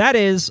 That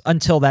is,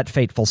 until that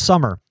fateful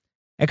summer.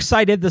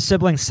 Excited, the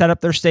siblings set up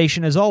their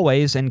station as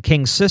always, and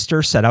King's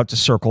sister set out to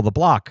circle the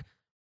block.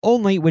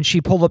 Only when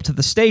she pulled up to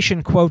the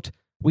station, quote,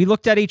 "We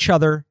looked at each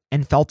other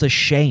and felt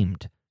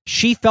ashamed.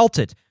 She felt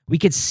it. We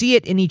could see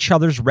it in each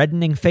other's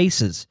reddening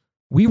faces.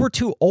 We were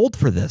too old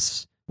for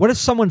this. What if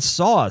someone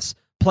saw us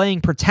playing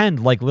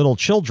pretend like little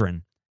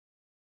children?"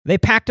 They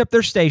packed up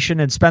their station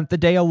and spent the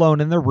day alone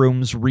in their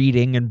rooms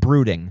reading and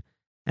brooding.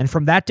 And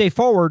from that day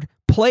forward,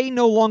 play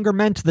no longer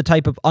meant the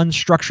type of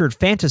unstructured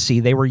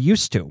fantasy they were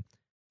used to.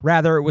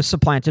 Rather, it was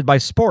supplanted by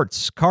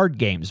sports, card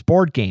games,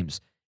 board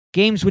games,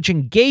 games which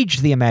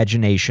engaged the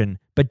imagination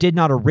but did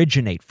not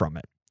originate from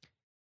it.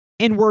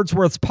 In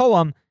Wordsworth's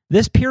poem,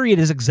 this period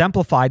is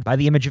exemplified by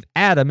the image of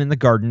Adam in the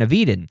Garden of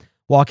Eden,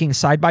 walking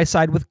side by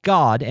side with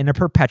God in a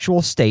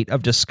perpetual state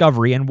of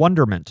discovery and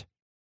wonderment.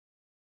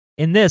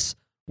 In this,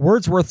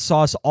 Wordsworth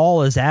saw us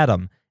all as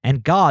Adam,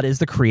 and God is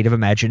the creative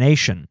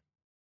imagination.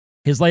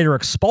 His later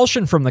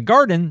expulsion from the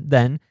garden,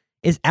 then,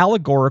 is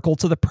allegorical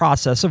to the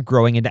process of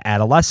growing into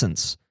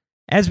adolescence.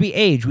 As we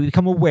age, we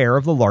become aware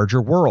of the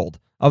larger world,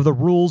 of the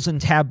rules and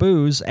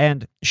taboos,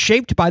 and,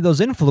 shaped by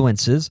those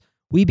influences,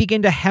 we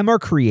begin to hem our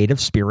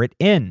creative spirit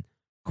in.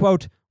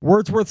 Quote,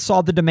 "Wordsworth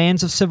saw the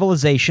demands of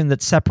civilization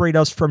that separate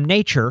us from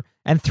nature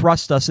and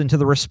thrust us into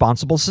the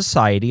responsible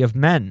society of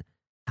men.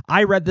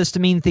 I read this to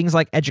mean things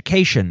like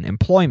education,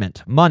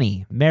 employment,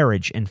 money,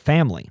 marriage, and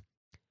family."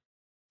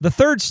 The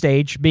third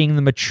stage, being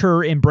the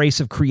mature embrace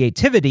of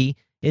creativity,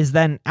 is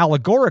then,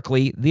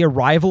 allegorically, the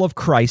arrival of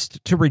Christ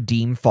to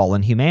redeem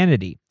fallen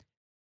humanity.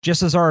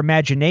 Just as our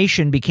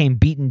imagination became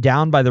beaten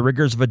down by the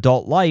rigors of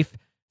adult life,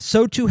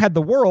 so too had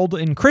the world,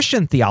 in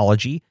Christian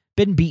theology,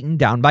 been beaten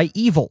down by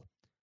evil.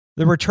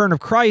 The return of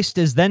Christ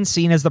is then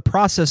seen as the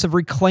process of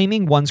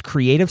reclaiming one's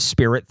creative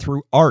spirit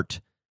through art.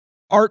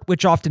 Art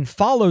which often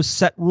follows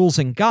set rules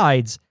and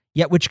guides,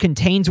 yet which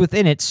contains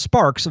within it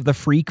sparks of the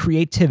free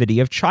creativity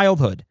of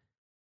childhood.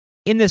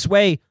 In this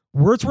way,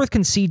 Wordsworth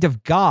conceived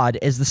of God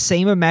as the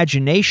same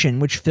imagination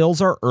which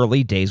fills our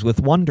early days with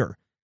wonder.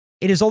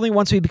 It is only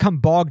once we become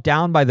bogged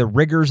down by the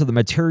rigors of the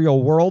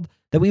material world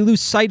that we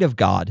lose sight of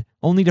God,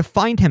 only to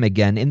find him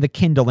again in the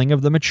kindling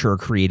of the mature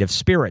creative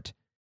spirit.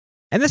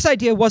 And this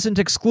idea wasn't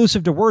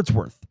exclusive to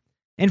Wordsworth.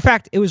 In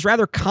fact, it was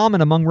rather common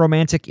among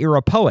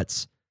Romantic-era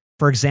poets.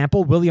 For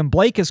example, William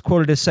Blake is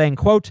quoted as saying,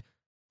 quote,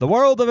 "The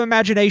world of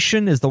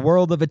imagination is the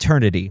world of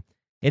eternity.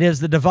 It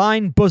is the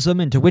divine bosom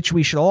into which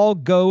we shall all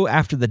go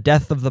after the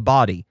death of the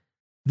body.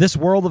 This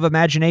world of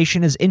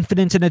imagination is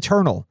infinite and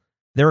eternal.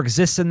 There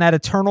exists in that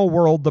eternal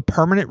world the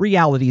permanent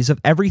realities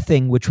of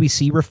everything which we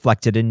see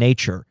reflected in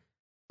nature.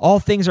 All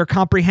things are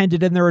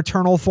comprehended in their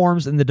eternal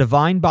forms in the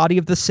divine body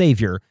of the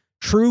Savior,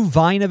 true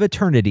vine of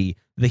eternity,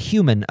 the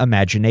human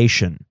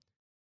imagination."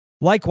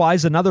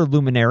 Likewise, another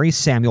luminary,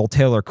 Samuel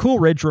Taylor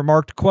Coleridge,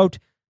 remarked, quote,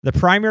 "The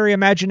primary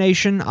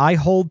imagination I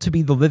hold to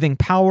be the living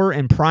power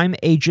and prime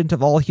agent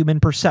of all human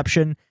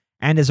perception,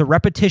 and is a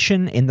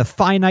repetition in the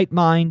finite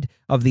mind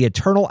of the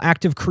eternal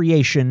act of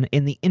creation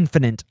in the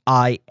infinite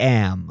I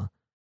Am."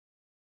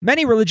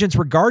 Many religions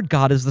regard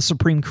God as the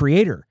supreme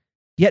creator.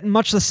 Yet in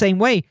much the same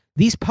way,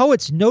 these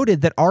poets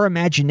noted that our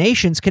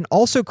imaginations can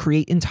also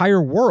create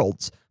entire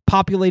worlds,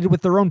 populated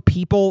with their own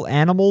people,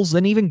 animals,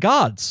 and even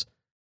gods.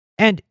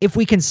 And if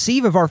we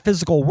conceive of our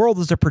physical world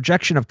as a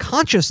projection of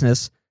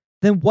consciousness,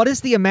 then what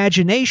is the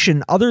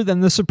imagination other than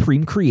the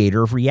supreme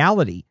creator of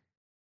reality?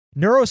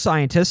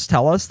 Neuroscientists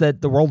tell us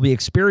that the world we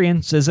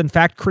experience is in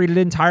fact created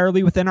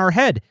entirely within our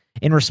head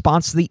in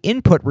response to the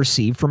input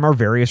received from our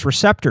various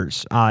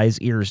receptors, eyes,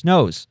 ears,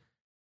 nose.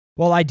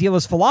 While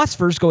idealist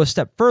philosophers go a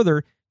step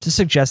further to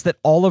suggest that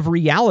all of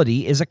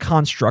reality is a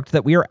construct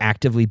that we are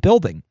actively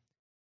building.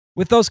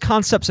 With those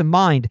concepts in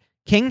mind,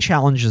 King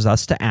challenges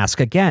us to ask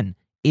again,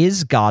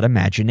 is God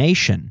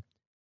imagination?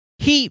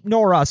 He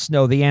nor us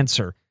know the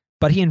answer,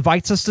 but he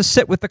invites us to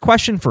sit with the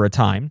question for a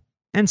time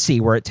and see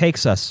where it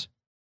takes us.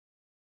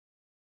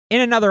 In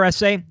another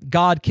essay,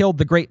 God Killed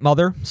the Great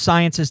Mother,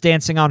 Science is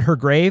Dancing on Her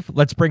Grave,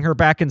 Let's Bring Her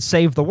Back and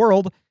Save the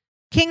World,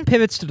 King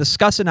pivots to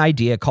discuss an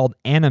idea called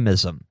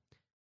animism.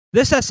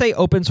 This essay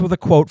opens with a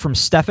quote from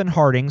Stephen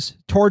Harding's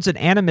Towards an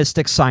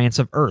Animistic Science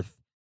of Earth,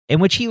 in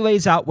which he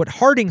lays out what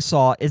Harding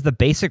saw as the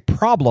basic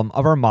problem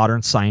of our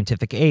modern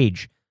scientific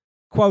age.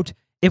 Quote,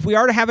 If we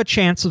are to have a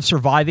chance of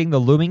surviving the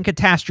looming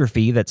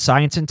catastrophe that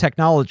science and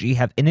technology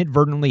have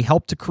inadvertently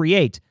helped to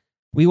create,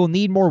 we will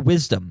need more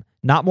wisdom,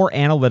 not more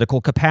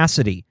analytical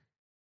capacity.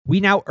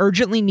 We now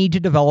urgently need to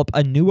develop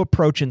a new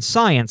approach in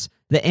science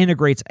that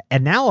integrates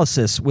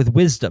analysis with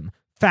wisdom,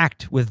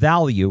 fact with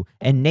value,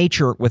 and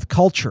nature with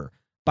culture,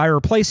 by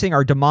replacing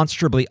our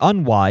demonstrably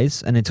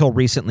unwise and until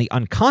recently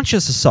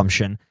unconscious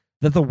assumption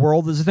that the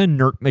world is an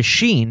inert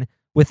machine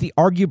with the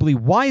arguably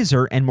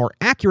wiser and more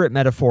accurate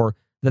metaphor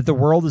that the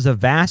world is a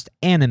vast,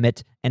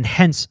 animate, and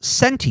hence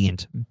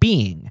sentient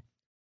being.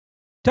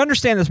 To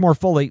understand this more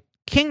fully,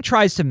 King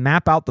tries to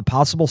map out the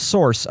possible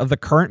source of the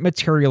current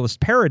materialist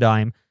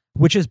paradigm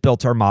which has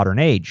built our modern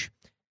age.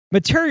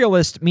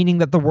 Materialist meaning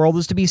that the world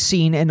is to be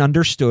seen and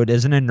understood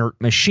as an inert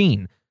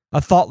machine, a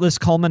thoughtless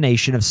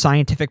culmination of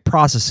scientific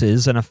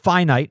processes in a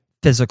finite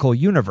physical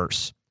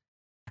universe.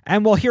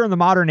 And while here in the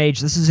modern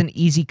age this is an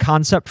easy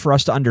concept for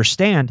us to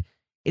understand,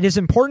 it is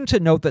important to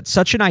note that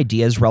such an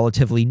idea is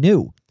relatively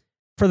new.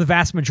 For the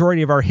vast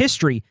majority of our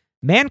history,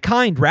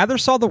 mankind rather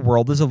saw the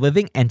world as a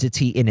living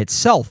entity in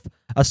itself,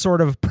 a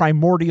sort of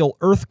primordial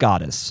earth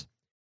goddess.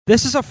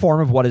 This is a form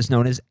of what is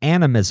known as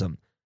animism,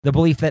 the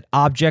belief that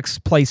objects,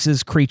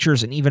 places,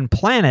 creatures, and even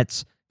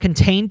planets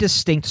contain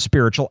distinct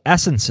spiritual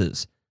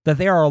essences, that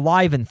they are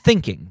alive and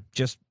thinking,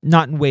 just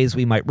not in ways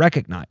we might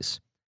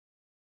recognize.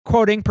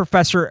 Quoting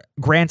Professor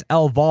Grant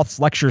L. Voth's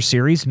lecture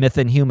series, Myth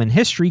and Human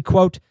History,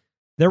 quote,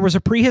 "There was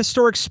a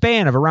prehistoric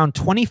span of around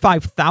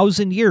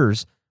 25,000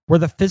 years where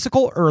the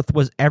physical earth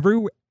was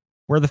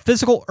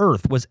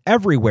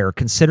everywhere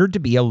considered to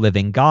be a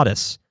living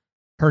goddess.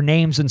 Her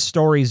names and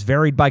stories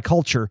varied by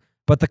culture,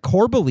 but the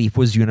core belief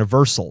was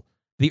universal.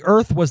 The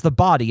earth was the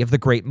body of the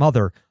Great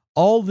Mother.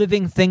 All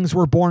living things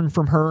were born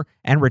from her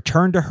and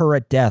returned to her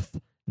at death.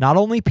 Not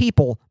only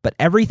people, but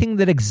everything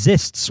that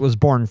exists was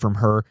born from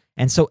her,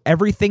 and so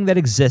everything that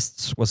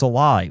exists was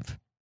alive."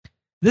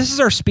 This is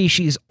our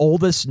species'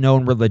 oldest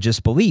known religious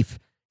belief.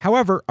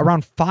 However,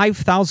 around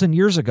 5,000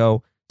 years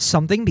ago,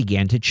 something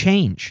began to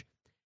change.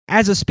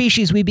 As a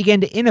species, we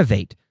began to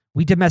innovate.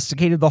 We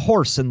domesticated the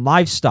horse and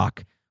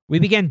livestock. We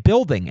began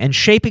building and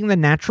shaping the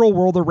natural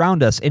world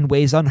around us in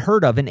ways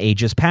unheard of in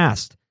ages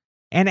past.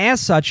 And as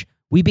such,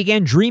 we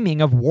began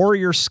dreaming of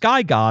warrior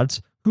sky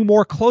gods who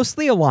more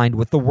closely aligned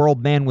with the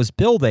world man was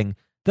building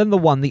than the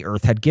one the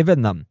earth had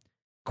given them.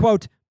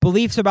 Quote,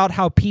 "Beliefs about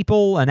how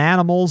people and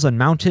animals and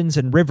mountains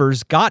and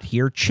rivers got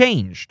here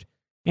changed.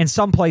 In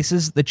some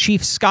places, the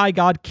chief sky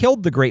god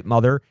killed the Great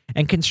Mother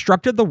and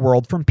constructed the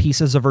world from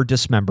pieces of her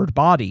dismembered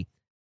body.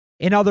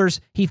 In others,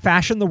 he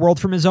fashioned the world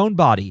from his own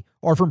body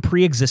or from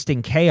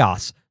pre-existing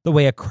chaos, the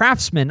way a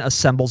craftsman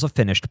assembles a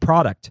finished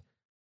product.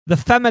 The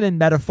feminine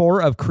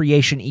metaphor of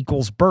creation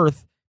equals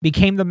birth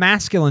became the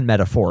masculine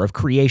metaphor of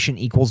creation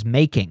equals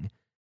making.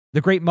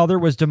 The Great Mother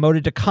was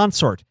demoted to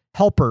consort,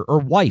 helper, or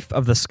wife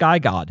of the sky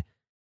god.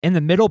 In the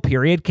Middle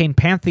Period came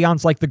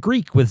pantheons like the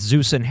Greek with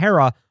Zeus and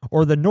Hera,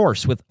 or the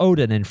Norse with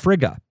Odin and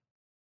Frigga.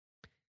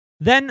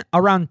 Then,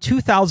 around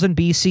 2000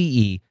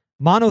 BCE,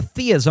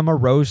 monotheism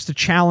arose to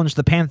challenge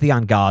the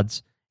pantheon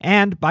gods,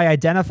 and by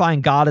identifying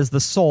God as the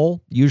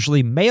sole,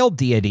 usually male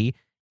deity,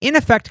 in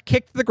effect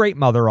kicked the Great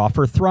Mother off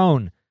her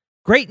throne.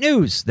 Great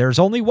news, there's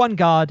only one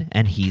God,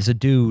 and he's a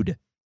dude.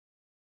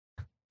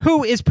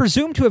 Who is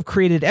presumed to have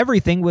created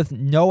everything with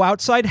no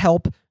outside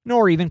help,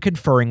 nor even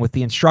conferring with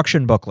the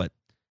instruction booklet.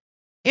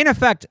 In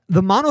effect,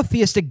 the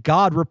monotheistic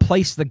god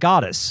replaced the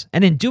goddess,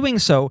 and in doing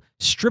so,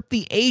 stripped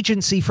the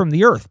agency from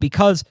the earth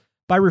because,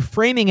 by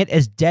reframing it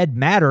as dead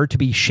matter to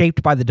be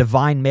shaped by the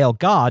divine male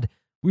god,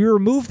 we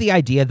removed the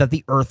idea that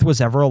the earth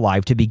was ever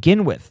alive to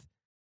begin with.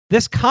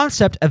 This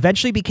concept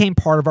eventually became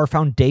part of our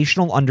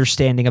foundational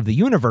understanding of the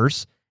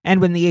universe, and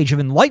when the Age of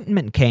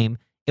Enlightenment came,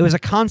 it was a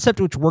concept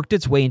which worked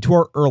its way into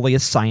our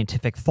earliest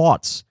scientific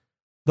thoughts.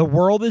 The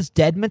world is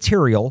dead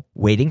material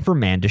waiting for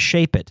man to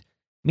shape it,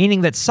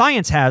 meaning that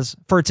science has,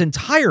 for its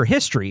entire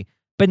history,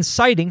 been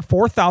citing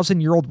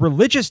 4,000-year-old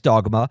religious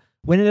dogma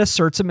when it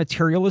asserts a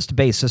materialist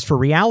basis for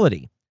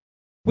reality.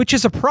 Which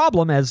is a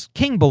problem, as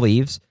King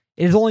believes.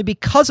 It is only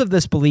because of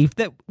this belief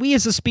that we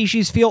as a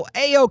species feel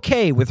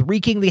A-OK with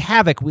wreaking the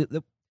havoc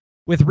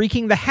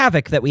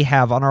that we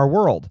have on our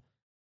world.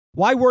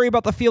 Why worry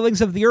about the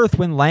feelings of the earth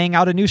when laying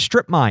out a new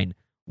strip mine?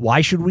 Why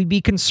should we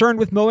be concerned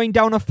with mowing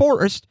down a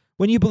forest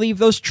when you believe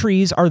those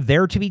trees are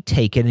there to be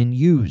taken and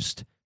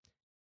used?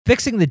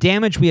 Fixing the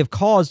damage we have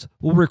caused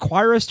will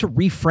require us to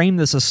reframe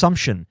this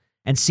assumption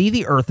and see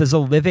the earth as a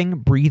living,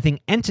 breathing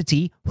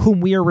entity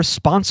whom we are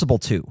responsible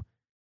to.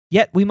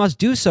 Yet we must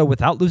do so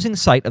without losing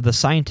sight of the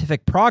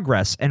scientific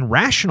progress and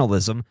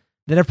rationalism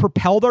that have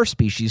propelled our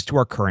species to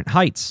our current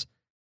heights.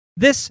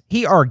 This,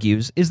 he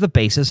argues, is the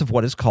basis of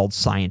what is called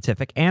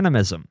scientific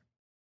animism.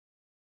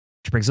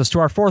 Which brings us to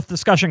our fourth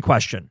discussion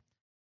question.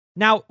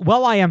 Now,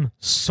 while I am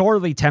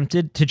sorely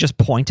tempted to just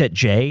point at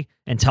Jay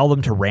and tell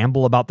them to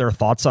ramble about their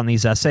thoughts on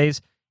these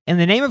essays, in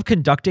the name of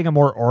conducting a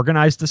more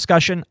organized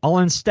discussion, I'll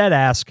instead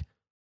ask,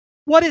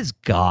 what is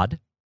God?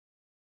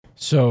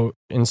 So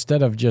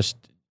instead of just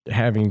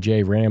having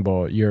Jay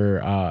ramble,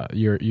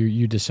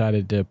 you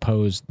decided to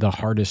pose the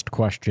hardest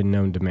question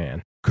known to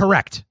man.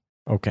 Correct.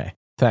 Okay,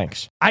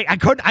 thanks. I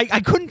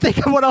couldn't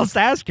think of what else to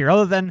ask here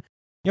other than,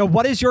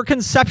 what is your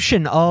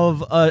conception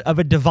of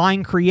a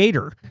divine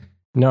creator?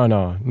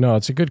 No,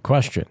 it's a good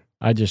question.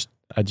 I just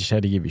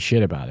had to give you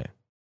shit about it.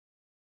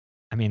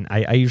 I mean,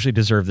 I usually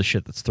deserve the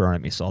shit that's thrown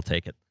at me, so I'll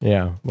take it.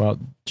 Yeah. Well,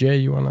 Jay,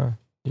 you wanna?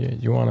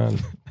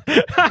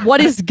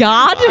 What is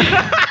God?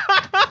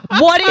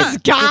 What is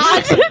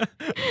God?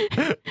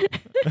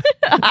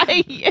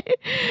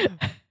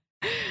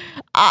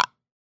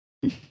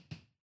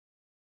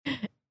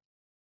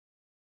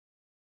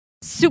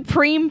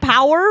 Supreme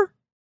power,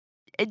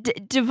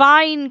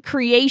 divine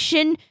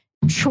creation,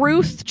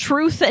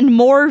 truth, and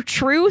more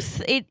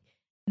truth.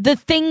 The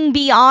thing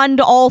beyond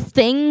all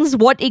things,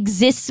 what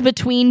exists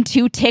between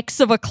two ticks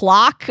of a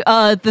clock,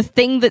 the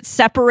thing that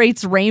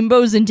separates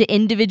rainbows into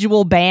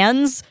individual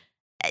bands.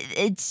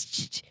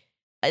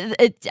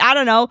 I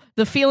don't know,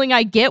 the feeling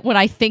I get when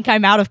I think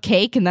I'm out of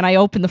cake and then I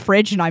open the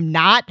fridge and I'm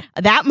not.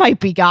 That might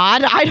be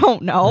God. I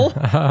don't know.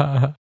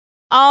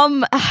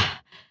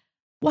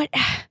 What?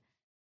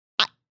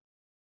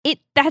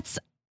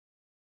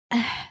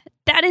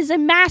 That is a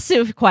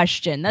massive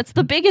question. That's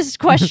the biggest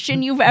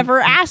question you've ever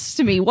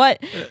asked me. What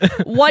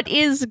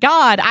is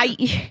God?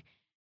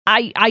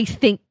 I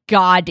think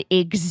God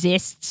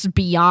exists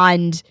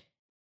beyond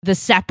the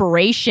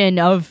separation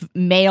of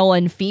male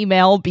and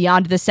female,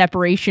 beyond the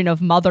separation of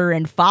mother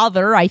and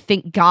father. I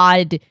think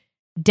God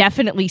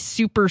definitely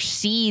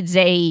supersedes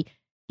a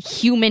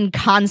human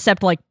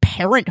concept like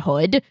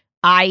parenthood.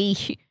 I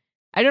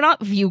do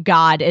not view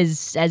God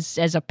as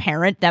a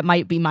parent. That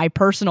might be my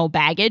personal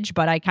baggage,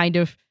 but I kind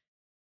of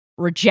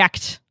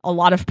reject a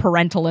lot of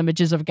parental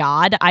images of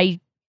God.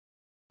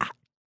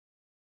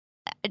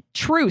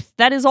 Truth.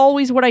 That is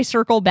always what I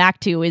circle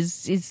back to.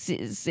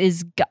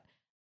 Is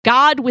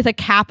God with a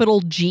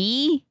capital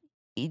G,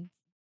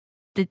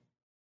 the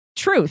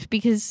truth,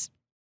 because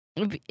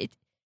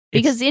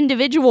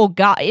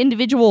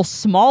individual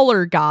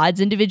smaller gods,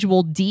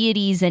 individual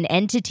deities and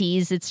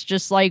entities, it's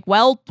just like,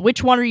 well,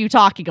 which one are you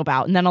talking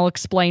about? And then I'll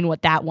explain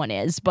what that one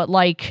is. But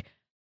like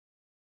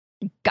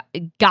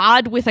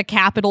God with a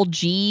capital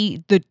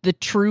G, the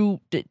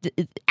true,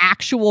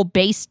 actual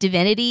base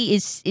divinity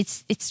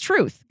it's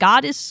truth.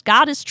 God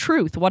is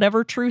truth,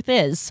 whatever truth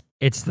is.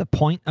 It's the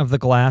point of the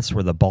glass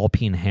where the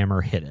ball-peen hammer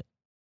hit it.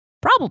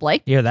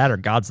 Probably. Either that or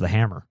God's the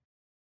hammer.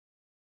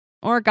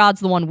 Or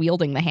God's the one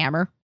wielding the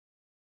hammer.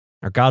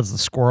 Or God's the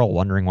squirrel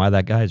wondering why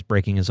that guy is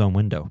breaking his own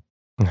window.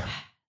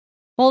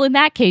 Well, in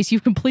that case,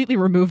 you've completely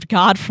removed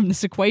God from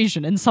this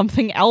equation and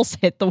something else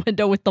hit the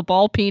window with the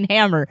ball-peen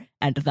hammer.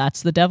 And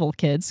that's the devil,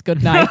 kids.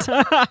 Good night.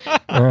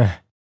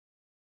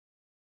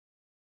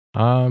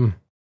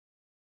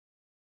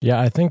 Yeah,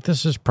 I think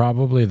this is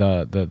probably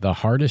the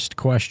hardest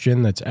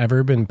question that's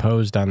ever been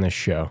posed on this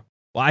show.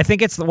 Well, I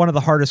think it's one of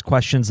the hardest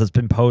questions that's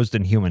been posed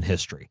in human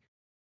history.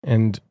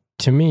 And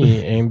to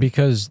me, and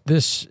because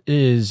this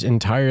is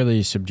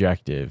entirely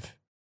subjective,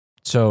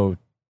 so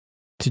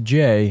to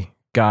Jay,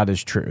 God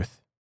is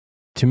truth.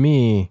 To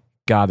me,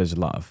 God is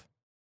love.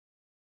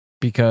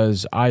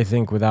 Because I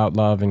think without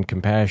love and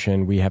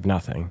compassion, we have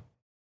nothing.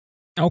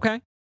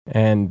 Okay.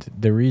 And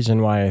the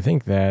reason why I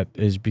think that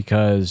is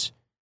because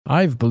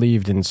I've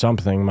believed in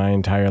something my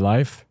entire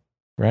life,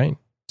 right?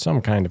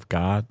 Some kind of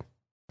God,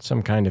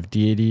 some kind of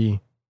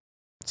deity,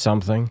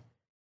 something.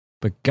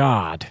 But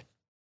God,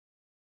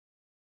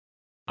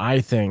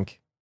 I think,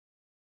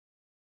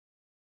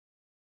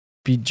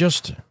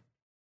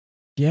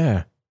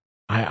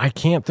 I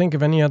can't think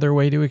of any other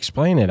way to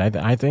explain it.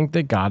 I think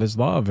that God is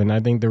love. And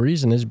I think the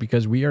reason is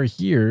because we are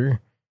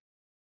here,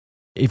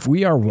 if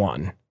we are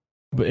one,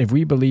 if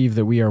we believe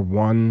that we are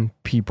one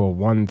people,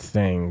 one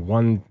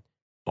thing,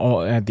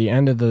 at the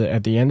end of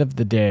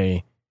the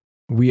day,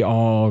 we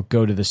all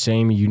go to the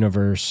same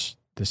universe,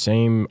 the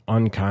same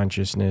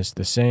unconsciousness,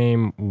 the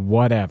same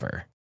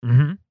whatever.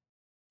 Mm-hmm.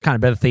 Kind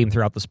of been a theme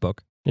throughout this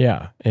book.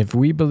 Yeah. If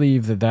we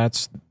believe that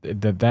that's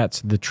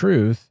the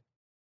truth,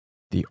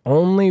 the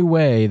only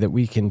way that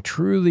we can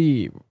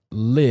truly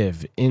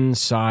live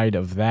inside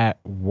of that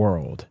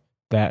world,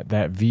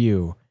 that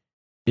view,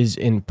 is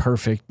in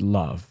perfect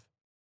love.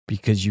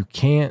 Because you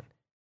can't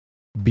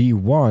be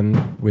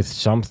one with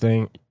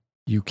something.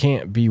 You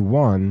can't be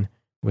one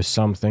with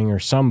something or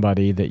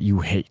somebody that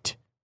you hate,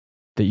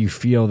 that you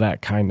feel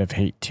that kind of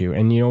hate to.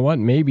 And you know what?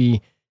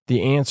 Maybe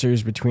the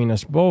answers between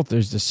us both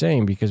is the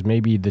same, because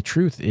maybe the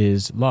truth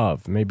is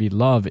love. Maybe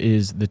love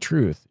is the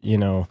truth,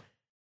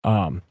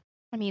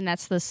 I mean,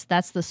 that's the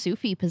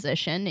Sufi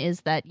position,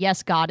 is that,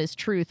 yes, God is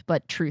truth,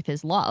 but truth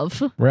is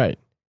love. Right.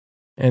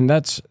 And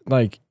that's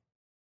like,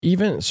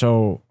 even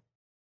so,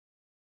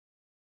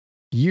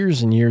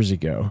 years and years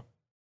ago,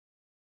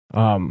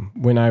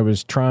 when I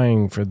was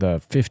trying for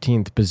the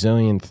 15th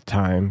bazillionth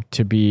time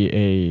to be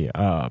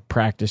a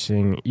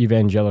practicing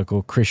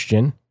evangelical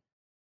Christian,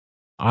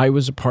 I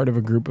was a part of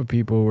a group of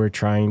people who were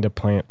trying to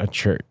plant a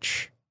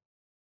church.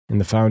 And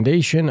the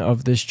foundation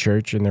of this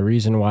church, and the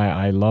reason why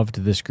I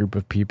loved this group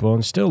of people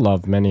and still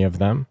love many of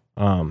them,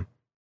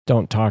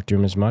 don't talk to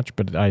them as much,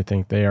 but I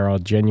think they are all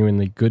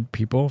genuinely good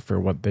people for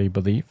what they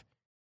believe.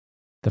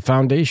 The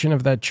foundation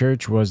of that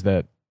church was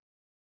that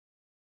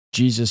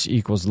Jesus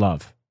equals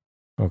love.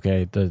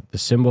 Okay, the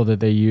symbol that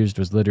they used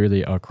was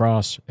literally a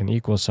cross, an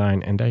equal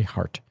sign, and a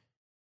heart.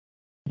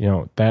 You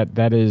know,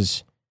 that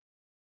is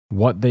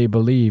what they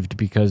believed,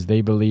 because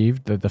they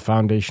believed that the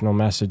foundational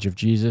message of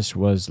Jesus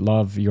was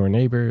love your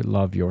neighbor,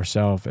 love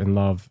yourself, and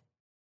love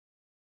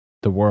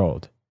the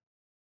world.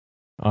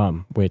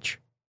 Which,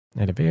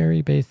 at a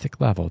very basic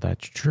level,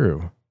 that's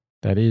true.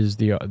 That is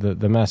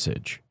the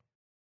message.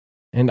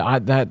 And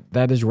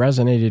that has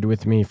resonated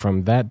with me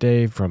from that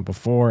day, from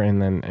before,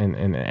 and then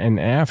and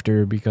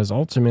after, because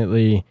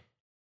ultimately,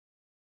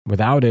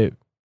 without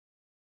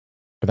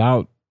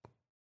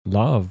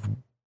love,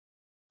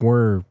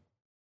 we're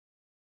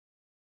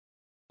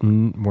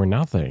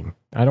nothing.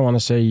 I don't want to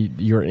say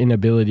your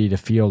inability to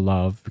feel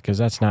love, because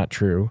that's not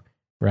true,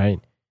 right?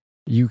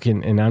 You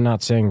can, and I'm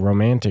not saying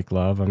romantic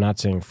love, I'm not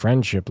saying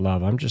friendship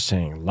love, I'm just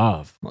saying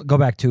love. Well, go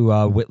back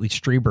to Whitley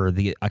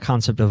Strieber, a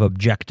concept of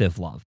objective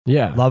love.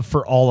 Yeah. Love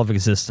for all of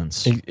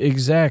existence.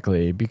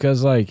 Exactly,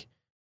 because like,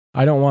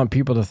 I don't want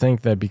people to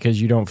think that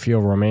because you don't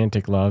feel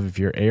romantic love, if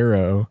you're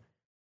arrow,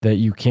 that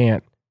you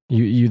can't,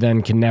 you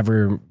then can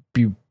never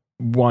be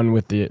one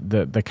with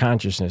the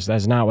consciousness.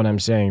 That's not what I'm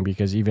saying,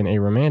 because even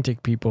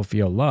aromantic people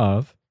feel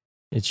love.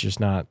 It's just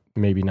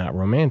maybe not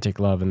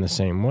romantic love in the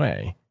same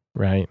way,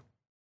 right?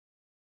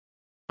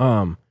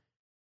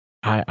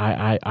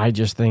 I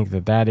just think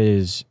that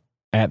is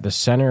at the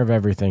center of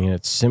everything in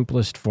its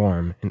simplest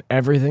form, and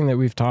everything that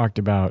we've talked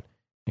about,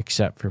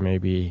 except for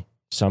maybe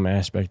some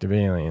aspect of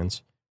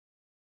aliens.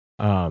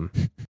 The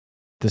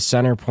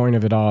center point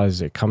of it all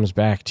is it comes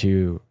back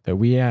to that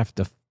we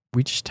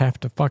just have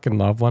to fucking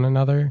love one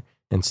another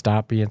and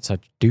stop being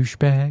such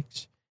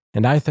douchebags.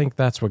 And I think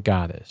that's what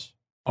God is,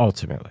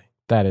 ultimately.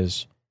 That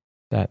is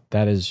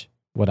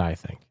what I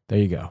think. There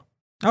you go.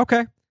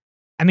 Okay.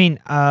 I mean,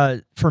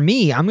 for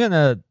me, I'm going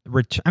to...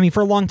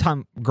 for a long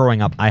time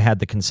growing up, I had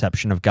the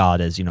conception of God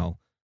as,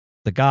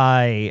 the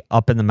guy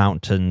up in the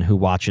mountain who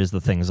watches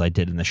the things I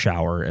did in the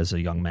shower as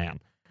a young man.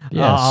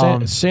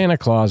 Yeah, Santa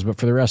Claus, but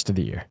for the rest of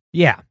the year.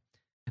 Yeah.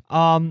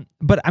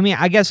 But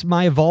I guess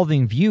my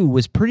evolving view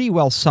was pretty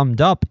well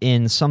summed up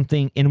in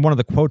one of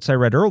the quotes I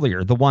read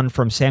earlier, the one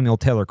from Samuel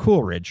Taylor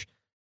Coleridge.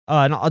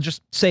 And I'll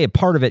just say a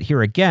part of it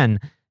here again.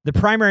 The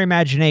primary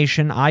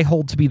imagination I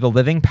hold to be the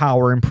living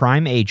power and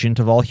prime agent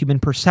of all human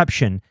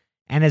perception,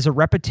 and as a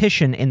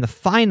repetition in the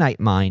finite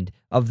mind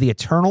of the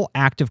eternal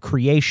act of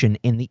creation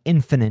in the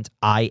infinite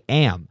I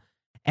am.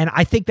 And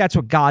I think that's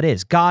what God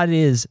is. God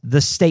is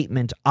the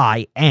statement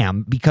I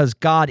am, because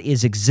God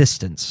is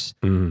existence.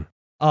 Mm-hmm.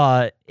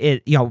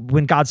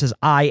 When God says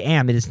I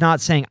am, it is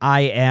not saying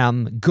I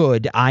am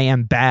good, I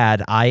am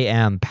bad, I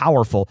am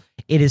powerful.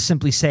 It is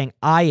simply saying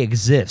I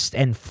exist,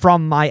 and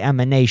from my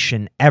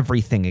emanation,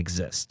 everything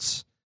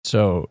exists.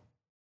 So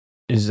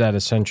is that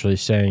essentially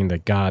saying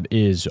that God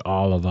is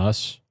all of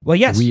us? Well,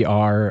 yes. We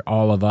are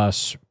all of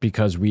us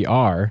because we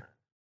are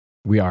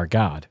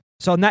God.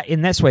 So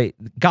in this way,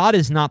 God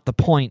is not the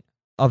point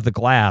of the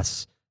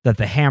glass that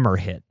the hammer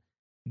hit.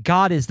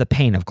 God is the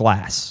pane of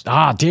glass.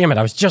 Ah, damn it.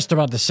 I was just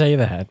about to say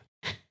that.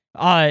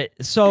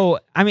 So,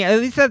 at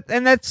least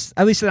that's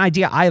at least an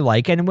idea I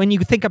like. And when you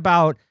think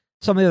about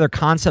some of the other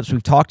concepts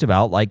we've talked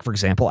about, like, for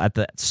example, at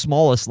the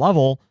smallest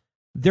level,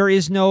 there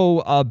is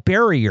no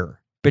barrier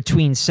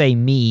between, say,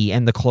 me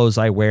and the clothes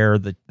I wear,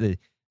 the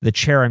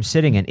chair I'm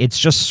sitting in. It's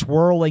just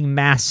swirling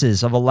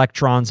masses of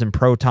electrons and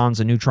protons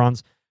and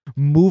neutrons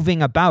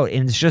moving about,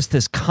 and it's just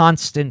this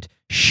constant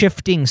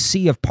shifting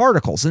sea of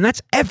particles. And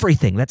that's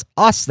everything. That's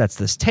us. That's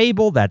this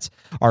table. That's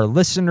our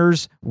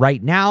listeners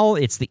right now.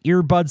 It's the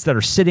earbuds that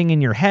are sitting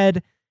in your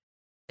head.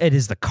 It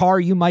is the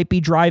car you might be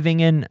driving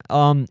in.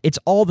 It's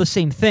all the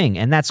same thing.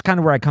 And that's kind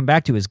of where I come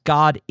back to, is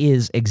God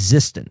is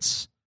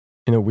existence.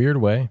 In a weird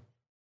way,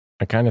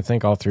 I kind of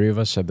think all three of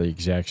us said the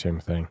exact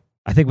same thing.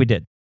 I think we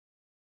did.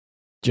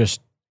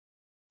 Just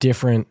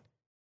different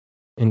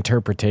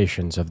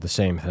interpretations of the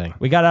same thing.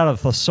 We got out of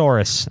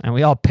thesaurus, and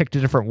we all picked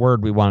a different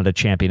word we wanted to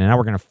champion, and now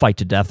we're going to fight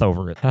to death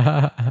over it.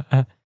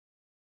 I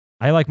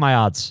like my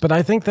odds. But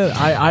I think that,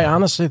 I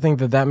honestly think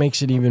that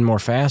makes it even more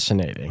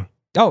fascinating.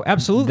 Oh,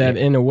 absolutely. That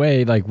in a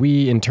way, like,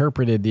 we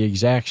interpreted the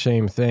exact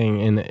same thing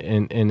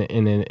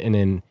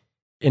in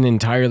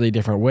entirely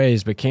different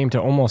ways, but came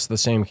to almost the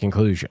same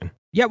conclusion.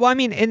 Yeah, well,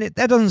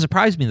 that doesn't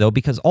surprise me, though,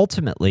 because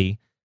ultimately,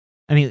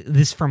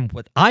 this from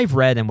what I've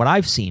read and what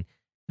I've seen,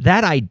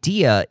 that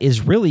idea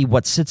is really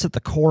what sits at the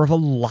core of a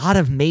lot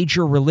of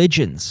major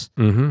religions.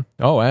 Mm-hmm.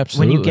 Oh,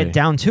 absolutely. When you get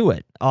down to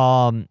it,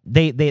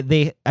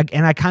 they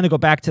and I kind of go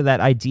back to that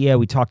idea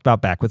we talked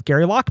about back with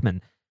Gary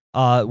Lockman,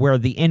 where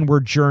the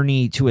inward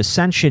journey to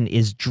ascension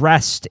is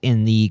dressed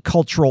in the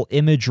cultural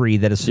imagery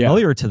that is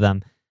familiar to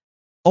them.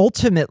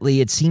 Ultimately,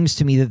 it seems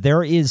to me that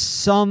there is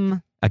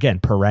some, again,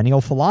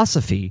 perennial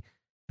philosophy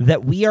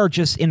that we are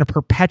just in a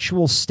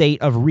perpetual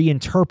state of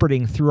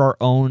reinterpreting through our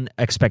own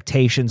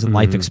expectations and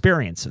life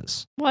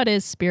experiences. What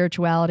is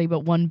spirituality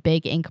but one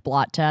big ink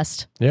blot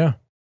test? Yeah.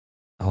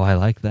 Oh, I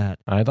like that.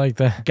 I like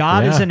that.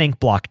 God Yeah. is an ink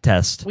block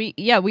test.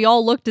 We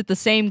all looked at the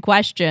same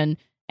question,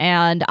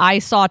 and I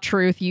saw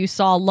truth, you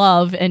saw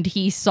love, and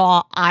he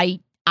saw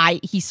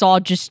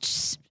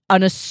just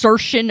an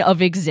assertion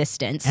of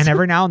existence. And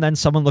every now and then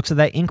someone looks at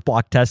that ink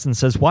block test and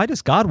says, why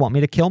does God want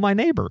me to kill my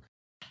neighbor?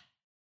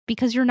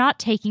 Because you're not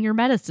taking your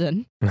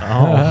medicine.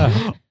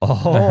 Oh.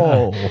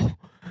 Oh.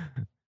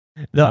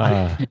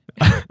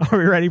 Are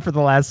we ready for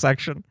the last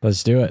section?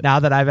 Let's do it. Now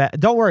that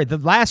don't worry, the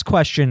last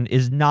question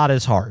is not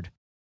as hard.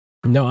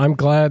 No, I'm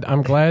glad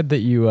that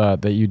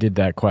you did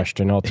that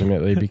question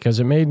ultimately because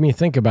it made me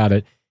think about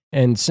it.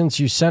 And since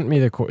you sent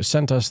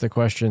us the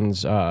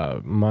questions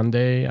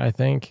Monday, I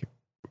think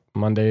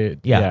Monday,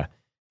 yeah.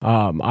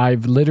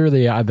 I've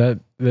literally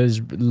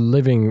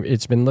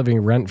it's been living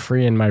rent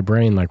free in my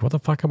brain. Like, what the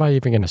fuck am I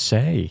even going to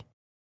say?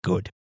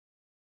 Good.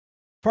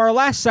 For our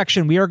last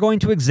section, we are going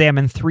to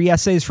examine 3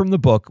 essays from the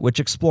book which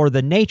explore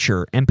the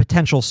nature and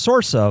potential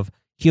source of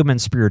human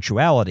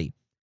spirituality.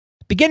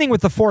 Beginning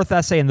with the 4th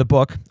essay in the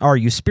book, Are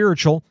You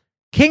Spiritual?,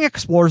 King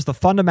explores the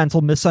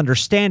fundamental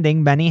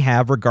misunderstanding many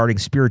have regarding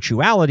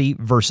spirituality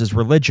versus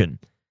religion.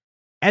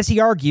 As he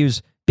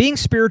argues, being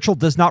spiritual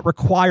does not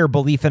require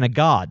belief in a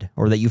god,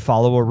 or that you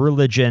follow a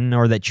religion,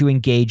 or that you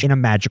engage in a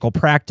magical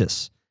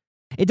practice.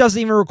 It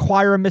doesn't even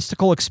require a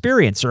mystical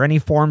experience or any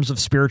forms of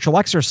spiritual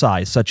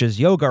exercise, such as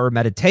yoga or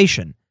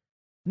meditation.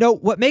 No,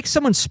 what makes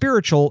someone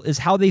spiritual is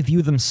how they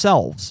view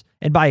themselves,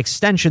 and by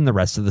extension the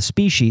rest of the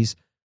species,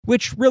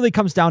 which really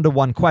comes down to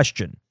one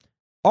question.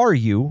 Are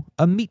you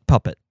a meat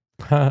puppet?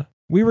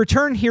 We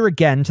return here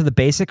again to the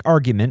basic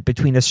argument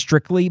between a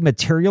strictly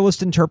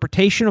materialist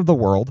interpretation of the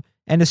world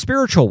and a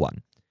spiritual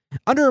one.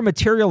 Under a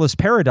materialist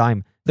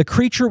paradigm, the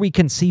creature we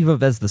conceive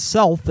of as the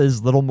self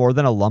is little more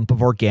than a lump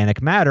of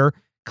organic matter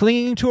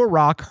clinging to a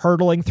rock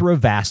hurtling through a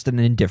vast and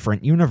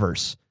indifferent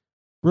universe.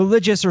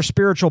 Religious or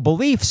spiritual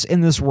beliefs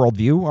in this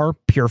worldview are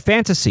pure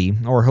fantasy,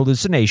 or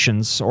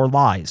hallucinations, or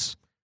lies.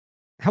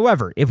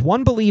 However, if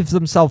one believes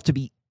themselves to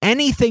be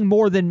anything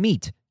more than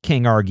meat,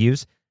 King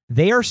argues,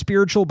 they are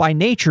spiritual by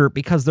nature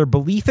because their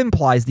belief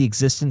implies the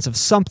existence of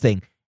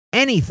something,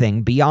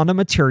 anything beyond a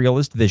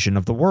materialist vision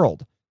of the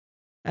world.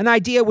 An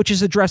idea which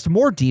is addressed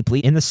more deeply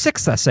in the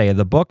 6th essay of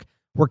the book,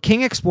 where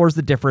King explores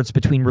the difference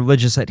between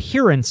religious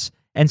adherence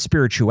and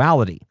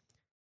spirituality.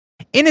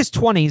 In his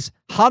 20s,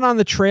 hot on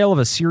the trail of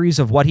a series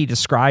of what he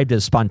described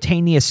as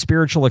spontaneous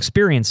spiritual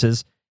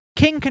experiences,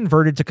 King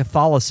converted to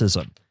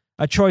Catholicism,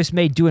 a choice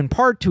made due in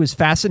part to his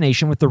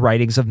fascination with the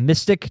writings of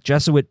mystic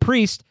Jesuit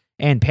priest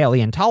and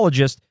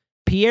paleontologist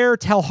Pierre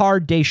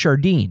Teilhard de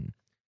Chardin.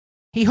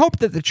 He hoped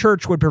that the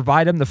church would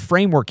provide him the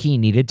framework he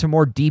needed to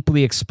more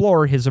deeply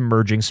explore his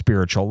emerging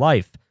spiritual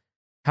life.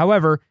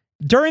 However,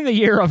 during the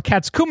year of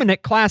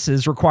catechumenate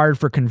classes required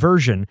for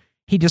conversion,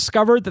 he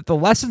discovered that the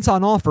lessons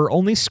on offer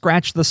only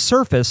scratched the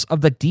surface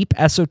of the deep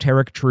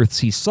esoteric truths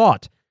he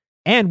sought.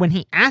 And when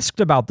he asked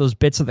about those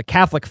bits of the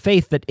Catholic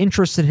faith that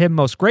interested him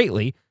most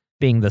greatly,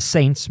 being the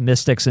saints,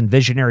 mystics, and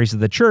visionaries of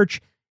the church,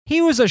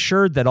 he was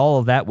assured that all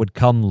of that would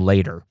come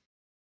later.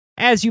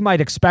 As you might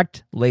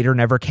expect, later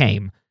never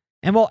came.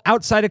 And while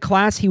outside of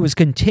class he was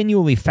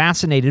continually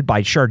fascinated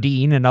by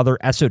Chardin and other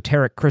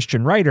esoteric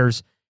Christian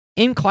writers,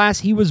 in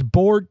class he was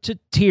bored to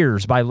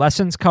tears by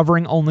lessons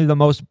covering only the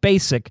most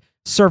basic,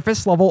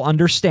 surface-level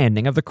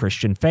understanding of the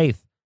Christian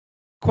faith.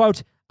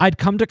 Quote, I'd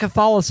come to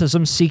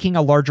Catholicism seeking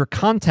a larger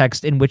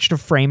context in which to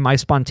frame my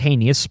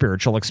spontaneous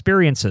spiritual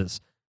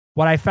experiences.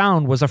 What I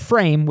found was a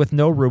frame with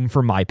no room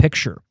for my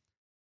picture.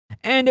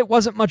 And it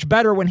wasn't much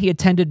better when he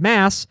attended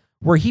Mass,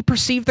 where he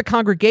perceived the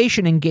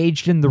congregation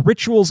engaged in the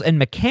rituals and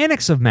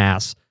mechanics of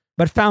Mass,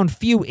 but found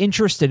few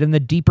interested in the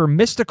deeper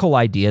mystical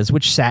ideas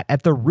which sat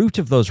at the root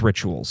of those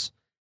rituals.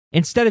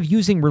 Instead of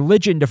using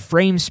religion to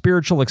frame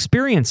spiritual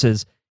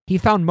experiences, he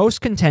found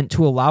most content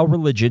to allow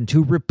religion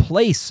to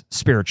replace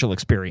spiritual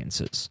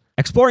experiences.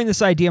 Exploring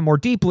this idea more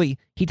deeply,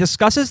 he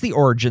discusses the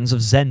origins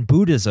of Zen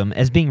Buddhism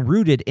as being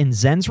rooted in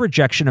Zen's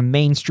rejection of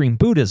mainstream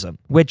Buddhism,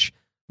 which,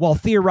 while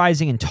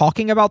theorizing and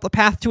talking about the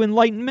path to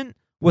enlightenment,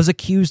 was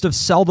accused of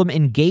seldom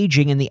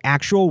engaging in the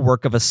actual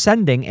work of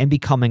ascending and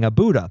becoming a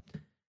Buddha.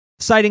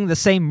 Citing the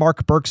same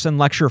Mark Berkson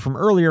lecture from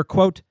earlier,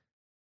 quote,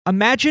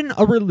 Imagine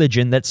a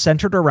religion that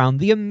centered around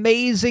the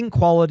amazing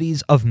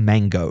qualities of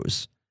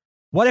mangoes.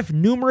 What if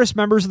numerous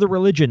members of the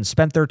religion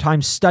spent their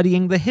time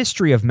studying the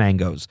history of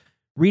mangoes,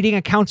 reading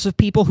accounts of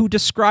people who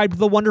described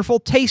the wonderful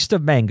taste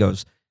of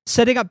mangoes,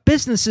 setting up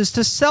businesses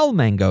to sell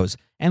mangoes,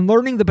 and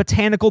learning the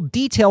botanical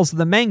details of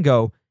the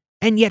mango,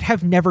 and yet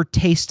have never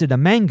tasted a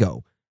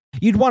mango?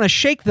 You'd want to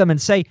shake them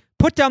and say,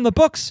 put down the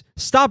books,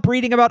 stop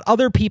reading about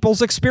other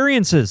people's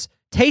experiences,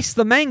 taste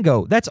the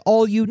mango, that's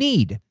all you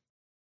need.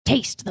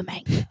 Taste the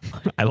mango.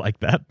 I like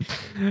that.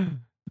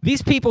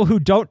 These people who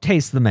don't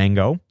taste the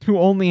mango, who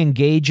only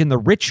engage in the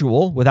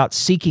ritual without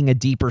seeking a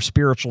deeper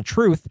spiritual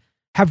truth,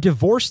 have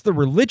divorced the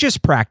religious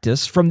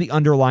practice from the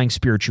underlying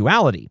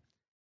spirituality.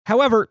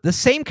 However, the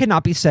same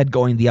cannot be said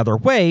going the other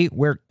way,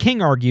 where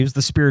King argues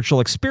the spiritual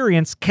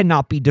experience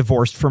cannot be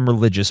divorced from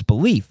religious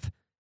belief.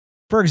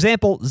 For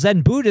example,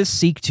 Zen Buddhists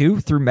seek to,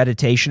 through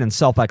meditation and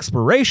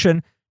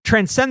self-exploration,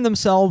 transcend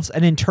themselves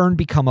and in turn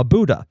become a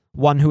Buddha,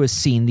 one who has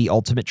seen the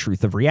ultimate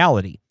truth of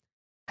reality.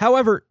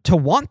 However, to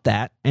want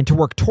that and to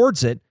work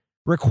towards it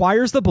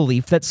requires the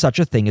belief that such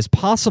a thing is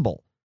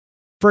possible.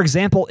 For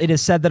example, it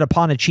is said that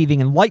upon achieving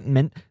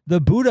enlightenment,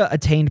 the Buddha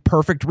attained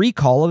perfect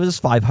recall of his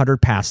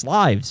 500 past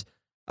lives,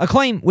 a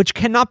claim which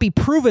cannot be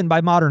proven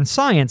by modern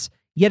science,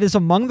 yet is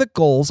among the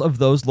goals of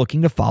those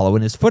looking to follow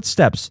in his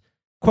footsteps.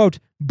 Quote,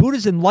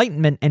 Buddha's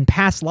enlightenment and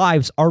past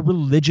lives are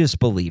religious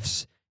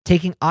beliefs.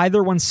 Taking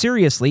either one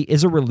seriously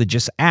is a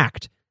religious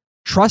act.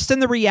 Trust in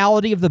the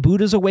reality of the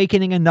Buddha's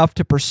awakening enough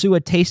to pursue a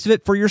taste of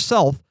it for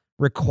yourself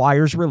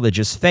requires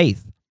religious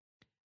faith.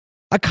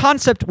 A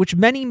concept which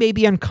many may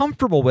be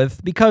uncomfortable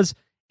with because,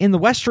 in the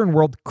Western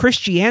world,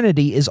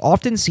 Christianity is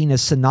often seen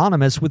as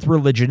synonymous with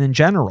religion in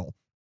general.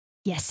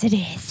 Yes, it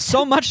is.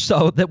 So much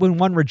so that when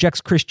one rejects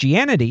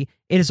Christianity,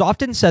 it is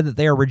often said that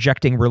they are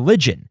rejecting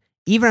religion,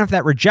 even if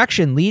that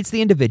rejection leads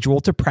the individual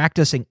to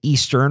practicing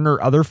Eastern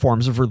or other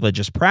forms of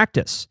religious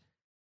practice.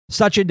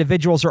 Such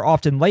individuals are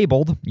often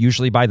labeled,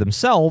 usually by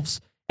themselves,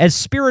 as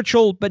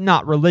spiritual but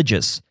not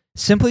religious,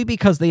 simply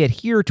because they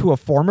adhere to a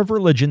form of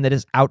religion that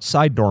is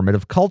outside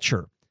normative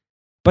culture.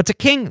 But to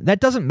King,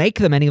 that doesn't make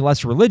them any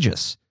less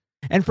religious.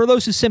 And for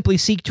those who simply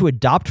seek to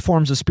adopt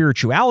forms of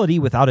spirituality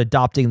without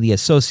adopting the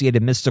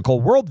associated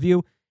mystical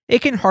worldview,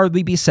 it can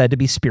hardly be said to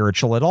be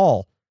spiritual at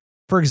all.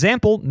 For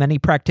example, many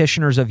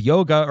practitioners of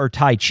yoga or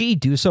Tai Chi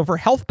do so for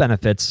health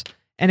benefits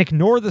and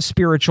ignore the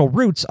spiritual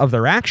roots of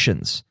their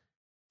actions.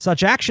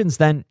 Such actions,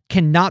 then,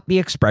 cannot be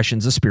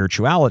expressions of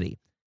spirituality.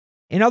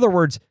 In other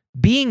words,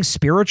 being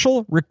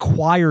spiritual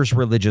requires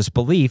religious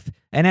belief,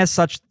 and as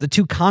such, the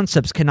two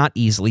concepts cannot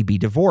easily be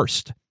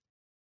divorced.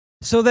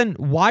 So then,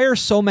 why are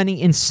so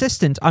many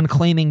insistent on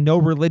claiming no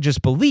religious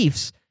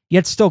beliefs,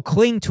 yet still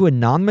cling to a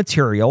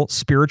non-material,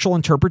 spiritual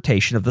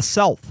interpretation of the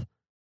self?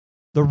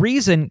 The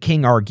reason,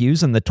 King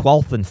argues in the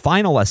 12th and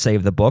final essay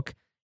of the book,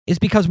 is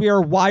because we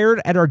are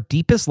wired at our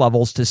deepest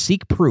levels to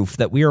seek proof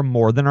that we are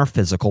more than our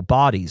physical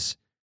bodies.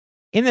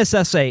 In this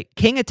essay,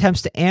 King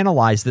attempts to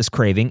analyze this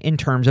craving in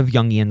terms of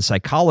Jungian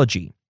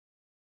psychology.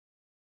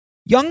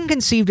 Jung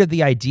conceived of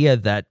the idea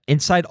that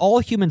inside all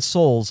human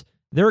souls,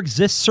 there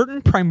exist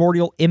certain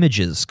primordial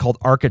images called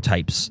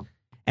archetypes,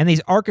 and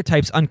these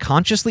archetypes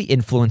unconsciously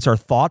influence our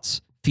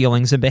thoughts,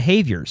 feelings, and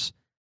behaviors.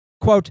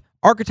 Quote,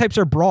 archetypes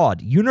are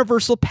broad,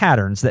 universal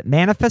patterns that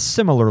manifest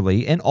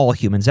similarly in all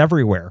humans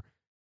everywhere.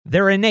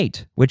 They're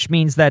innate, which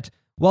means that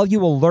while you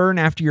will learn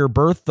after your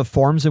birth the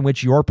forms in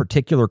which your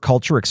particular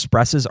culture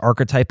expresses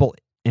archetypal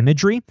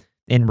imagery,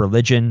 in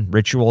religion,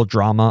 ritual,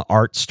 drama,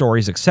 art,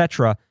 stories,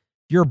 etc.,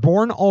 you're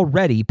born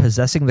already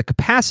possessing the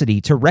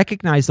capacity to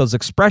recognize those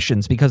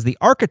expressions because the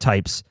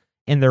archetypes,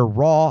 in their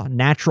raw,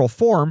 natural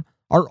form,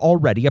 are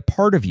already a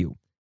part of you.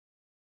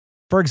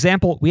 For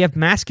example, we have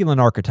masculine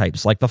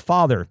archetypes like the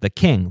father, the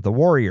king, the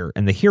warrior,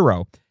 and the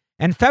hero,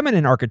 and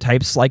feminine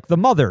archetypes like the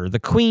mother, the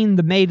queen,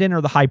 the maiden,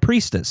 or the high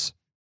priestess.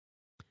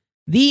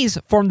 These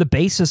form the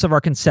basis of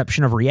our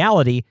conception of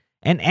reality,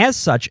 and as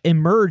such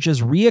emerge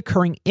as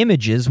reoccurring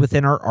images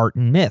within our art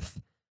and myth.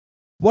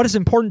 What is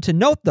important to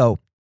note, though,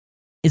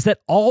 is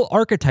that all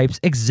archetypes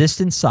exist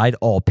inside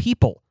all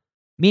people,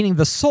 meaning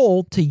the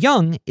soul, to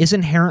Jung, is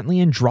inherently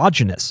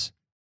androgynous.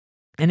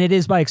 And it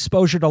is by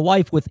exposure to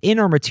life within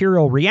our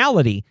material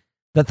reality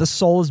that the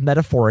soul is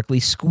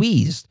metaphorically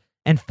squeezed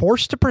and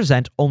forced to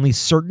present only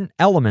certain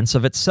elements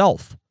of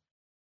itself.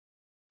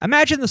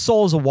 Imagine the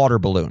soul as a water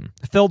balloon,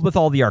 filled with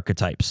all the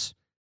archetypes.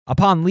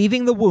 Upon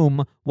leaving the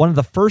womb, one of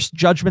the first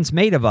judgments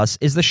made of us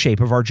is the shape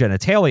of our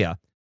genitalia.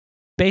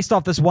 Based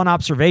off this one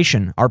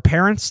observation, our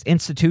parents,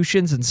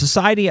 institutions, and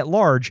society at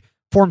large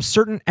form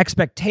certain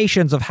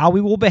expectations of how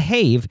we will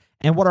behave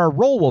and what our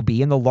role will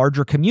be in the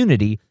larger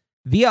community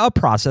via a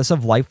process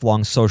of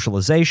lifelong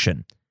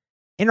socialization.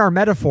 In our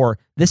metaphor,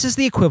 this is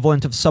the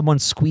equivalent of someone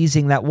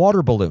squeezing that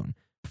water balloon,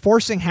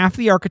 forcing half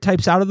the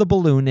archetypes out of the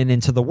balloon and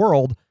into the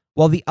world,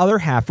 while the other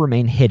half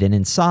remain hidden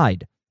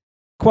inside.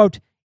 Quote,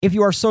 if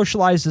you are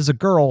socialized as a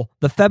girl,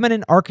 the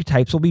feminine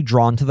archetypes will be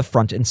drawn to the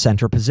front and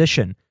center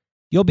position.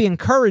 You'll be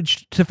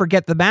encouraged to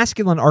forget the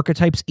masculine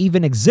archetypes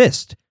even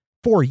exist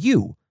for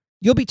you.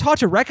 You'll be taught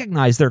to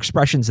recognize their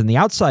expressions in the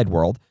outside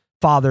world,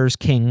 fathers,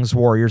 kings,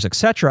 warriors,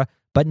 etc.,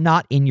 but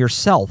not in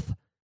yourself.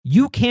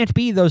 You can't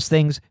be those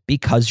things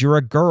because you're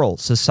a girl,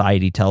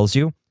 society tells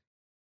you.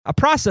 A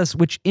process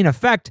which, in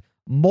effect,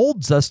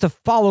 molds us to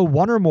follow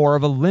one or more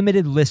of a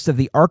limited list of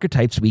the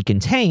archetypes we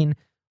contain,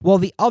 while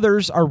the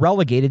others are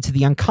relegated to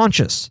the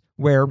unconscious,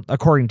 where,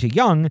 according to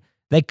Jung,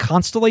 they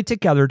constellate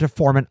together to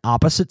form an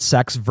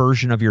opposite-sex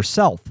version of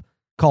yourself,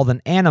 called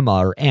an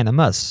anima or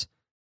animus,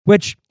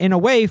 which, in a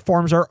way,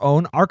 forms our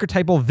own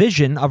archetypal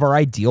vision of our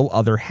ideal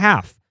other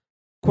half.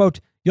 Quote,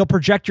 you'll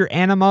project your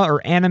anima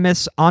or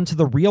animus onto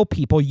the real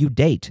people you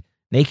date,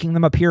 making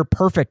them appear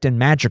perfect and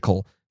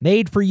magical,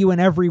 made for you in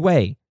every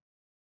way,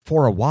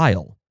 for a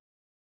while.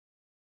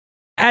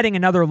 Adding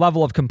another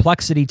level of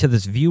complexity to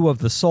this view of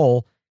the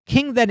soul,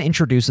 King then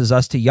introduces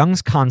us to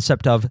Jung's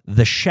concept of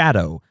the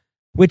shadow,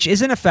 which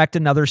is in effect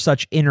another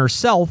such inner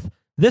self,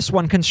 this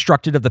one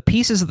constructed of the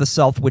pieces of the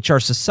self which our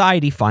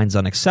society finds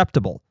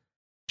unacceptable.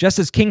 Just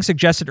as King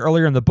suggested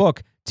earlier in the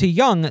book, to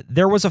Jung,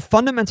 there was a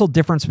fundamental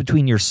difference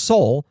between your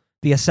soul,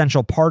 the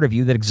essential part of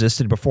you that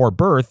existed before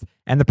birth,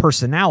 and the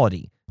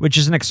personality, which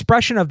is an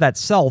expression of that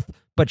self,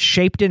 but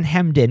shaped and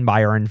hemmed in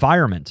by our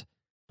environment.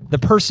 The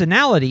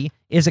personality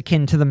is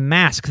akin to the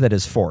mask that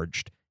is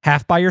forged,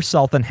 half by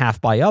yourself and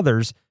half by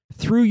others,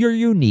 through your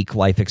unique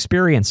life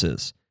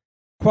experiences.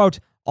 Quote,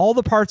 all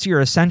the parts of your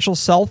essential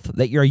self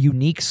that your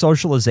unique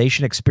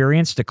socialization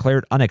experience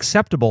declared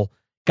unacceptable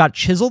got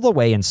chiseled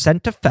away and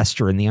sent to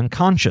fester in the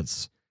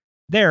unconscious.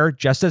 There,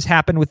 just as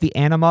happened with the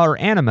anima or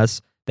animus,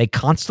 they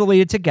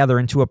constellated together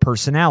into a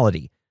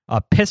personality,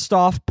 a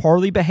pissed-off,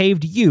 poorly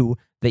behaved you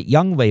that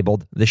Jung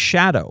labeled the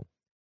shadow.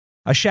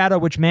 A shadow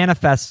which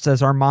manifests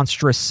as our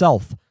monstrous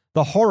self,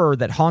 the horror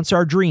that haunts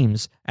our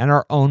dreams, and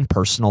our own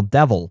personal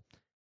devil.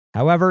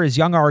 However, as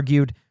Jung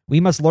argued, we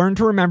must learn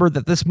to remember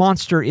that this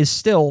monster is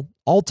still,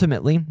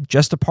 ultimately,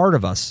 just a part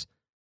of us.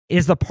 It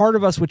is the part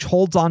of us which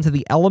holds on to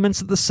the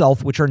elements of the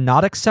self which are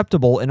not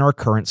acceptable in our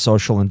current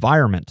social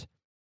environment.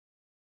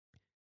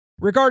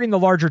 Regarding the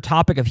larger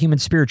topic of human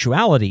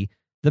spirituality,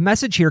 the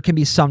message here can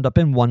be summed up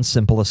in one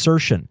simple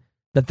assertion,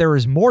 that there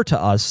is more to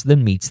us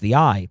than meets the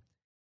eye.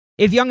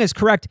 If Jung is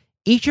correct,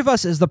 each of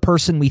us is the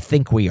person we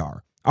think we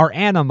are, our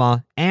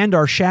anima and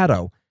our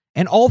shadow,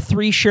 and all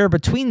three share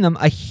between them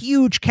a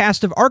huge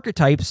cast of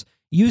archetypes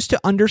used to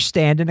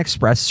understand and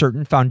express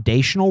certain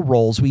foundational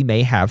roles we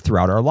may have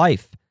throughout our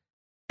life.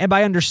 And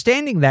by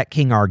understanding that,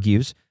 King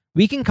argues,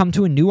 we can come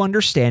to a new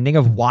understanding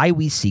of why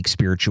we seek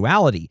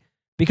spirituality,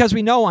 because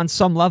we know on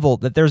some level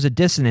that there's a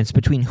dissonance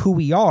between who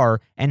we are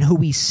and who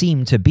we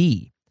seem to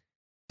be.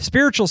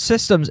 Spiritual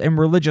systems and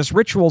religious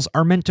rituals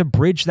are meant to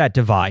bridge that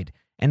divide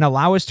and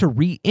allow us to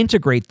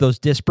reintegrate those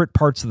disparate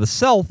parts of the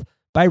self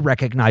by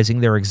recognizing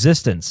their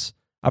existence,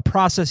 a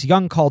process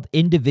Jung called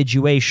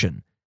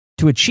individuation.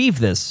 To achieve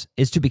this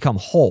is to become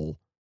whole.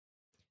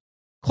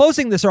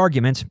 Closing this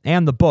argument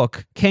and the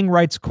book, King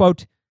writes,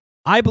 quote,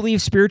 I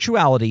believe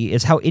spirituality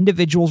is how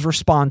individuals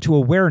respond to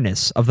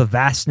awareness of the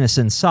vastness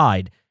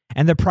inside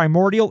and the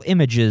primordial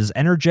images,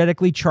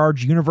 energetically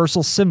charged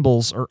universal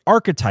symbols or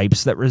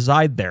archetypes that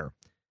reside there.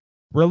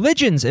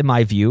 Religions, in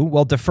my view,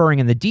 while differing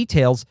in the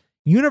details,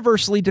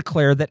 universally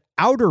declare that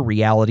outer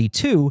reality,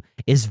 too,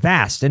 is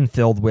vast and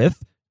filled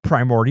with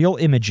primordial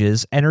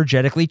images,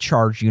 energetically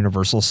charged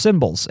universal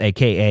symbols,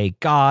 aka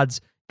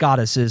gods,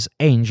 goddesses,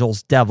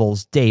 angels,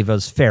 devils,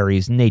 devas,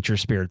 fairies, nature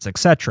spirits,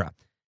 etc.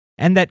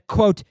 And that,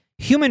 quote,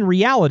 human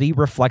reality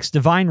reflects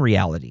divine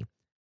reality.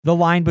 The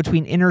line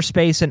between inner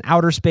space and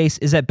outer space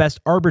is at best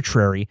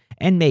arbitrary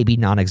and maybe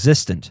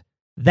non-existent.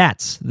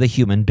 That's the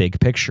human big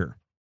picture.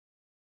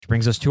 Which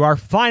brings us to our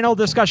final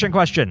discussion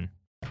question.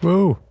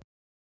 Woo.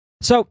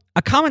 So,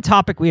 a common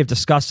topic we have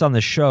discussed on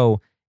this show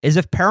is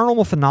if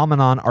paranormal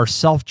phenomenon are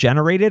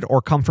self-generated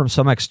or come from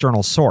some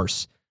external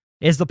source.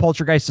 Is the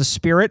poltergeist a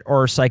spirit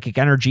or psychic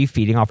energy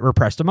feeding off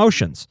repressed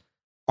emotions?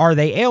 Are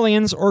they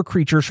aliens or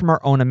creatures from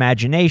our own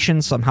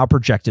imagination somehow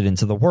projected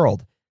into the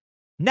world?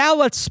 Now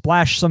let's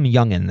splash some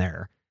Jung in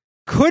there.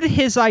 Could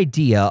his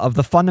idea of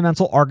the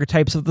fundamental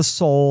archetypes of the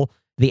soul,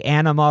 the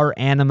anima or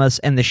animus,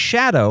 and the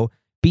shadow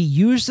be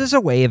used as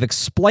a way of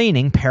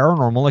explaining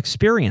paranormal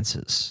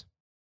experiences?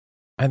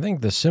 I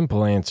think the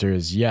simple answer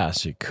is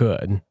yes, it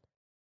could.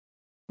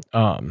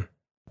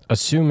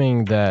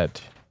 Assuming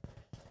that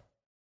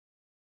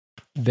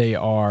they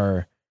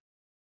are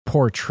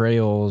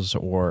portrayals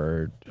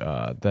or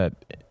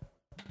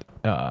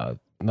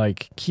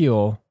like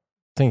Keel,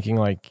 thinking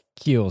like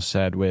Keel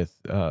said with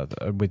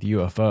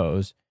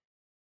UFOs,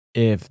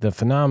 if the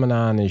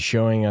phenomenon is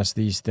showing us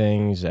these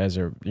things as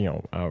a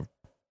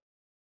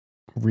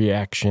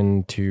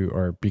reaction to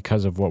or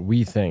because of what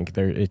we think,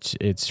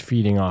 it's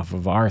feeding off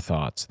of our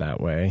thoughts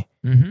that way.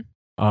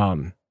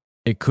 Mm-hmm.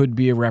 It could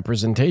be a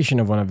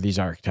representation of one of these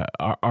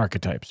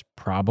archetypes.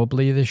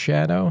 Probably the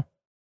shadow.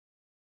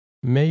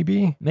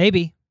 Maybe.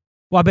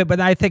 Well, but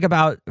I think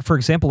about, for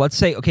example, let's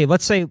say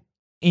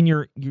in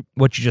your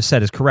what you just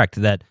said is correct,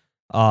 that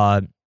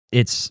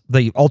it's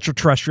the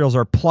ultra-terrestrials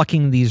are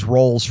plucking these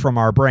roles from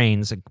our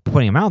brains and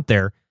putting them out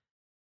there.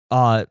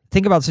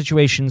 Think about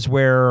situations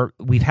where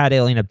we've had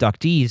alien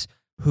abductees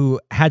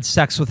who had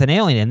sex with an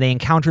alien and they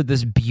encountered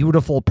this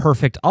beautiful,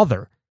 perfect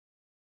other.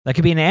 That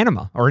could be an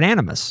anima or an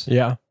animus.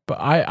 Yeah, but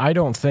I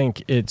don't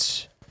think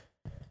it's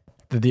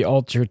the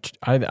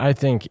I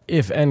think,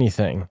 if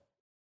anything,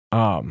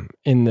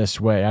 in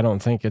this way, I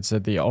don't think it's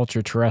that the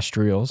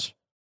ultra-terrestrials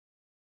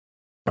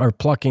are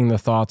plucking the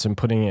thoughts and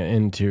putting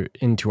it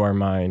into our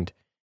mind.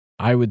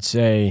 I would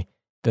say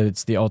that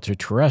it's the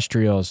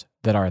ultra-terrestrials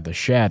that are the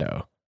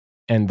shadow,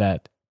 and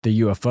that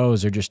the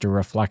UFOs are just a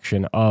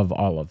reflection of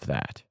all of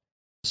that.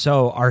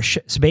 So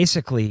so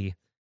basically,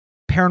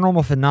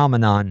 paranormal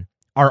phenomenon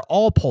are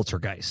all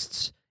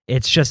poltergeists.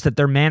 It's just that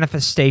they're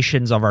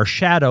manifestations of our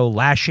shadow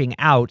lashing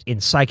out in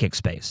psychic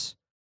space.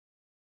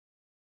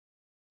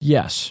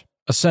 Yes,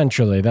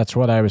 essentially, that's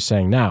what I was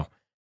saying. Now,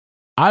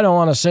 I don't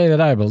want to say that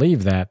I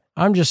believe that.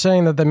 I'm just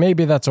saying that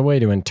maybe that's a way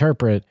to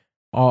interpret.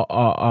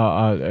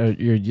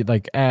 You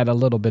like add a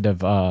little bit of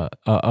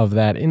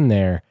that in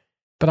there,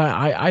 but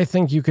I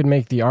think you could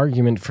make the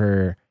argument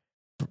for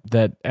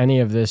that any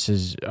of this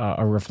is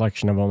a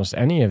reflection of almost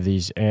any of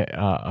these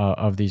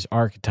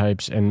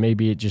archetypes, and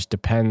maybe it just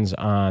depends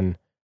on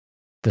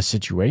the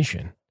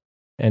situation,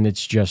 and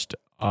it's just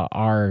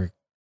our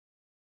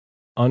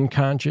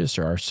unconscious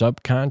or our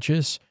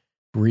subconscious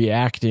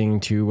reacting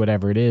to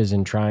whatever it is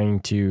and trying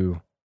to,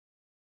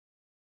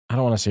 I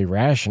don't want to say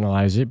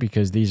rationalize it,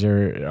 because these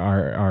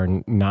are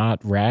not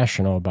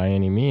rational by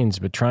any means,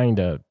 but trying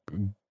to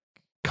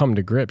come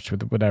to grips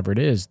with whatever it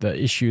is. The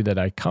issue that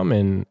I come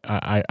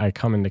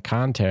into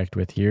contact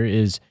with here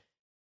is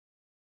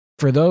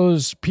for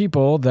those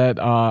people that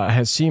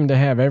has seemed to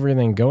have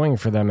everything going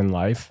for them in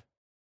life,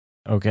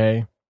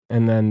 okay,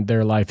 and then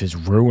their life is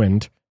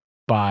ruined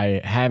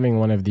by having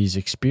one of these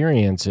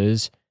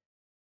experiences.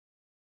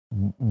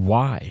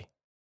 Why?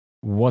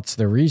 What's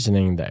the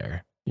reasoning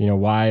there?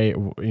 Why,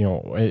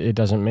 it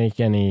doesn't make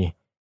any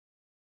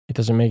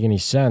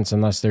sense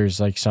unless there's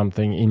like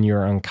something in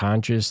your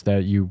unconscious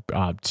that you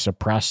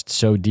suppressed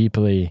so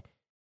deeply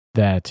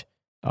that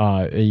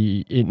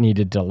it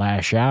needed to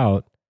lash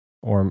out,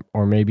 or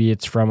maybe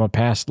it's from a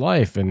past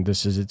life and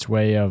this is its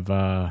way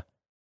of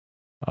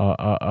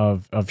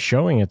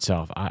showing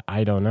itself.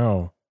 I don't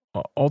know.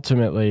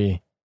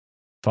 Ultimately,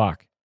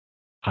 fuck,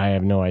 I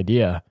have no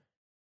idea.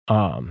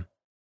 But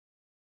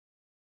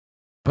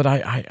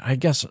I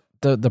guess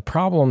the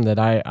problem that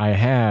I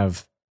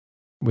have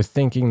with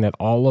thinking that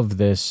all of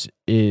this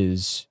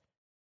is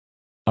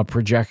a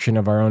projection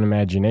of our own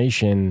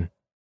imagination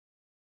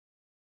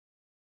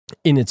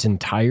in its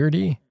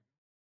entirety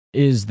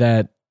is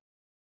that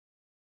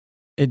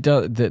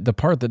the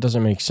part that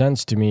doesn't make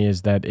sense to me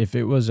is that if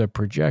it was a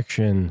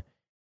projection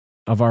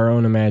of our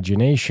own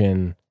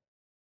imagination,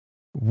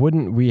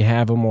 wouldn't we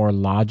have a more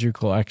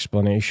logical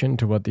explanation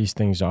to what these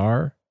things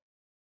are?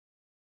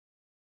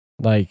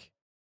 Like,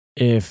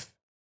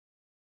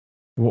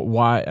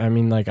 why? I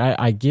mean, like,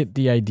 I get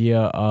the idea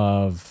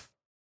of,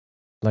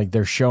 like,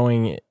 they're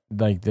showing,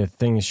 like, the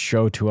things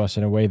show to us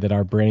in a way that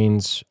our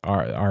brains,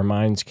 our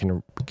minds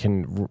can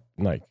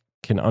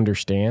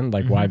understand,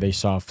 like, why they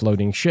saw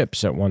floating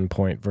ships at one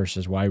point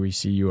versus why we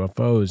see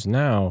UFOs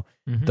now,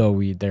 though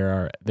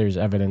there's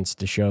evidence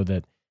to show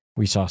that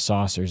we saw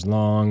saucers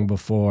long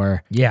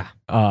before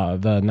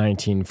the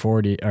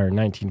 1940 or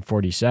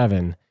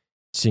 1947,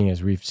 seeing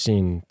as we've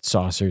seen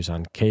saucers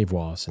on cave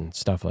walls and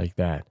stuff like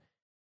that.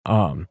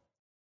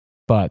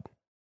 But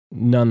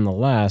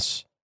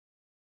nonetheless,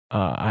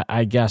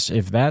 I guess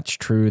if that's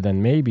true,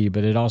 then maybe,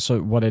 but it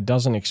also, what it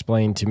doesn't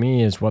explain to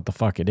me is what the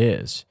fuck it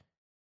is.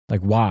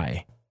 Like,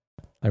 why?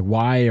 Like,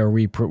 why are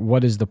we,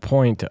 what is the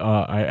point,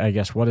 I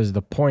guess, what is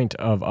the point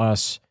of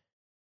us,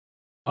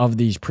 of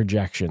these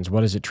projections?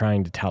 What is it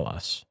trying to tell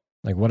us?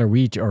 Like, what are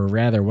we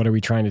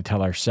trying to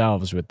tell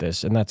ourselves with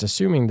this? And that's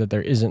assuming that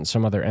there isn't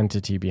some other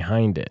entity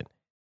behind it.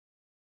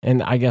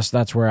 And I guess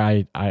that's where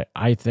I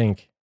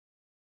think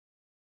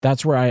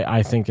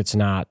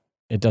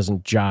it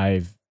doesn't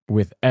jive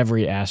with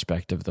every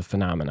aspect of the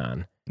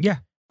phenomenon. Yeah.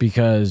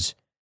 Because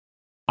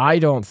I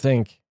don't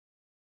think,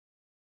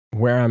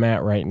 where I'm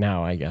at right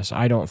now, I guess,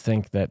 I don't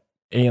think that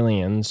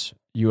aliens,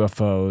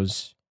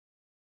 UFOs,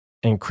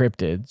 and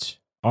cryptids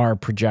are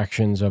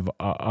projections of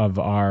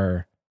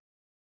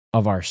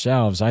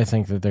ourselves. I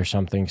think that there's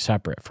something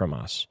separate from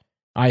us.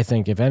 I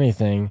think, if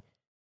anything,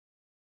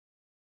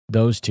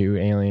 those two,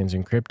 aliens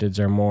and cryptids,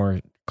 are more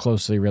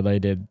closely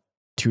related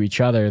to each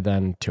other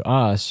than to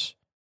us,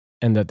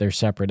 and that they're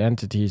separate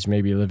entities,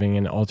 maybe living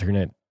in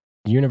alternate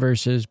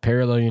universes,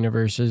 parallel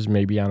universes,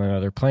 maybe on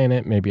another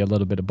planet, maybe a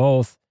little bit of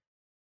both,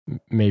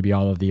 maybe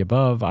all of the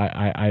above.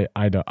 I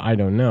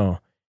don't know.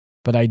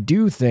 But I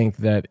do think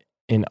that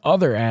in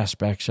other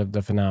aspects of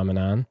the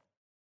phenomenon,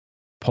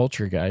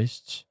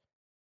 poltergeists,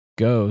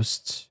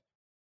 ghosts,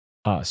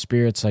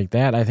 spirits like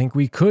that, I think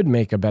we could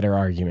make a better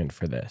argument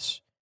for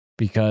this,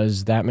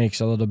 because that makes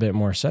a little bit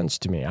more sense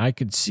to me. I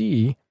could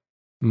see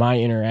my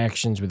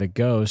interactions with a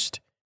ghost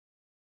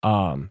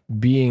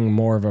being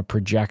more of a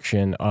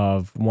projection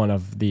of one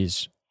of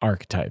these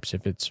archetypes.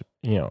 If it's,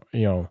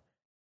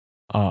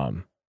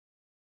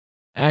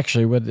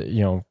 actually,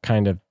 with,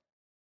 kind of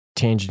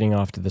tangenting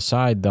off to the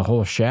side, the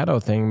whole shadow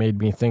thing made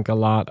me think a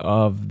lot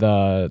of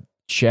the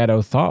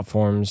shadow thought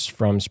forms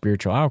from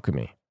spiritual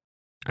alchemy.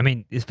 I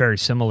mean, it's very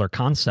similar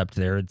concept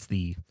there. It's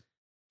the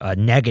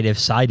negative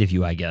side of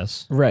you, I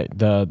guess. Right.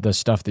 The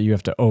stuff that you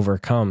have to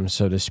overcome,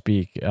 so to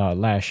speak,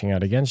 lashing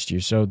out against you.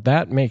 So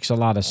that makes a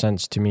lot of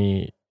sense to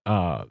me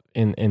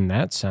in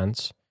that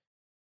sense.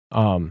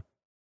 And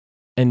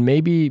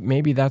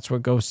maybe that's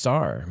what ghosts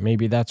are.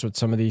 Maybe that's what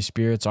some of these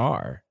spirits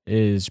are,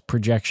 is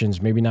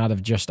projections, maybe not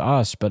of just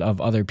us, but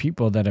of other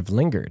people that have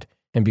lingered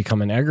and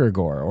become an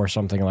egregore or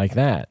something like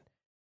that.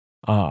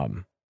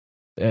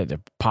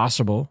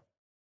 Possible,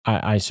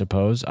 I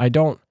suppose. I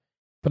don't,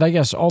 but I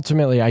guess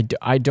ultimately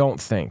I don't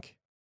think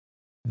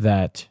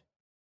that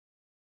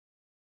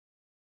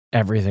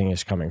everything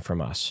is coming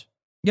from us.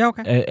 Yeah,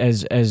 okay.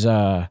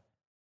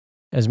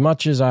 As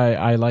much as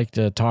I like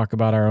to talk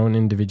about our own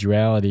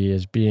individuality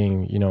as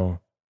being,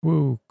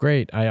 woo,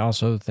 great, I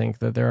also think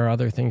that there are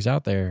other things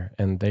out there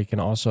and they can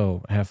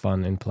also have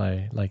fun and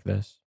play like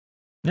this.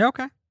 Yeah,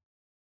 okay.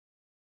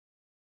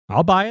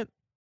 I'll buy it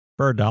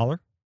for $1.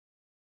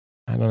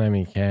 I don't have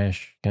any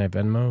cash. Can I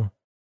Venmo?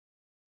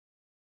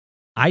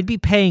 I'd be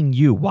paying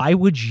you. Why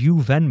would you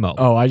Venmo?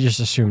 Oh, I just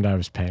assumed I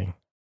was paying.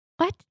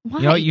 What? Why?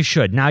 You know what? You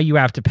should. Now you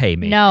have to pay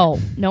me. No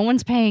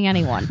one's paying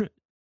anyone.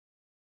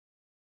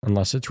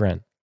 Unless it's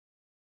rent.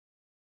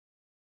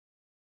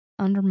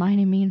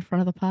 Undermining me in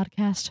front of the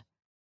podcast.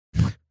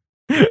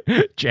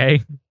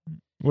 Jay,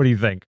 what do you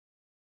think?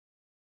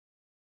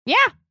 Yeah.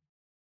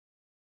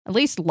 At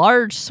least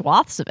large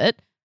swaths of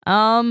it.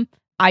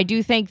 I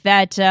do think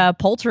that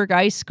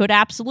Poltergeist could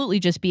absolutely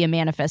just be a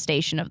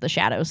manifestation of the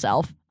shadow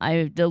self.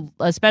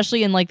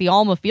 Especially in like the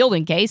Alma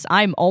Fielding case,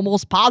 I'm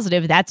almost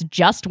positive that's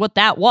just what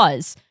that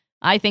was.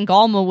 I think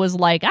Alma was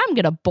like, I'm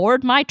going to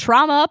board my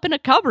trauma up in a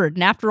cupboard.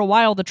 And after a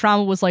while, the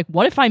trauma was like,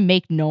 what if I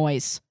make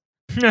noise?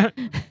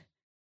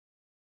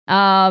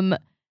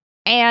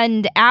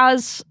 And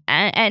as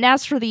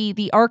for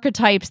the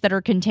archetypes that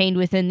are contained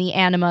within the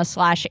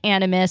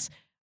anima/animus,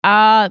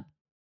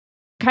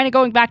 kind of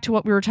going back to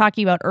what we were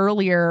talking about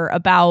earlier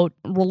about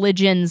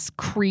religions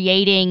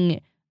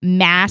creating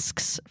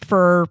masks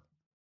for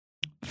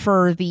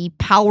the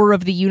power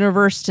of the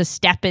universe to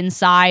step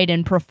inside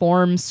and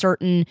perform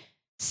certain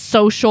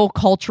social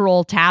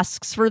cultural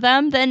tasks for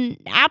them, then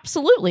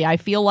absolutely, I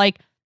feel like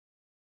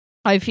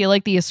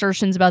the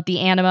assertions about the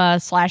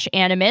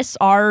anima/animus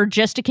are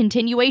just a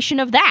continuation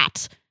of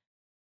that.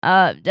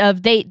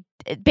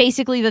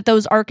 Basically that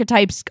those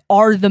archetypes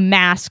are the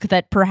mask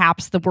that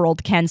perhaps the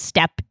world can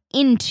step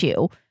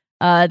into.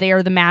 They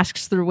are the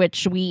masks through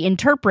which we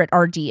interpret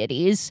our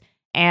deities,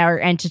 our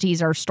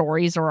entities, our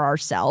stories, or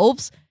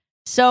ourselves.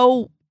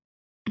 So,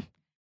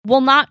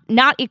 well,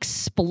 not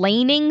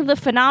explaining the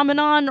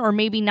phenomenon, or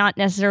maybe not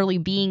necessarily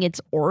being its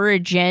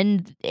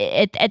origin.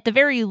 At the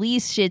very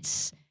least,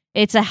 it's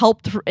a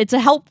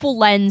helpful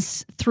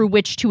lens through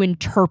which to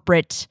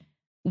interpret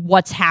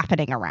what's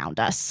happening around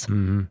us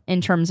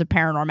in terms of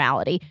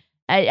paranormality.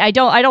 I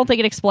don't think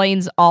it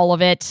explains all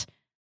of it.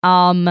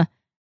 I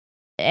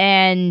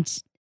don't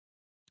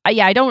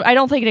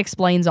think it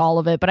explains all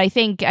of it, but I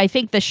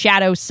think the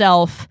shadow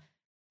self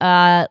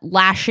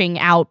lashing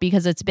out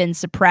because it's been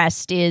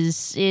suppressed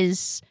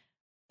is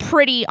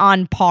pretty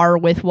on par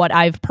with what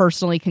I've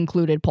personally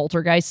concluded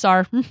poltergeists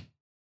are.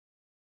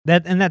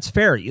 That's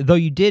fair. Though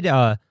you did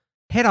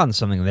hit on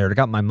something there that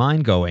got my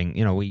mind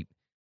going.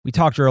 We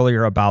talked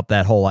earlier about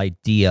that whole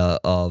idea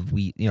of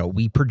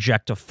we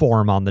project a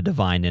form on the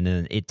divine and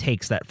then it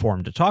takes that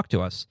form to talk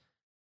to us.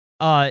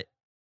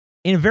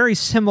 In a very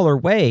similar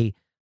way,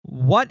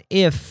 what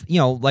if,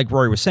 like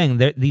Rory was saying,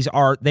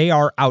 they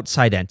are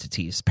outside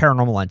entities,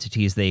 paranormal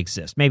entities, they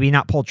exist. Maybe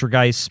not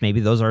poltergeists, maybe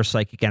those are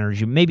psychic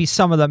energy, maybe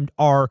some of them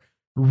are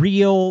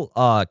real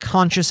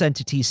conscious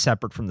entities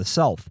separate from the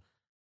self.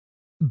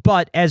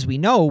 But as we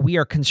know, we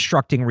are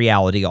constructing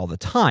reality all the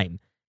time.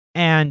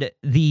 And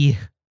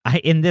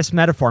in this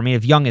metaphor,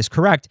 if Jung is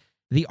correct,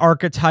 the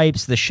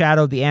archetypes, the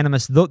shadow, the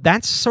animus,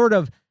 that's sort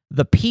of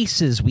the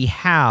pieces we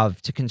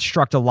have to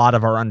construct a lot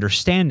of our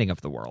understanding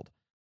of the world.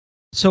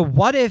 So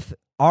what if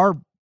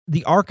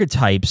the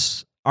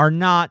archetypes are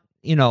not,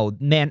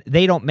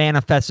 they don't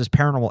manifest as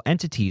paranormal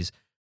entities,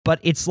 but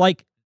it's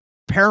like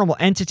paranormal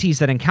entities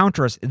that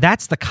encounter us.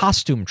 That's the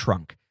costume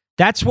trunk.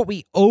 That's what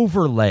we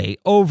overlay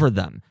over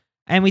them.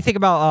 And we think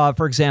about,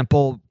 for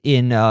example,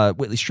 in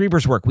Whitley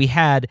Strieber's work, we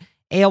had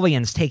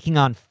aliens taking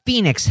on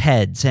phoenix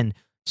heads and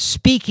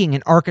speaking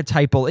in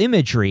archetypal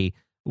imagery.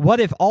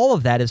 What if all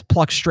of that is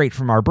plucked straight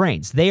from our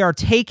brains? They are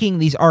taking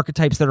these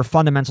archetypes that are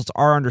fundamental to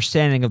our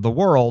understanding of the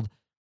world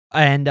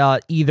and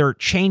either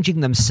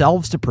changing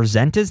themselves to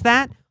present as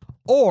that,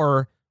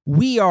 or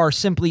we are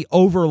simply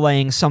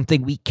overlaying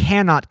something we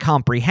cannot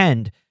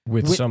comprehend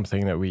with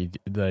something that we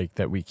like,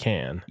 that we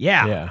can.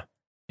 Yeah.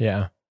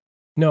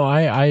 No,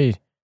 I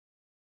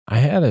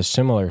had a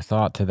similar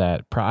thought to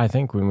that. I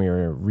think when we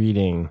were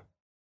reading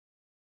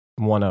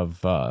one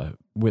of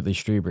Whitley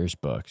Strieber's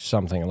books,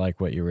 something like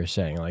what you were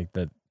saying, like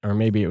that, or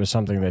maybe it was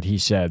something that he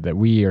said, that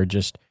we are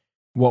just,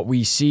 what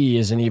we see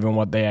isn't even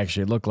what they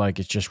actually look like.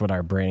 It's just what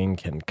our brain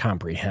can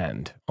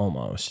comprehend,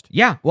 almost.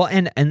 Yeah. Well,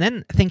 and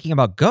then thinking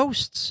about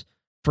ghosts,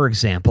 for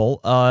example,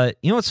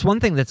 it's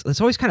one thing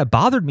that's always kind of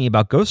bothered me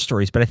about ghost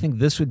stories, but I think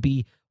this would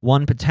be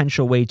one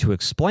potential way to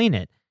explain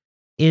it,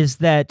 is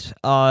that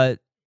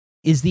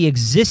is the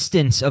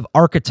existence of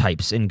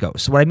archetypes in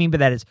ghosts. What I mean by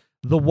that is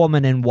the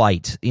woman in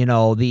white,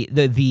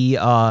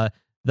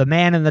 the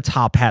man in the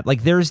top hat.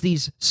 Like, there's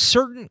these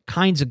certain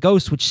kinds of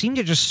ghosts which seem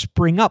to just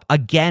spring up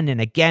again and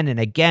again and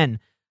again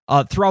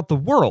throughout the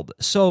world.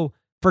 So,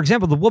 for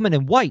example, the woman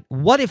in white,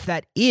 what if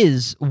that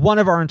is one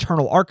of our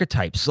internal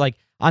archetypes? Like,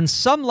 on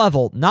some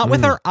level, not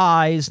with our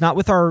eyes, not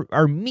with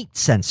our meat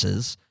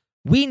senses,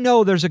 we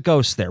know there's a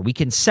ghost there. We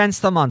can sense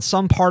them on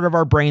some part of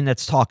our brain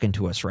that's talking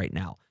to us right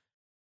now.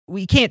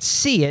 we can't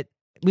see it.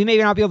 We may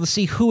not be able to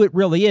see who it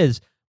really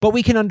is, but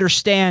we can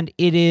understand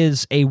it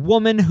is a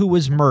woman who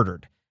was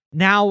murdered.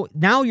 Now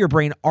your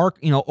brain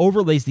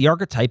overlays the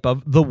archetype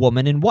of the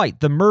woman in white,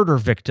 the murder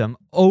victim,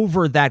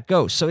 over that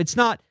ghost. So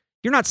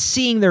you're not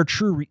seeing their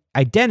true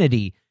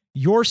identity.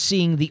 You're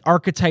seeing the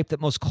archetype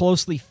that most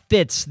closely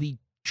fits the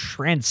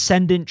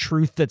transcendent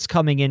truth that's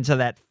coming into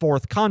that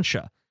fourth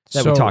Kancha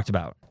that we talked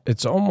about.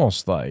 It's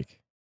almost like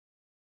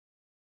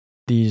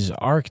these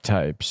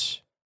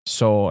archetypes,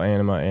 soul,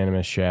 anima,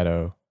 animus,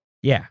 shadow.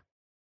 Yeah.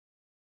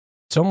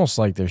 It's almost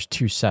like there's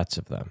two sets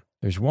of them.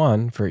 There's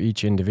one for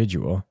each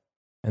individual,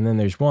 and then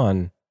there's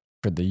one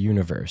for the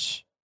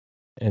universe.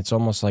 And it's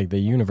almost like the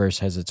universe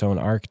has its own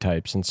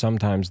archetypes, and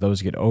sometimes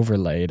those get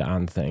overlaid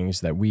on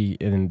things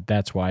and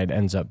that's why it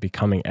ends up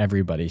becoming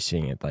everybody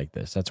seeing it like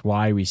this. That's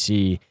why we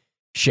see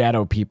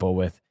shadow people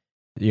with,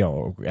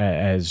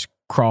 as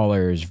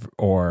crawlers,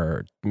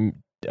 or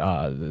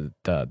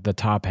the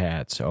top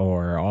hats,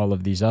 or all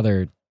of these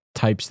other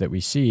types that we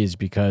see, is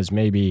because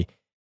maybe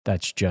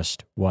that's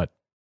just what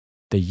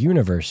the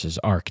universe's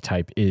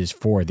archetype is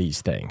for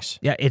these things.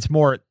 Yeah, it's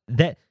more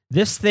that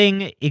this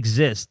thing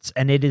exists,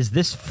 and it is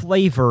this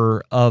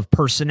flavor of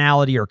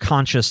personality or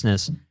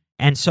consciousness.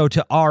 And so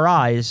to our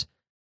eyes,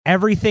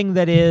 everything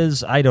that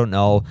is, I don't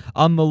know,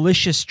 a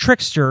malicious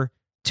trickster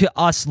to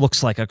us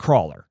looks like a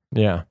crawler.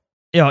 Yeah.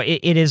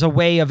 It is a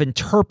way of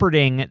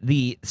interpreting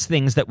the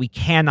things that we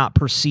cannot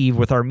perceive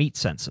with our meat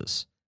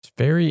senses. It's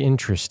very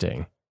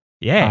interesting.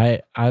 Yeah.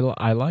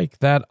 I like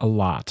that a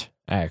lot,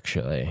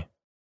 actually.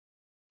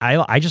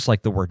 I just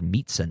like the word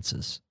meat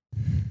senses.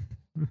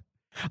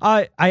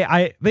 But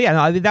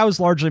yeah, that was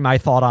largely my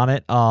thought on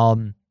it.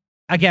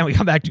 Again, we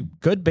come back to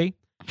could be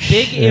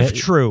big if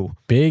true.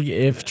 Big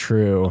if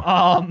true.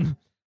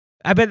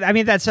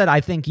 That said,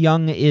 I think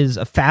Jung is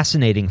a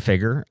fascinating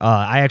figure.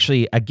 I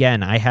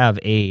have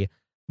a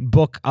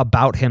book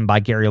about him by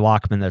Gary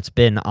Lockman that's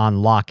been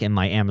on lock in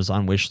my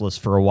Amazon wish list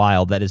for a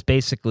while. That is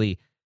basically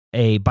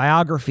a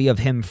biography of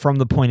him from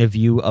the point of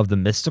view of the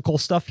mystical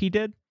stuff he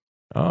did.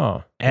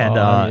 Oh, and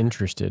I'm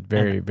interested.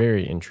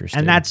 Very interested.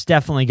 And that's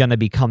definitely going to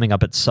be coming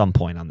up at some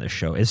point on this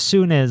show, as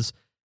soon as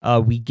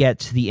we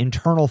get the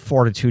internal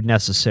fortitude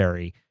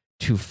necessary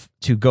to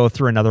go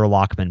through another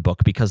Lockman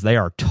book, because they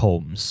are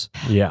tomes.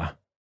 Yeah.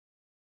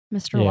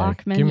 Mr.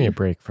 Lockman. Give me a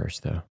break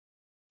first, though.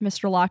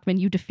 Mr. Lockman,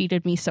 you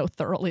defeated me so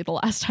thoroughly the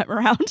last time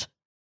around.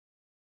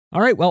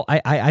 All right. Well,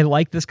 I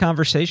like this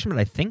conversation, but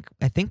I think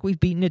we've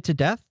beaten it to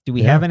death. Do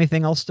we have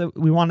anything else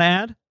we want to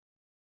add?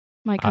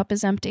 My cup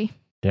is empty.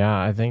 Yeah,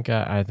 I think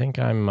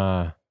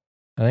I'm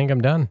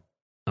done.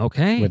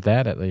 Okay. With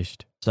that, at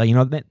least. So you know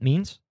what that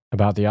means?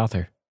 About the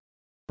author.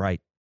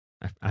 Right.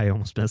 I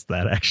almost missed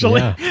that,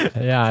 actually.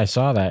 Yeah, I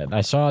saw that. I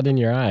saw it in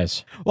your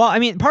eyes. Well, I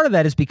mean, part of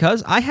that is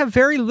because I have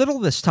very little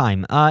this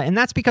time, and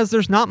that's because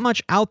there's not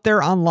much out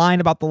there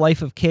online about the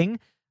life of King.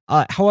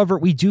 However,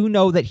 we do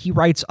know that he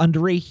writes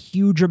under a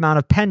huge amount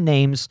of pen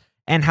names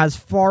and has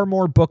far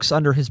more books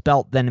under his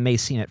belt than it may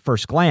seem at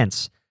first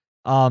glance.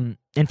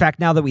 In fact,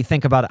 now that we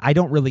think about it, I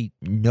don't really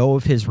know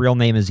if his real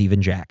name is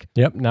even Jack.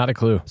 Yep, not a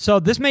clue. So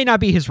this may not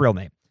be his real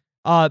name.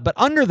 But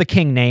under the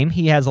King name,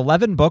 he has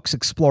 11 books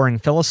exploring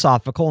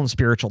philosophical and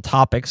spiritual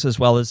topics, as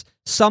well as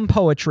some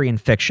poetry and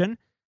fiction.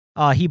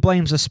 He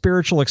blames a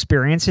spiritual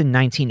experience in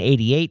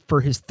 1988 for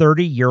his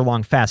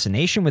 30-year-long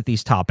fascination with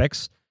these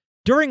topics,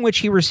 during which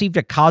he received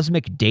a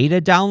cosmic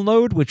data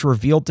download, which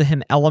revealed to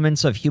him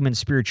elements of human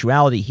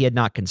spirituality he had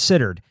not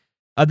considered.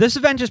 This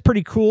event is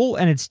pretty cool,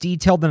 and it's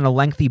detailed in a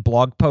lengthy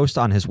blog post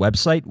on his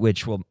website,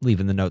 which we'll leave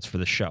in the notes for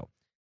the show.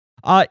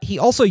 He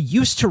also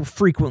used to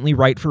frequently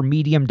write for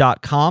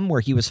Medium.com,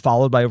 where he was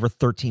followed by over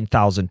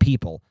 13,000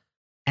 people.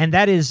 And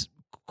that is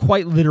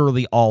quite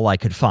literally all I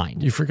could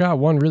find. You forgot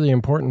one really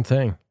important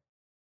thing.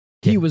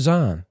 He was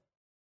on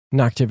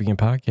Noctivian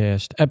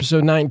Podcast,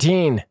 episode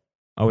 19.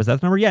 Oh, is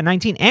that the number? Yeah,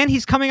 19. And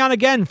he's coming on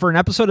again for an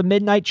episode of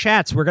Midnight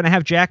Chats. We're going to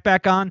have Jack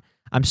back on.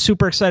 I'm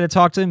super excited to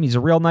talk to him. He's a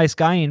real nice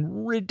guy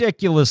and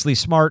ridiculously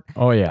smart.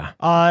 Oh, yeah.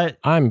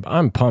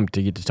 I'm pumped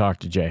to get to talk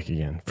to Jack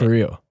again, for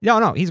real.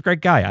 No, he's a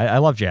great guy. I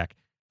love Jack.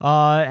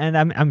 And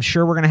I'm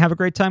sure we're going to have a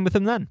great time with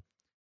him then.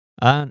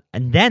 And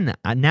then,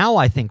 now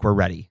I think we're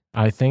ready.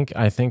 I think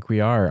we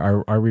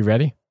are. Are we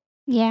ready?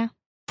 Yeah.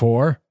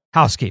 For?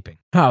 Housekeeping.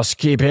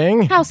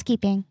 Housekeeping.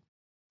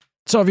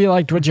 So if you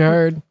liked what you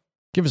heard,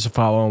 give us a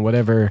follow on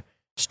whatever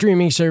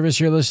streaming service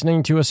you're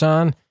listening to us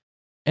on.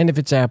 And if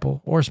it's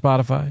Apple or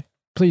Spotify,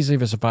 please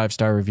leave us a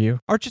 5-star review.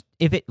 Or just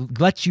if it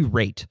lets you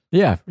rate.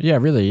 Yeah,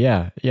 really,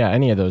 yeah,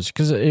 any of those,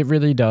 because it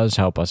really does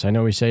help us. I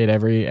know we say it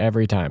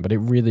every time, but it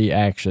really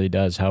actually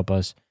does help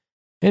us.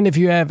 And if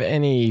you have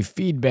any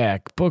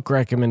feedback, book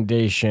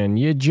recommendation,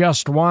 you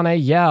just want to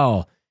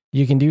yell,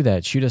 you can do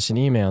that. Shoot us an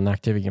email,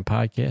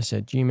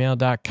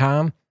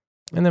 noctivianpodcast@gmail.com.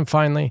 And then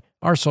finally,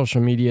 our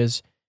social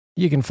medias.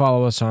 You can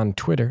follow us on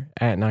Twitter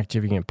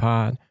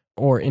 @NoctivianPod,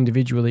 or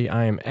individually,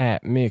 I am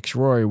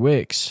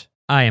 @MixRoyWicks.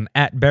 I am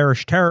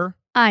 @BearishTerror.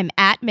 I'm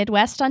at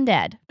Midwest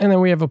Undead. And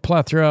then we have a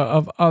plethora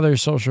of other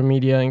social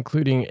media,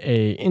 including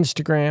a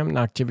Instagram,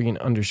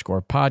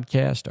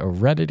 Noctivigan_podcast, a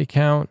Reddit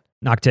account,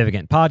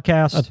 Noctivigant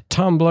Podcast, a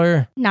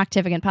Tumblr.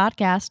 Noctivigant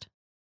Podcast.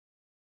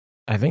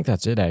 I think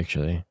that's it,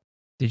 actually.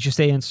 Did you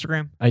say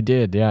Instagram? I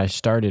did, yeah. I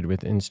started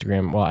with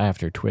Instagram, well,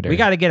 after Twitter. We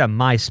got to get a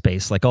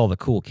MySpace like all the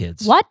cool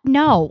kids. What?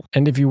 No.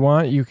 And if you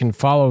want, you can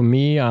follow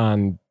me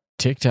on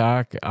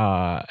TikTok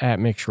at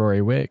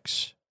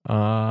MixRoryWicks.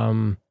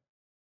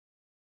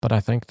 But I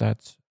think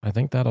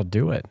that'll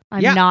do it.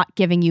 I'm not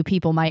giving you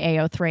people my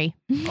AO3.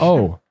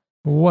 Oh,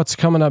 what's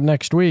coming up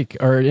next week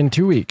or in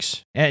 2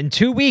 weeks? In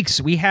 2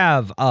 weeks, we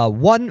have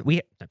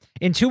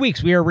in 2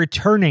 weeks, we are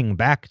returning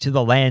back to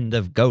the land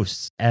of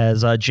ghosts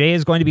as Jay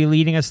is going to be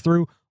leading us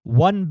through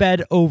One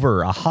Bed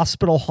Over, a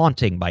hospital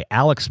haunting by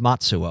Alex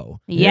Matsuo.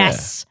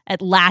 Yes.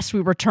 At last we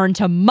return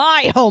to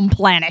my home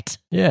planet.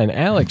 Yeah, and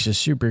Alex is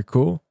super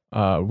cool.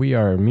 We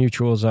are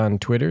mutuals on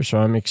Twitter, so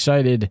I'm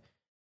excited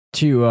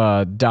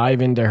to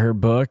dive into her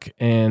book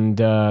and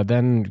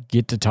then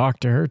get to talk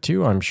to her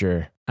too, I'm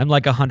sure. I'm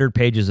like 100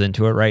 pages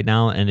into it right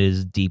now, and it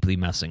is deeply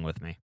messing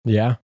with me.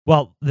 Yeah?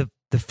 Well,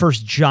 the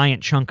first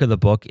giant chunk of the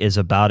book is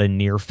about a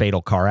near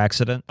fatal car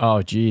accident.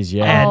 Oh, geez,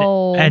 yeah.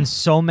 And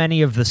so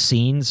many of the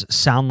scenes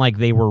sound like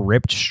they were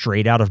ripped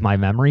straight out of my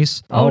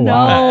memories. Oh, no.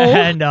 Wow.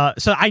 And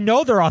so I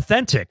know they're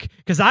authentic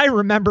because I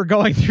remember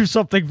going through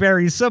something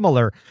very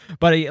similar.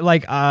 But it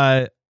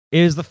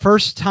is the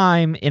first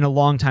time in a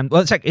long time.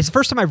 Well, it's the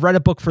first time I've read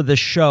a book for this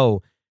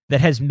show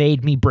that has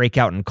made me break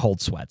out in cold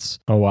sweats.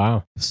 Oh,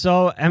 wow.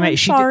 So I'm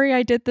sorry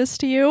I did this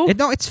to you.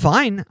 No, it's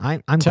fine.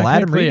 I'm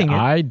glad I'm reading it.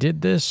 I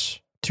did this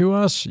to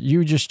us.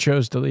 You just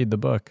chose to lead the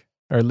book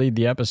or lead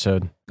the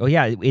episode. Oh,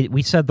 yeah.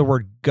 We said the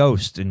word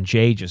ghost, and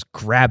Jay just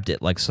grabbed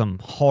it like some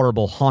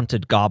horrible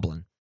haunted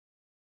goblin.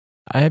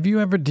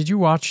 Did you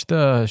watch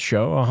the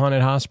show, A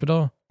Haunted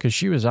Hospital? Because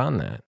she was on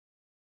that.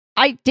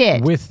 I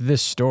did. With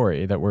this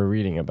story that we're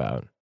reading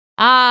about.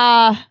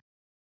 I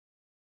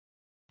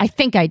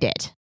think I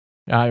did.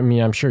 I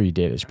mean, I'm sure you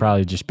did. It's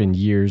probably just been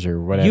years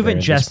or whatever. You've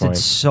ingested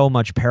so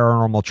much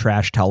paranormal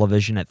trash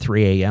television at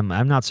 3 a.m.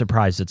 I'm not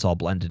surprised it's all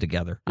blended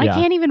together. I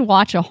can't even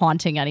watch a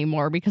haunting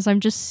anymore because I'm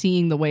just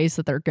seeing the ways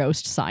that their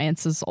ghost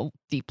science is all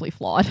deeply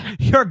flawed.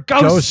 Your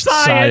ghost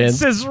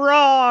science is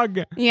wrong.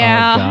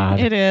 Yeah,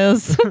 it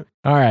is.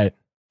 All right,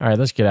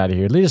 let's get out of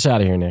here. Lead us out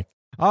of here, Nick.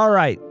 All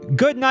right.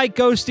 Good night,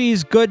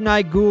 ghosties. Good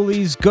night,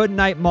 ghoulies. Good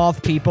night,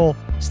 moth people.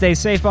 Stay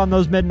safe on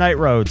those midnight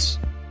roads.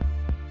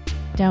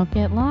 Don't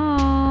get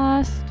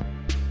lost.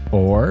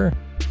 Or,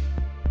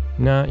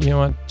 no, you know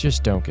what?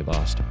 Just don't get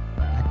lost.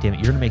 God damn it.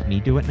 You're going to make me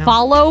do it now?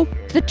 Follow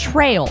the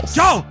trails.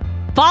 Don't!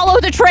 Follow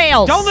the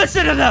trails. Don't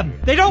listen to them.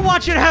 They don't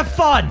want you to have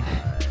fun.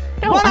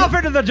 No, Run off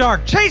into the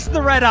dark. Chase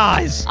the red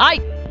eyes.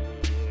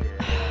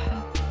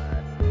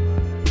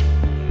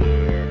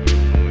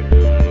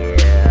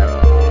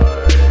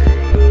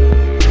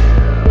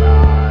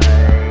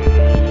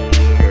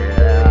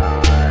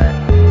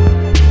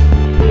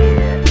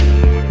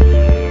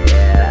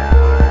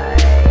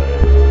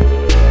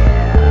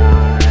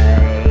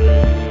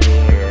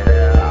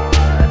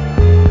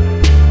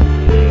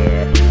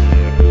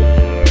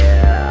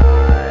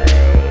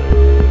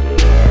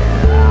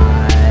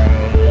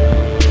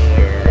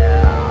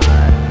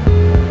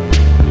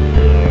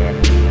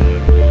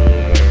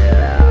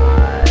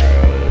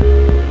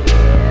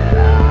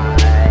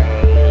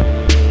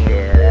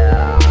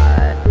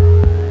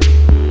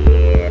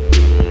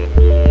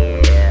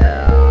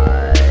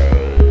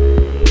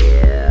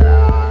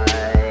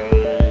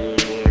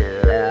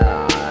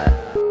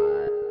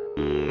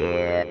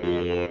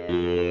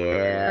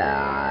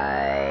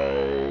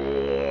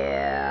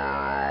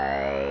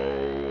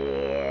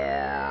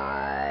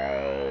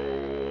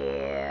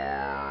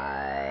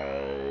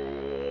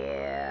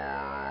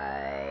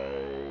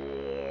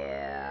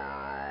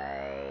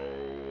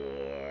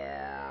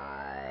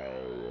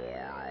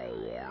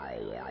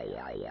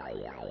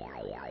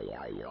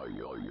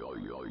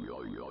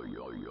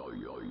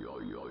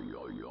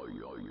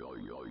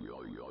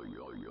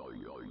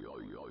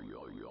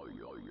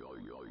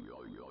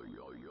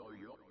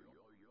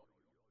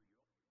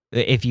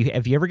 If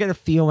you ever get a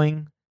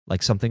feeling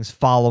like something's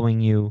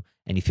following you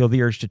and you feel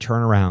the urge to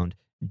turn around,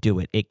 do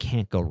it. It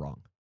can't go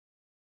wrong.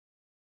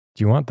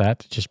 Do you want that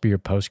to just be your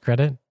post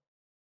credit?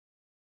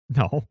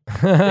 No.